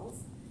house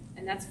calls.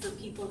 And that's for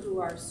people who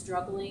are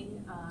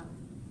struggling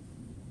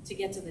to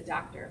get to the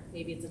doctor.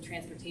 Maybe it's a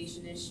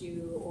transportation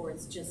issue, or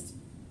it's just,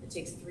 it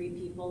takes 3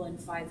 people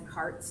and 5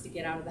 carts to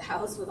get out of the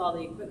house with all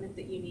the equipment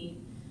that you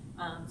need.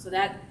 So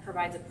that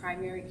provides a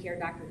primary care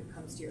doctor who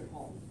comes to your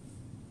home.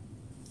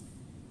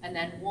 And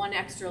then one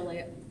extra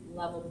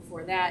level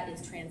before that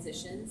is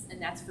transitions,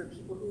 and that's for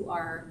people who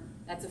are,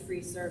 that's a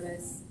free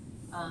service.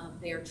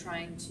 They are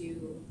starting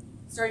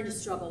to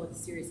struggle with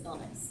serious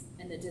illness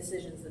and the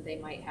decisions that they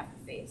might have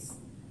to face.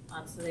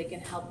 So they can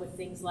help with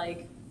things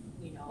like,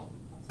 you know,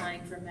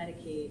 applying for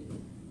Medicaid,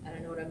 I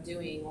don't know what I'm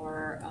doing,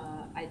 or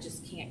I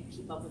just can't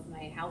keep up with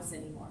my house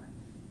anymore.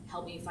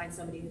 Help me find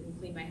somebody who can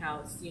clean my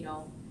house, you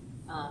know,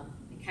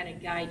 and kind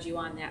of guide you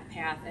on that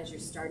path as you're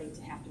starting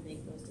to have to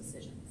make those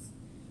decisions.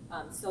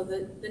 So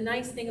the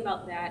nice thing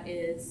about that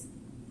is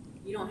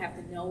you don't have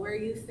to know where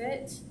you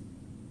fit,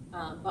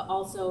 but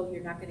also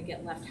you're not going to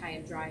get left high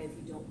and dry if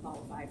you don't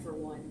qualify for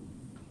one.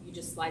 You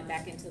just slide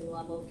back into the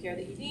level of care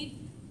that you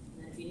need,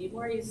 and then if you need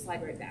more, you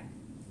slide right back.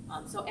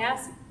 So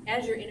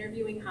as you're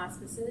interviewing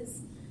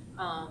hospices,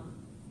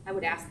 I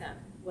would ask them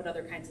what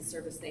other kinds of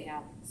services they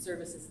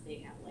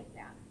have like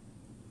that.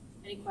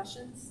 Any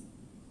questions?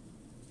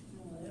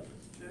 No, that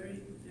was very,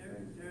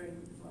 very, very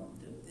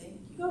informative. Thank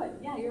you. Good.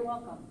 Yeah, you're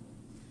welcome.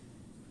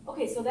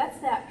 Okay, so that's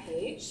that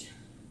page,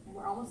 and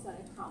we're almost done,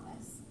 I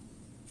promise.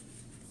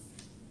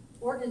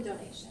 Organ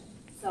donation.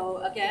 So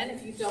again,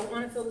 if you don't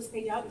want to fill this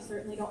page out, you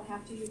certainly don't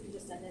have to. You can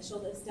just initial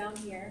this down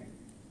here.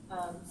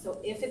 So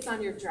if it's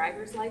on your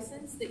driver's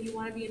license that you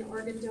want to be an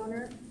organ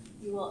donor,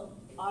 you will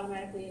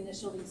automatically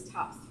initial these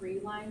top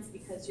 3 lines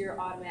because you're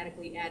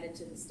automatically added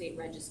to the state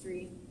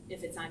registry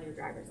if it's on your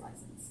driver's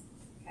license,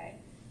 okay?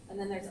 And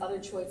then there's other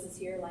choices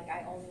here, like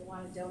I only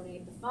want to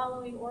donate the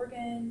following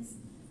organs,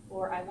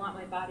 or I want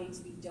my body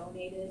to be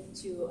donated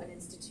to an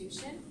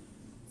institution.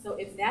 So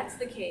if that's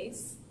the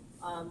case,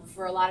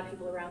 for a lot of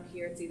people around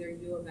here, it's either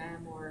U of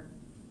M or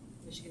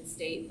Michigan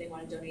State, they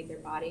want to donate their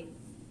body.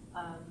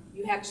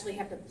 You actually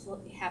have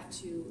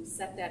to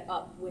set that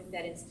up with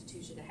that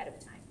institution ahead of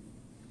time.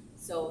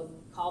 So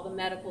call the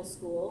medical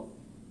school.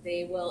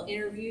 They will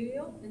interview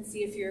you and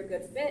see if you're a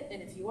good fit,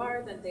 and if you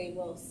are, then they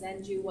will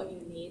send you what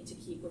you need to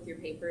keep with your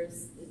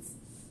papers. It's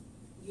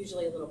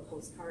usually a little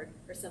postcard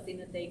or something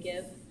that they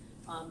give,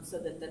 so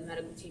that the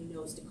medical team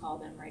knows to call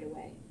them right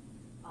away.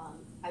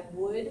 I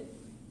would,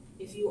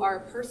 if you are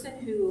a person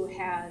who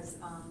has,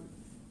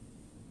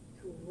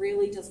 who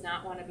really does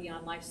not want to be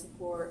on life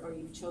support, or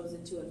you've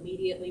chosen to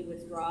immediately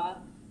withdraw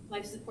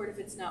life support if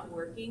it's not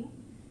working,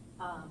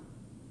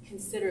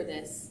 consider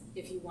this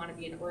if you want to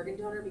be an organ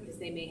donor, because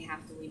they may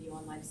have to leave you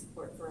on life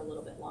support for a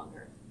little bit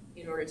longer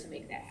in order to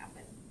make that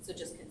happen. So So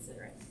just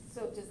consider it.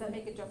 So does that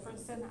make a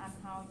difference then on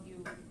how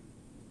you,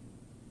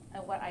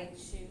 and what I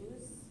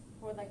choose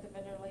for like the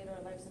ventilator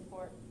or life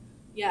support?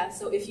 Yeah,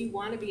 so if you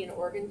want to be an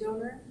organ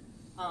donor,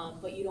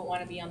 but you don't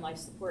want to be on life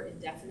support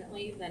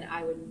indefinitely, then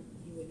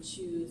you would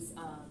choose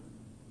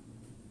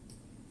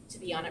to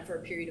be on it for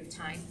a period of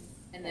time,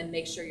 and then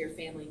make sure your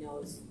family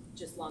knows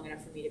just long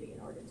enough for me to be an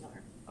organ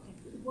donor.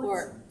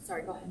 Or,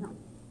 sorry, go ahead. No.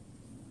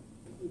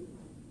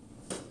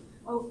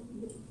 Oh,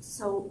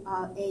 so,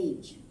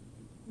 age,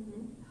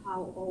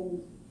 how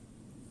old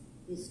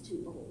is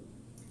too old?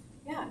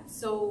 Yeah,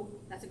 so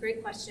that's a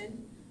great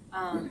question.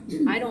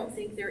 I don't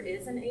think there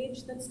is an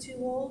age that's too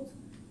old.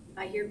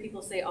 I hear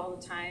people say all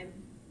the time,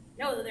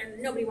 no,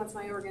 nobody wants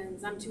my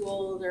organs, I'm too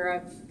old, or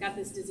I've got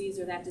this disease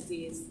or that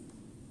disease.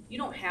 You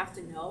don't have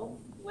to know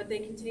what they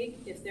can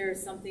take if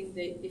there's something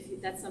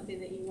that, that's something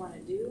that you want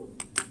to do.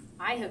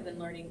 I have been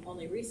learning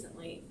only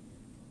recently,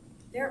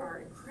 there are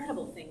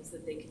incredible things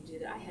that they can do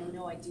that I had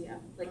no idea.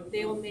 Like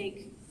they will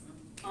make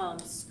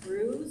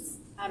screws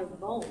out of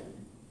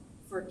bone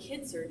for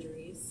kid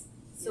surgeries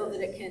so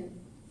that it can,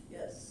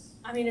 Yes.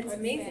 I mean, it's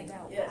amazing.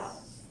 Yes.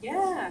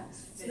 Yeah,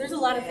 so there's a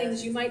lot of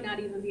things you might not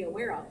even be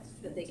aware of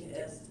that they can do.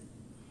 Yes.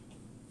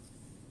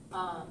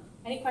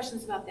 Any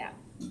questions about that?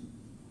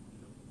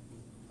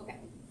 Okay.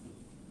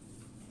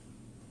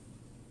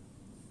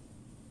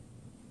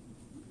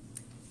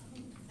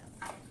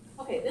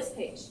 Okay, this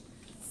page.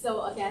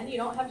 So again, you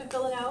don't have to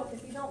fill it out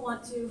if you don't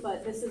want to,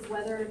 but this is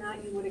whether or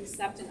not you would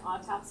accept an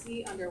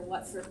autopsy under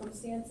what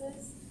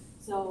circumstances.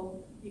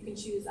 So you can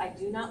choose, I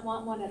do not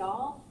want one at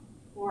all,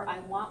 or I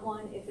want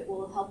one if it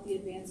will help the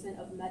advancement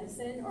of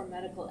medicine or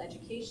medical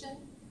education,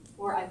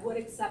 or I would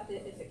accept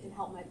it if it can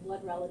help my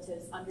blood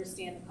relatives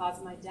understand the cause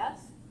of my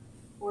death,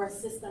 or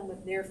assist them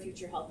with their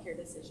future healthcare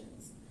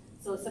decisions.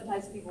 So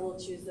sometimes people will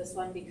choose this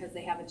one because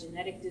they have a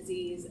genetic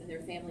disease and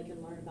their family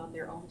can learn about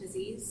their own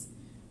disease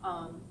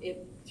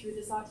through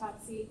this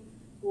autopsy,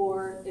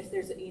 or if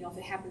there's, if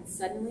it happens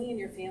suddenly and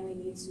your family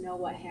needs to know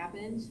what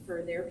happened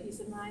for their peace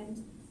of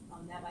mind,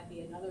 that might be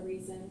another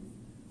reason.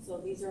 So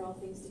these are all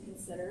things to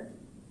consider.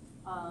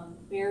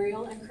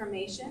 Burial and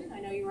cremation, I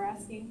know you were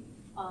asking.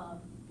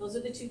 Those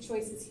are the two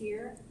choices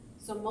here.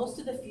 So most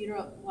of the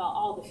funeral, well,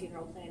 all the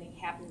funeral planning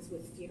happens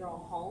with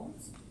funeral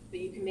homes, but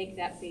you can make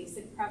that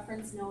basic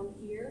preference known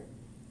here.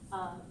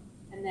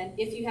 And then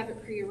if you have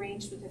it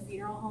prearranged with a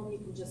funeral home, you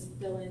can just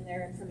fill in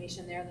their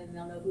information there, and then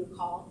they'll know who to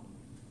call.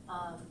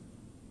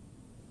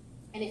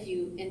 And if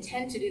you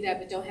intend to do that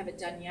but don't have it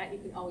done yet, you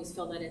can always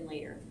fill that in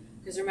later.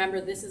 Because remember,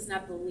 this is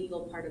not the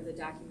legal part of the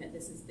document,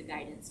 this is the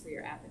guidance for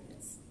your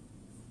advocates.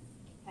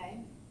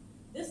 Okay?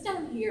 This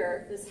down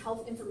here, this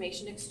health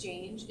information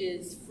exchange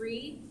is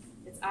free,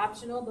 it's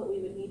optional, but we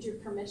would need your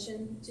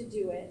permission to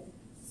do it.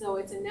 So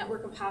it's a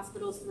network of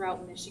hospitals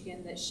throughout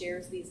Michigan that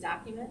shares these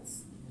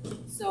documents.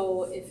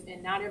 So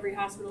and not every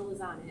hospital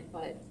is on it,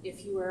 but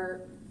if you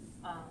were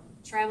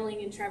traveling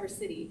in Traverse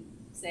City,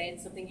 say,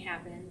 and something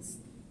happens,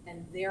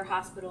 and their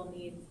hospital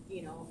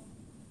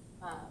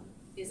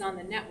is on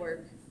the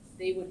network,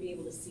 they would be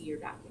able to see your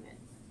document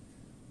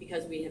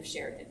because we have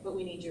shared it, but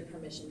we need your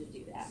permission to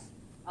do that.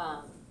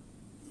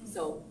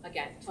 So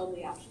again,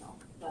 totally optional,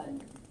 but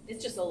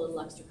it's just a little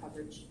extra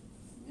coverage.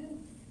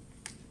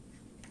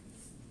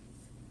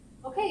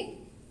 Okay,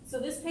 so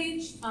this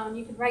page,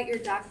 you can write your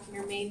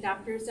main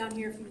doctors down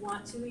here if you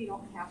want to, you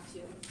don't have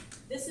to.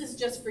 This is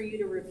just for you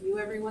to review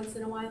every once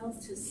in a while.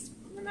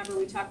 Remember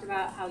we talked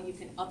about how you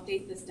can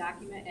update this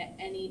document at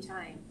any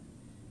time.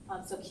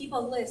 So keep a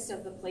list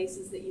of the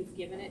places that you've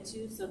given it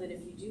to so that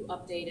if you do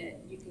update it,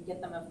 you can get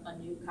them a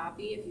new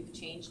copy if you've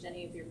changed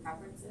any of your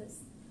preferences.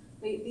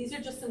 But these are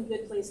just some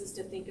good places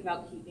to think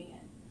about keeping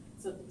it.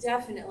 So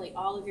definitely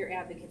all of your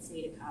advocates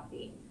need a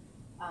copy.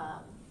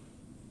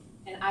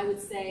 And I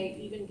would say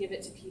even give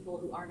it to people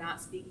who are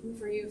not speaking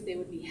for you if they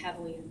would be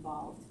heavily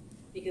involved.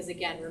 Because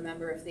again,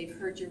 remember, if they've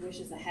heard your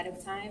wishes ahead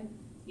of time,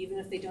 even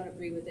if they don't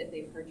agree with it,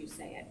 they've heard you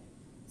say it.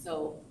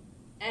 So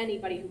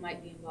anybody who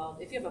might be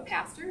involved, if you have a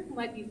pastor who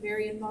might be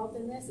very involved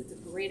in this, it's a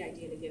great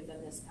idea to give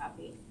them this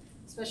copy,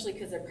 especially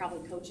because they're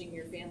probably coaching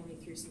your family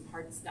through some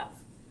hard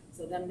stuff.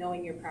 So them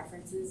knowing your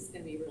preferences is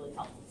going to be really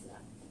helpful to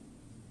them.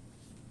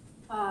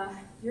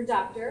 Your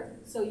doctor,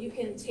 so you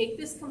can take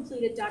this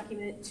completed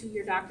document to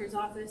your doctor's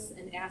office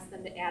and ask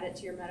them to add it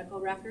to your medical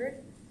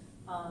record,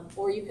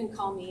 or you can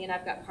call me and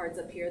I've got cards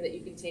up here that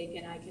you can take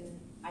and I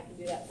can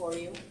do that for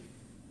you.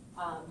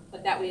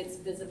 But that way it's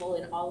visible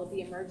in all of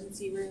the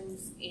emergency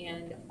rooms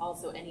and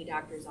also any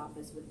doctor's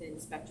office within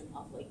Spectrum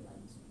Health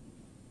Lakeland.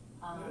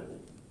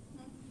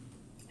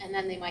 And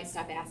then they might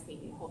stop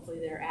asking you. Hopefully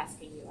they're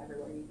asking you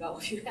everywhere you go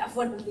if you have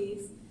one of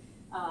these.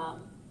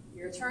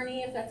 Your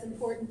attorney, if that's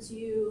important to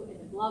you, in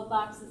the glove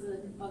box is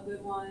a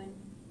good one,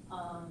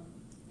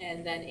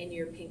 and then in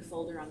your pink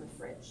folder on the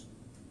fridge.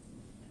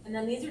 And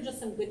then these are just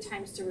some good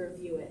times to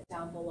review it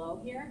down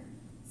below here.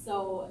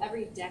 So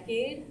every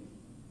decade,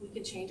 we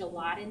can change a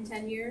lot in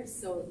 10 years,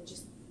 so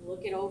just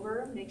look it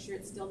over, make sure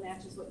it still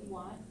matches what you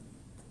want.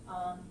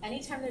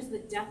 Anytime there's the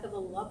death of a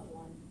loved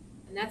one,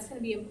 And that's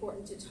gonna be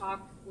important to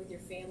talk with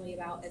your family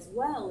about as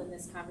well in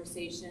this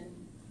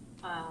conversation.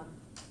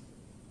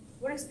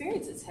 What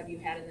experiences have you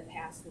had in the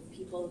past with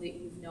people that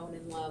you've known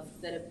and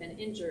loved that have been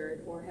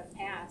injured or have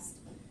passed?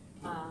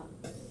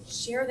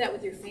 Share that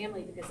with your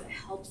family because it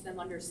helps them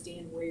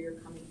understand where you're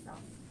coming from.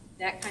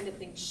 That kind of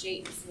thing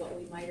shapes what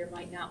we might or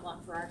might not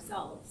want for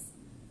ourselves.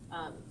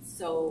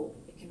 So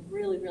it can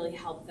really, really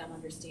help them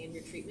understand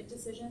your treatment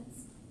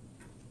decisions.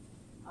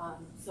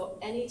 So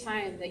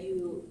anytime that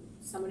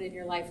someone in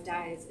your life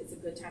dies, it's a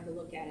good time to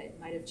look at it. It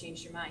might have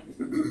changed your mind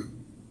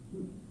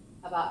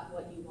about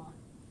what you want.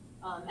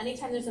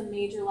 Anytime there's a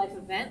major life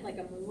event like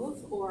a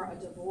move or a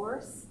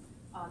divorce,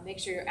 make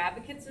sure your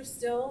advocates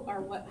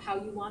are how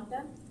you want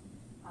them.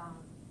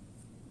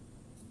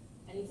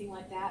 Anything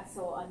like that.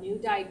 So a new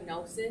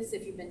diagnosis,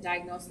 if you've been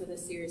diagnosed with a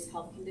serious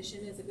health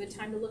condition, is a good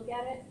time to look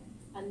at it.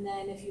 And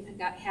then if you've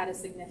had a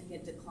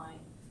significant decline,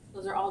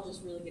 those are all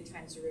just really good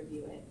times to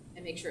review it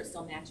and make sure it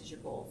still matches your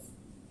goals.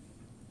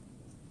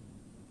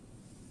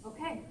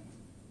 Okay,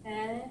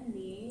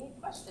 any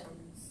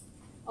questions?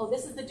 Oh,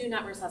 this is the do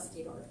not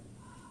resuscitate order.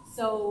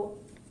 So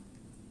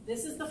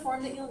this is the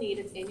form that you'll need.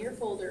 It's in your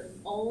folder.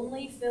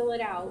 Only fill it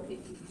out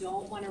if you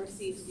don't want to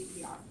receive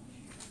CPR.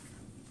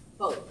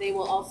 But they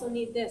will also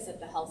need this at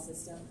the health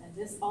system, and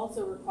this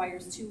also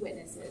requires 2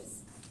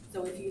 witnesses.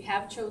 So if you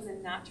have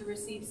chosen not to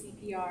receive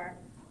CPR,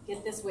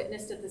 get this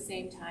witnessed at the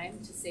same time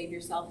to save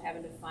yourself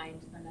having to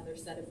find another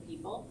set of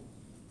people.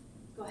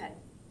 Go ahead.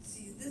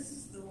 See, this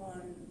is the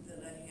one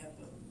that I have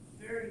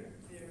a very,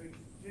 very,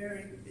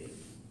 very big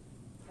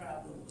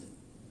problem with.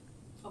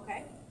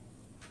 Okay.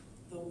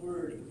 The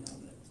wording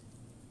of it.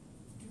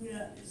 Do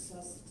not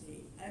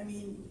resuscitate. I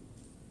mean,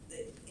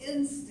 the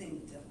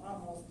instinct of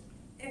almost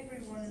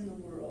everyone in the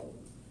world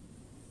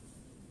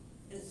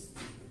is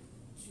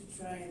to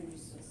try and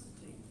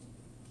resuscitate.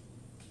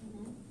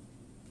 Mm-hmm.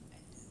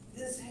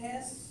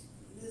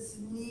 This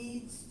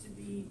needs to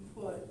be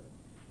put,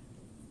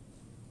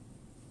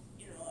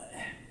 you know,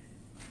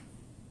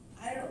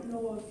 I don't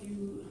know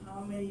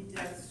how many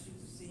deaths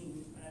you've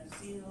seen, but I've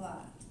seen a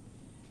lot.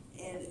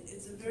 And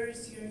it's a very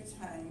scary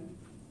time,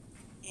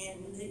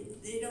 and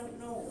they don't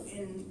know,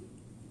 and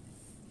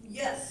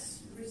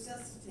yes,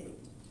 resuscitate.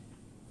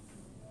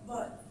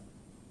 But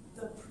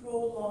the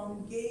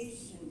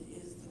prolongation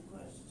is the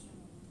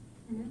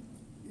question,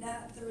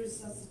 not the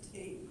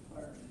resuscitate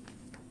part.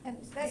 And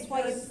that's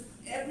why Because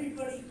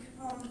everybody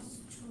comes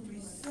to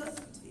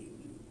resuscitate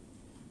you.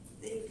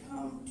 They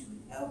come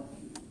to help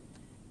you.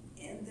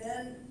 And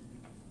then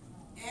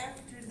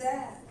after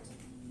that,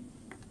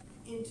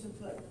 into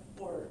the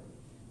court.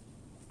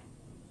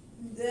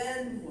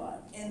 Then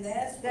what? And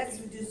that's what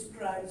you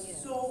described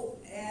so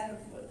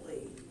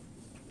adequately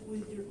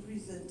with your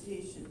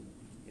presentation.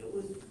 It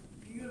was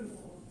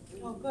beautiful.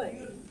 It was good.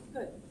 Beautiful.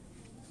 Good.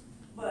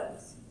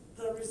 But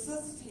the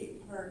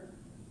resuscitate part,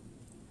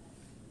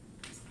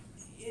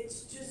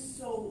 it's just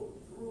so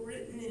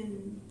written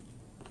in.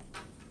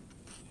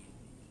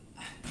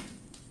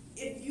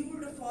 If you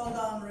were to fall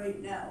down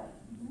right now,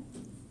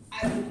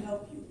 I would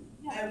help you.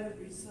 I would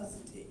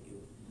resuscitate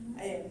you.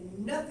 I have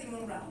nothing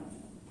around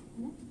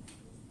you.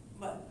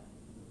 But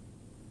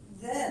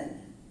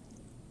then,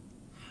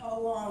 how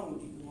long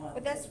do you want?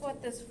 But that's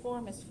what these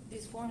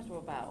forms were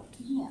about.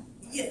 Yeah.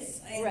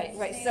 Yes, I Right,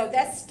 understand. so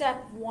that's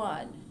step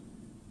 1.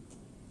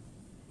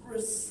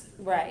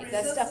 Right,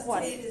 that's step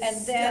 1. Resuscitate is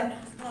And then,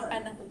 step 1.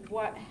 and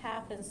what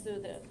happens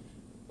through Yes.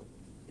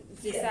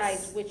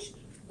 decides which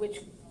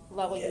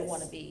level you Yes.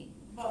 want to be.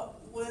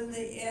 But when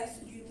they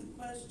ask you the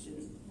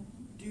question,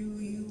 do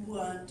you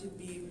want to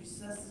be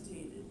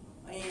resuscitated?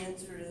 My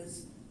answer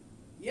is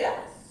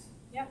yes.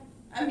 Yeah.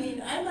 I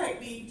mean, I might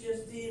be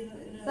just in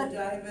a But-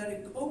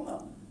 diabetic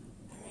coma.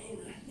 I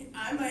mean,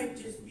 I might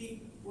just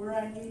be where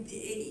I need the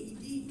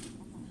AED.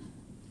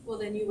 Well,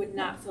 then you would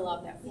not fill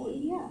out that form.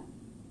 Yeah.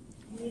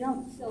 You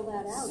don't fill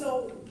that out.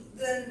 So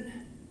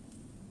then,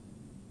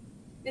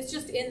 It's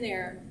just in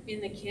there, in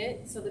the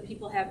kit, so that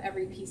people have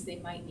every piece they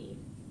might need.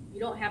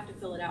 You don't have to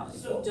fill it out. If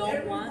so you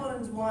don't want,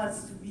 everyone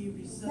wants to be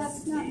resuscitated.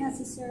 That's not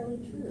necessarily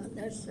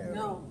true.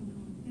 no.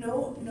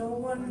 No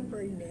one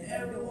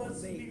ever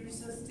wants to be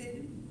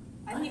resuscitated?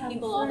 I I meet have a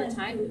people all the friend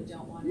time who- who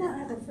don't want I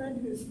have it. a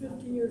friend who's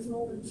 50 years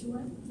old and she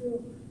went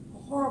through a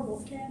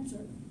horrible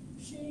cancer.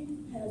 She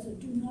has a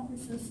do not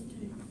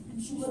resuscitate,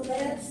 and she's Well, got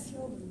that's-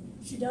 children.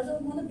 She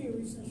doesn't want to be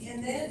resuscitated.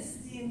 And that's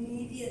the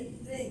immediate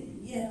thing,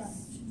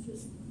 yes. Yeah, she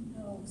just,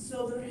 no.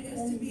 So there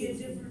has to be a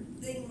different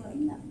thing, like,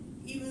 No.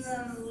 even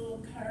on the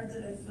little card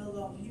that I filled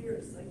out here,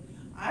 it's like,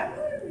 I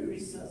want to be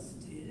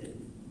resuscitated.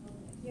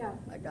 Yeah.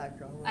 My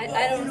doctor. I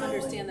But, don't you know,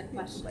 understand the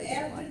question.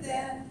 After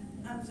that,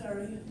 I'm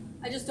sorry,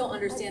 I just don't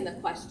understand the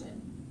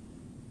question.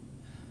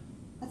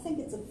 I think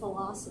it's a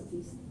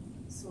philosophy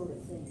sort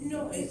of thing.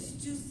 no, it's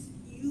just,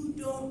 you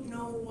don't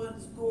know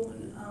what's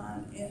going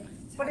on at the time.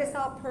 But it's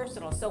all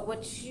personal, so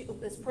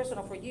it's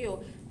personal for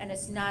you, and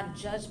it's not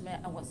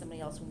judgment on what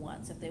somebody else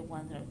wants, if they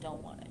want it or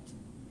don't want it.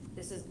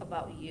 This is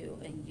about you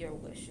and your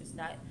wishes,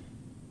 not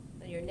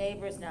your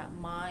neighbors, not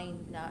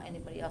mine, not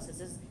anybody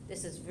else's.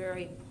 This is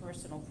very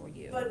personal for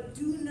you. But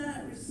do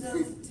not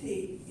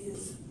resuscitate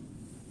is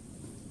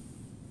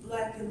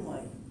black and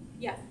white.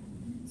 Yeah,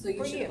 so you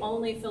For should you.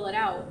 only fill it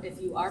out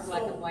if you are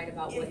black So and white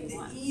about what you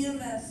want. If the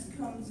EMS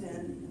comes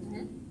in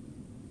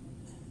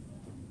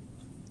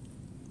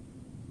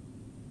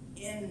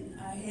and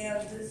I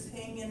have this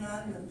hanging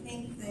on the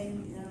pink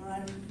thing in my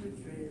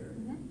refrigerator,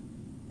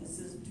 it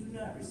says do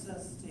not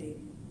resuscitate,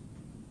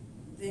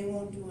 they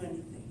won't do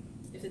anything.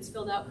 If it's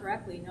filled out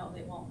correctly, no,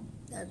 they won't.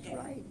 That's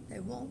right, they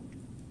won't.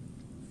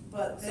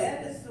 But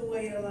that is the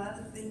way a lot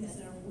of things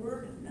are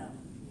worded now,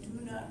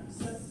 do not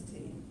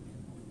resuscitate.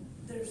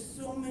 There's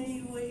so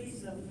many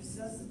ways of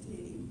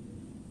resuscitating,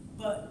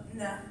 but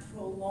not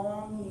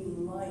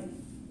prolonging life.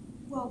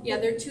 Well, Yeah,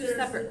 they're two There's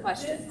separate a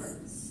questions.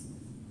 difference.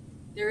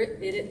 There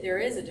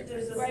is a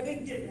difference. There's a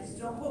big difference.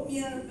 Don't put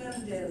me on a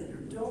ventilator.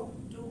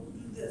 Don't do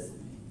this.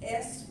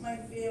 Ask my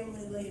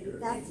family later.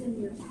 that's in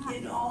your In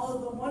packet. all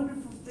of the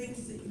wonderful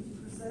things that you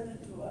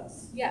presented to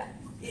us. Yeah,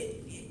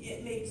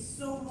 It makes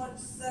so much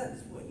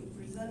sense what you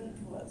presented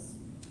to us.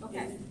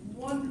 okay, It's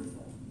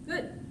wonderful,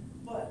 good.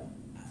 but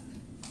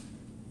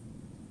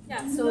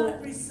Yeah, do so,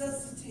 not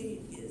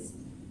resuscitate is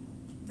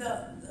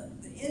the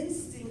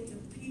instinct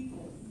of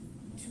people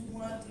to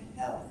want to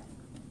help.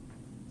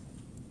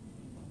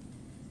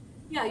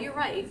 yeah, you're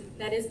right.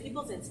 That is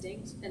people's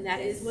instinct, and that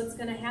is what's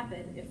gonna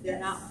happen if they're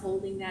not Yes.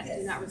 holding that do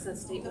Yes. not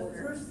resuscitate The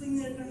order. first thing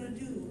they're gonna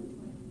do,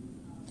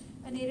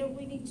 Anita,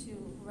 we need to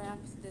wrap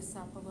this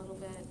up a little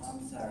bit.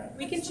 I'm sorry.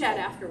 We can chat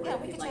afterward Yeah,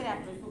 if we you'd can like. chat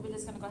after, but we're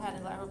just gonna go ahead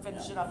and let her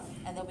finish it up,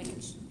 and then we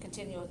can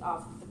continue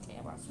off the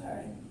camera.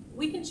 Sorry.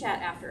 We can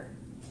chat after.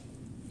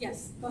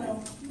 Yes, go ahead.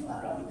 No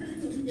problem.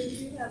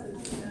 If you have a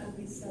do not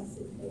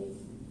resuscitate,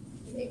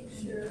 make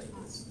sure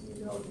it's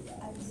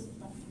notarized.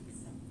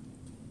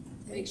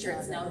 Make sure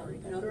it's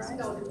notarized.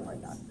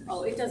 Notarized.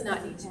 Oh, it does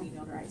not need to be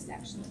notarized,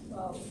 actually.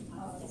 Well,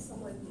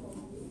 someone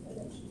told me that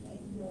it should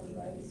be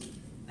notarized.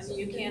 I mean,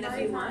 you can if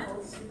In you my want.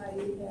 house, I have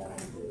do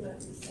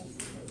not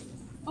resuscitate.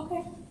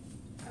 Okay.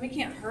 I mean, it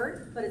can't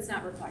hurt, but it's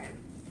not required.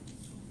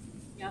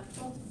 Yeah.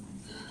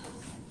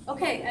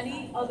 Okay,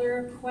 any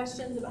other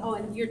questions? Oh,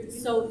 and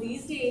so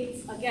these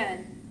dates,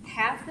 again,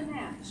 have to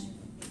match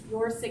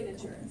your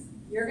signatures.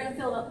 You're gonna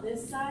fill up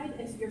this side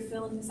if you're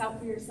filling this out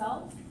for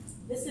yourself.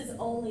 This is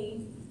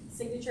only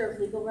signature of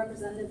legal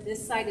representative.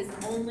 This side is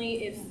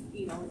only if,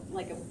 you know,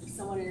 like if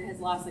someone has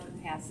lost the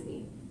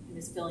capacity and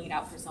is filling it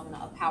out for someone,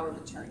 a power of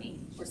attorney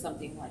or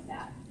something like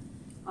that.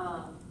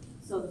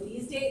 So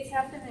these dates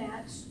have to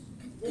match.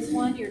 This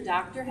one, your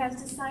doctor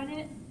has to sign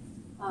it.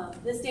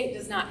 This date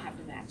does not have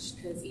to match,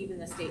 because even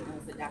the state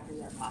knows that doctors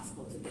are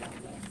possible to get on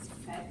the list,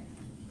 okay?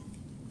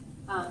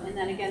 And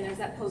then again, there's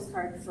that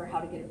postcard for how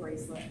to get a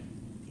bracelet.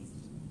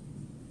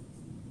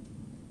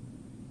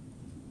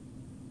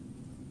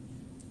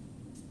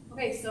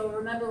 Okay, so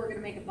remember, we're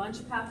gonna make a bunch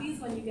of copies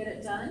when you get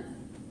it done.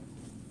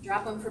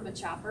 Drop them from a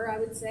chopper, I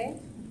would say,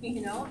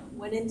 you know,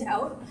 when in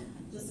doubt,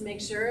 just to make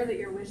sure that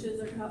your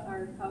wishes are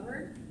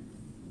covered.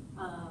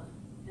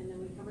 And then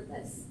we covered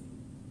this.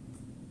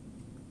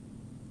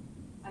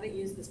 I haven't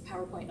used this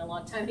PowerPoint in a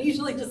long time. I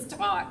usually just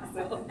talk,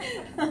 so.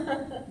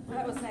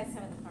 That was nice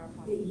having the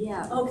PowerPoint.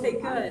 Yeah. Okay,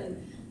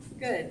 good,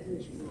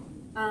 good.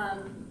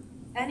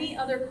 Any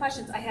other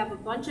questions? I have a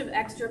bunch of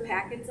extra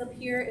packets up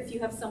here. If you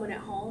have someone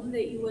at home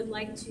that you would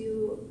like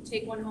to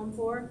take one home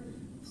for,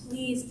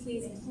 please,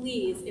 please,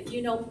 please, if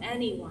you know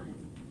anyone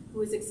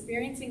who is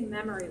experiencing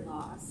memory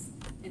loss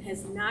and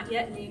has not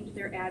yet named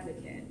their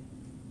advocate,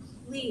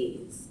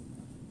 please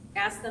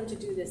ask them to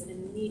do this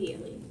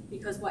immediately.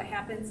 Because what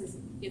happens is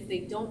if they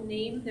don't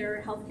name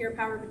their healthcare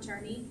power of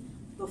attorney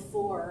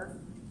before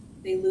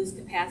they lose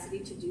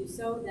capacity to do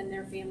so, then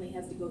their family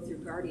has to go through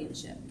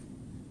guardianship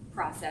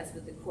process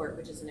with the court,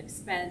 which is an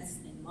expense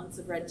and months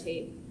of red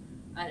tape,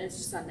 and it's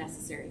just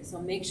unnecessary.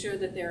 So make sure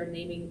that they're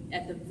naming,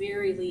 at the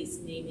very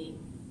least, naming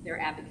their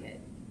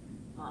advocate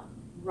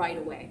right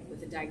away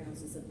with a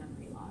diagnosis of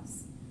memory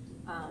loss.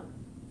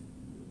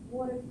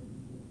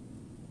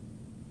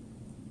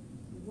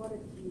 What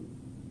if you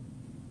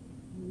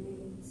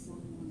name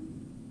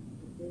someone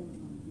that they don't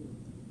want to do?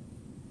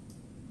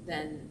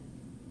 Then,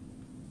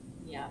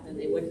 yeah, then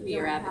they wouldn't be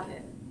your Don't have-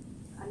 advocate.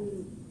 I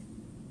mean,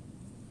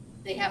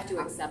 They have to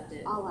accept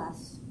it. I'll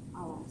ask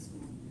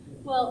them.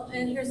 Well,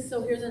 and here's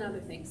another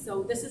thing.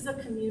 So this is a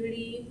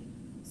community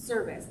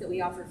service that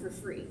we offer for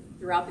free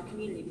throughout the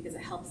community because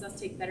it helps us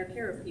take better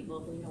care of people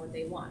if we know what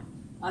they want.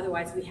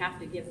 Otherwise, we have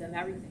to give them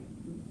everything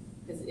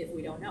because if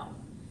we don't know.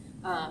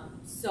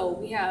 So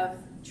we have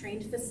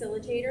trained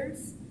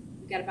facilitators.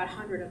 We've got about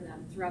 100 of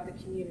them throughout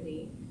the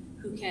community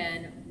who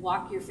can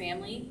walk your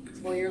family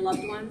or your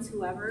loved ones,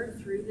 whoever,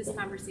 through this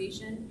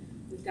conversation.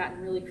 We've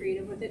gotten really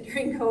creative with it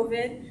during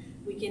COVID.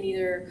 We can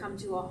either come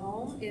to a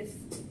home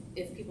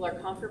if people are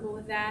comfortable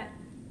with that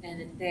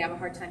and they have a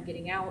hard time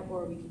getting out,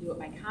 or we can do it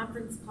by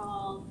conference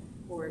call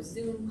or a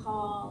Zoom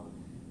call.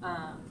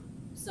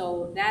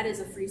 So that is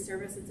a free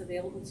service that's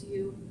available to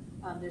you.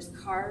 There's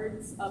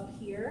cards up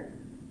here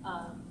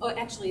Oh,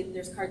 actually,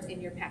 there's cards in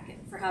your packet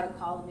for how to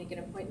call and make an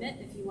appointment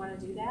if you want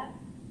to do that.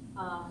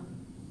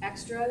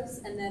 Extras,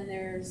 and then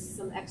there's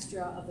some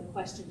extra of the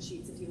question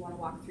sheets if you want to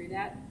walk through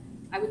that.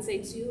 I would say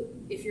too,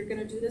 if you're going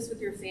to do this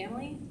with your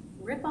family,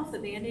 rip off the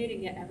Band-Aid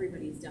and get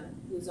everybody's done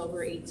who's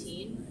over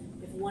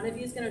 18. If one of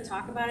you is going to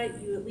talk about it,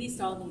 you at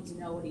least all need to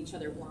know what each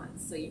other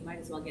wants, so you might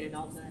as well get it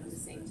all done at the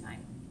same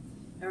time.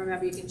 And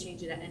remember, you can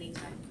change it at any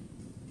time.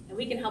 And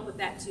we can help with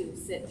that too,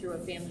 sit through a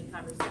family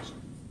conversation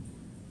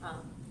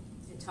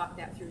and talk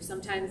that through.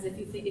 Sometimes if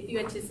you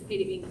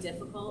anticipate it being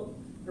difficult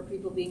or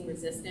people being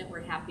resistant,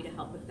 we're happy to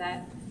help with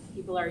that.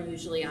 People are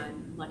usually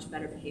on much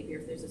better behavior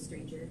if there's a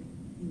stranger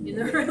in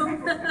the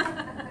room.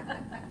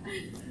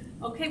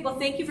 Okay, well,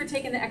 thank you for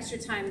taking the extra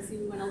time. I see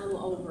we went a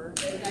little over.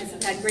 You guys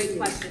have had great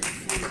questions.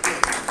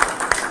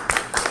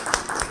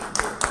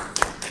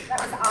 That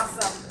was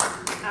awesome.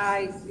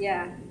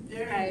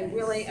 I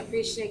really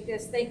appreciate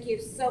this. Thank you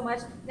so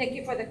much. Thank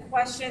you for the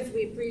questions.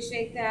 We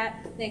appreciate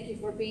that. Thank you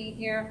for being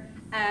here.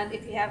 And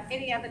if you have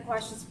any other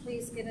questions,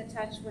 please get in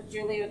touch with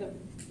Julie or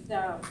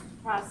the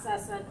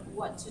process on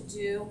what to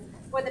do.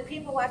 For the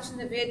people watching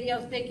the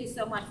videos, thank you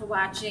so much for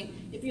watching.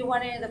 If you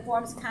want any of the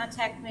forms,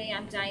 contact me.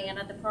 I'm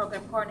Diana, the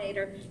program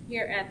coordinator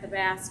here at the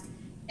Basque,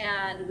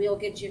 and we'll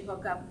get you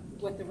hooked up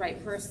with the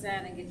right person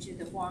and get you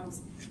the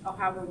forms or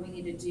however we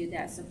need to do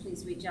that. So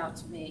please reach out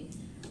to me.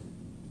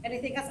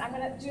 Anything else?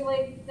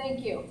 Julie,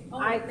 thank you.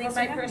 Thanks for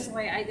having me.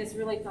 Personally, I just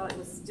really thought it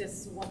was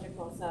just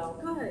wonderful. So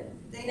Good.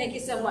 thank you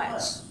so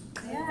much.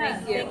 Yeah,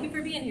 Thank you. Thank you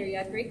for being here. You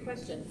had great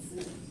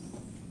questions.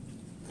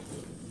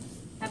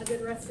 Have a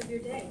good rest of your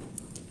day.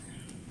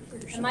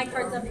 And my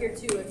card's up here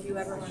too if you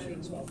ever want to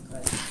reach me.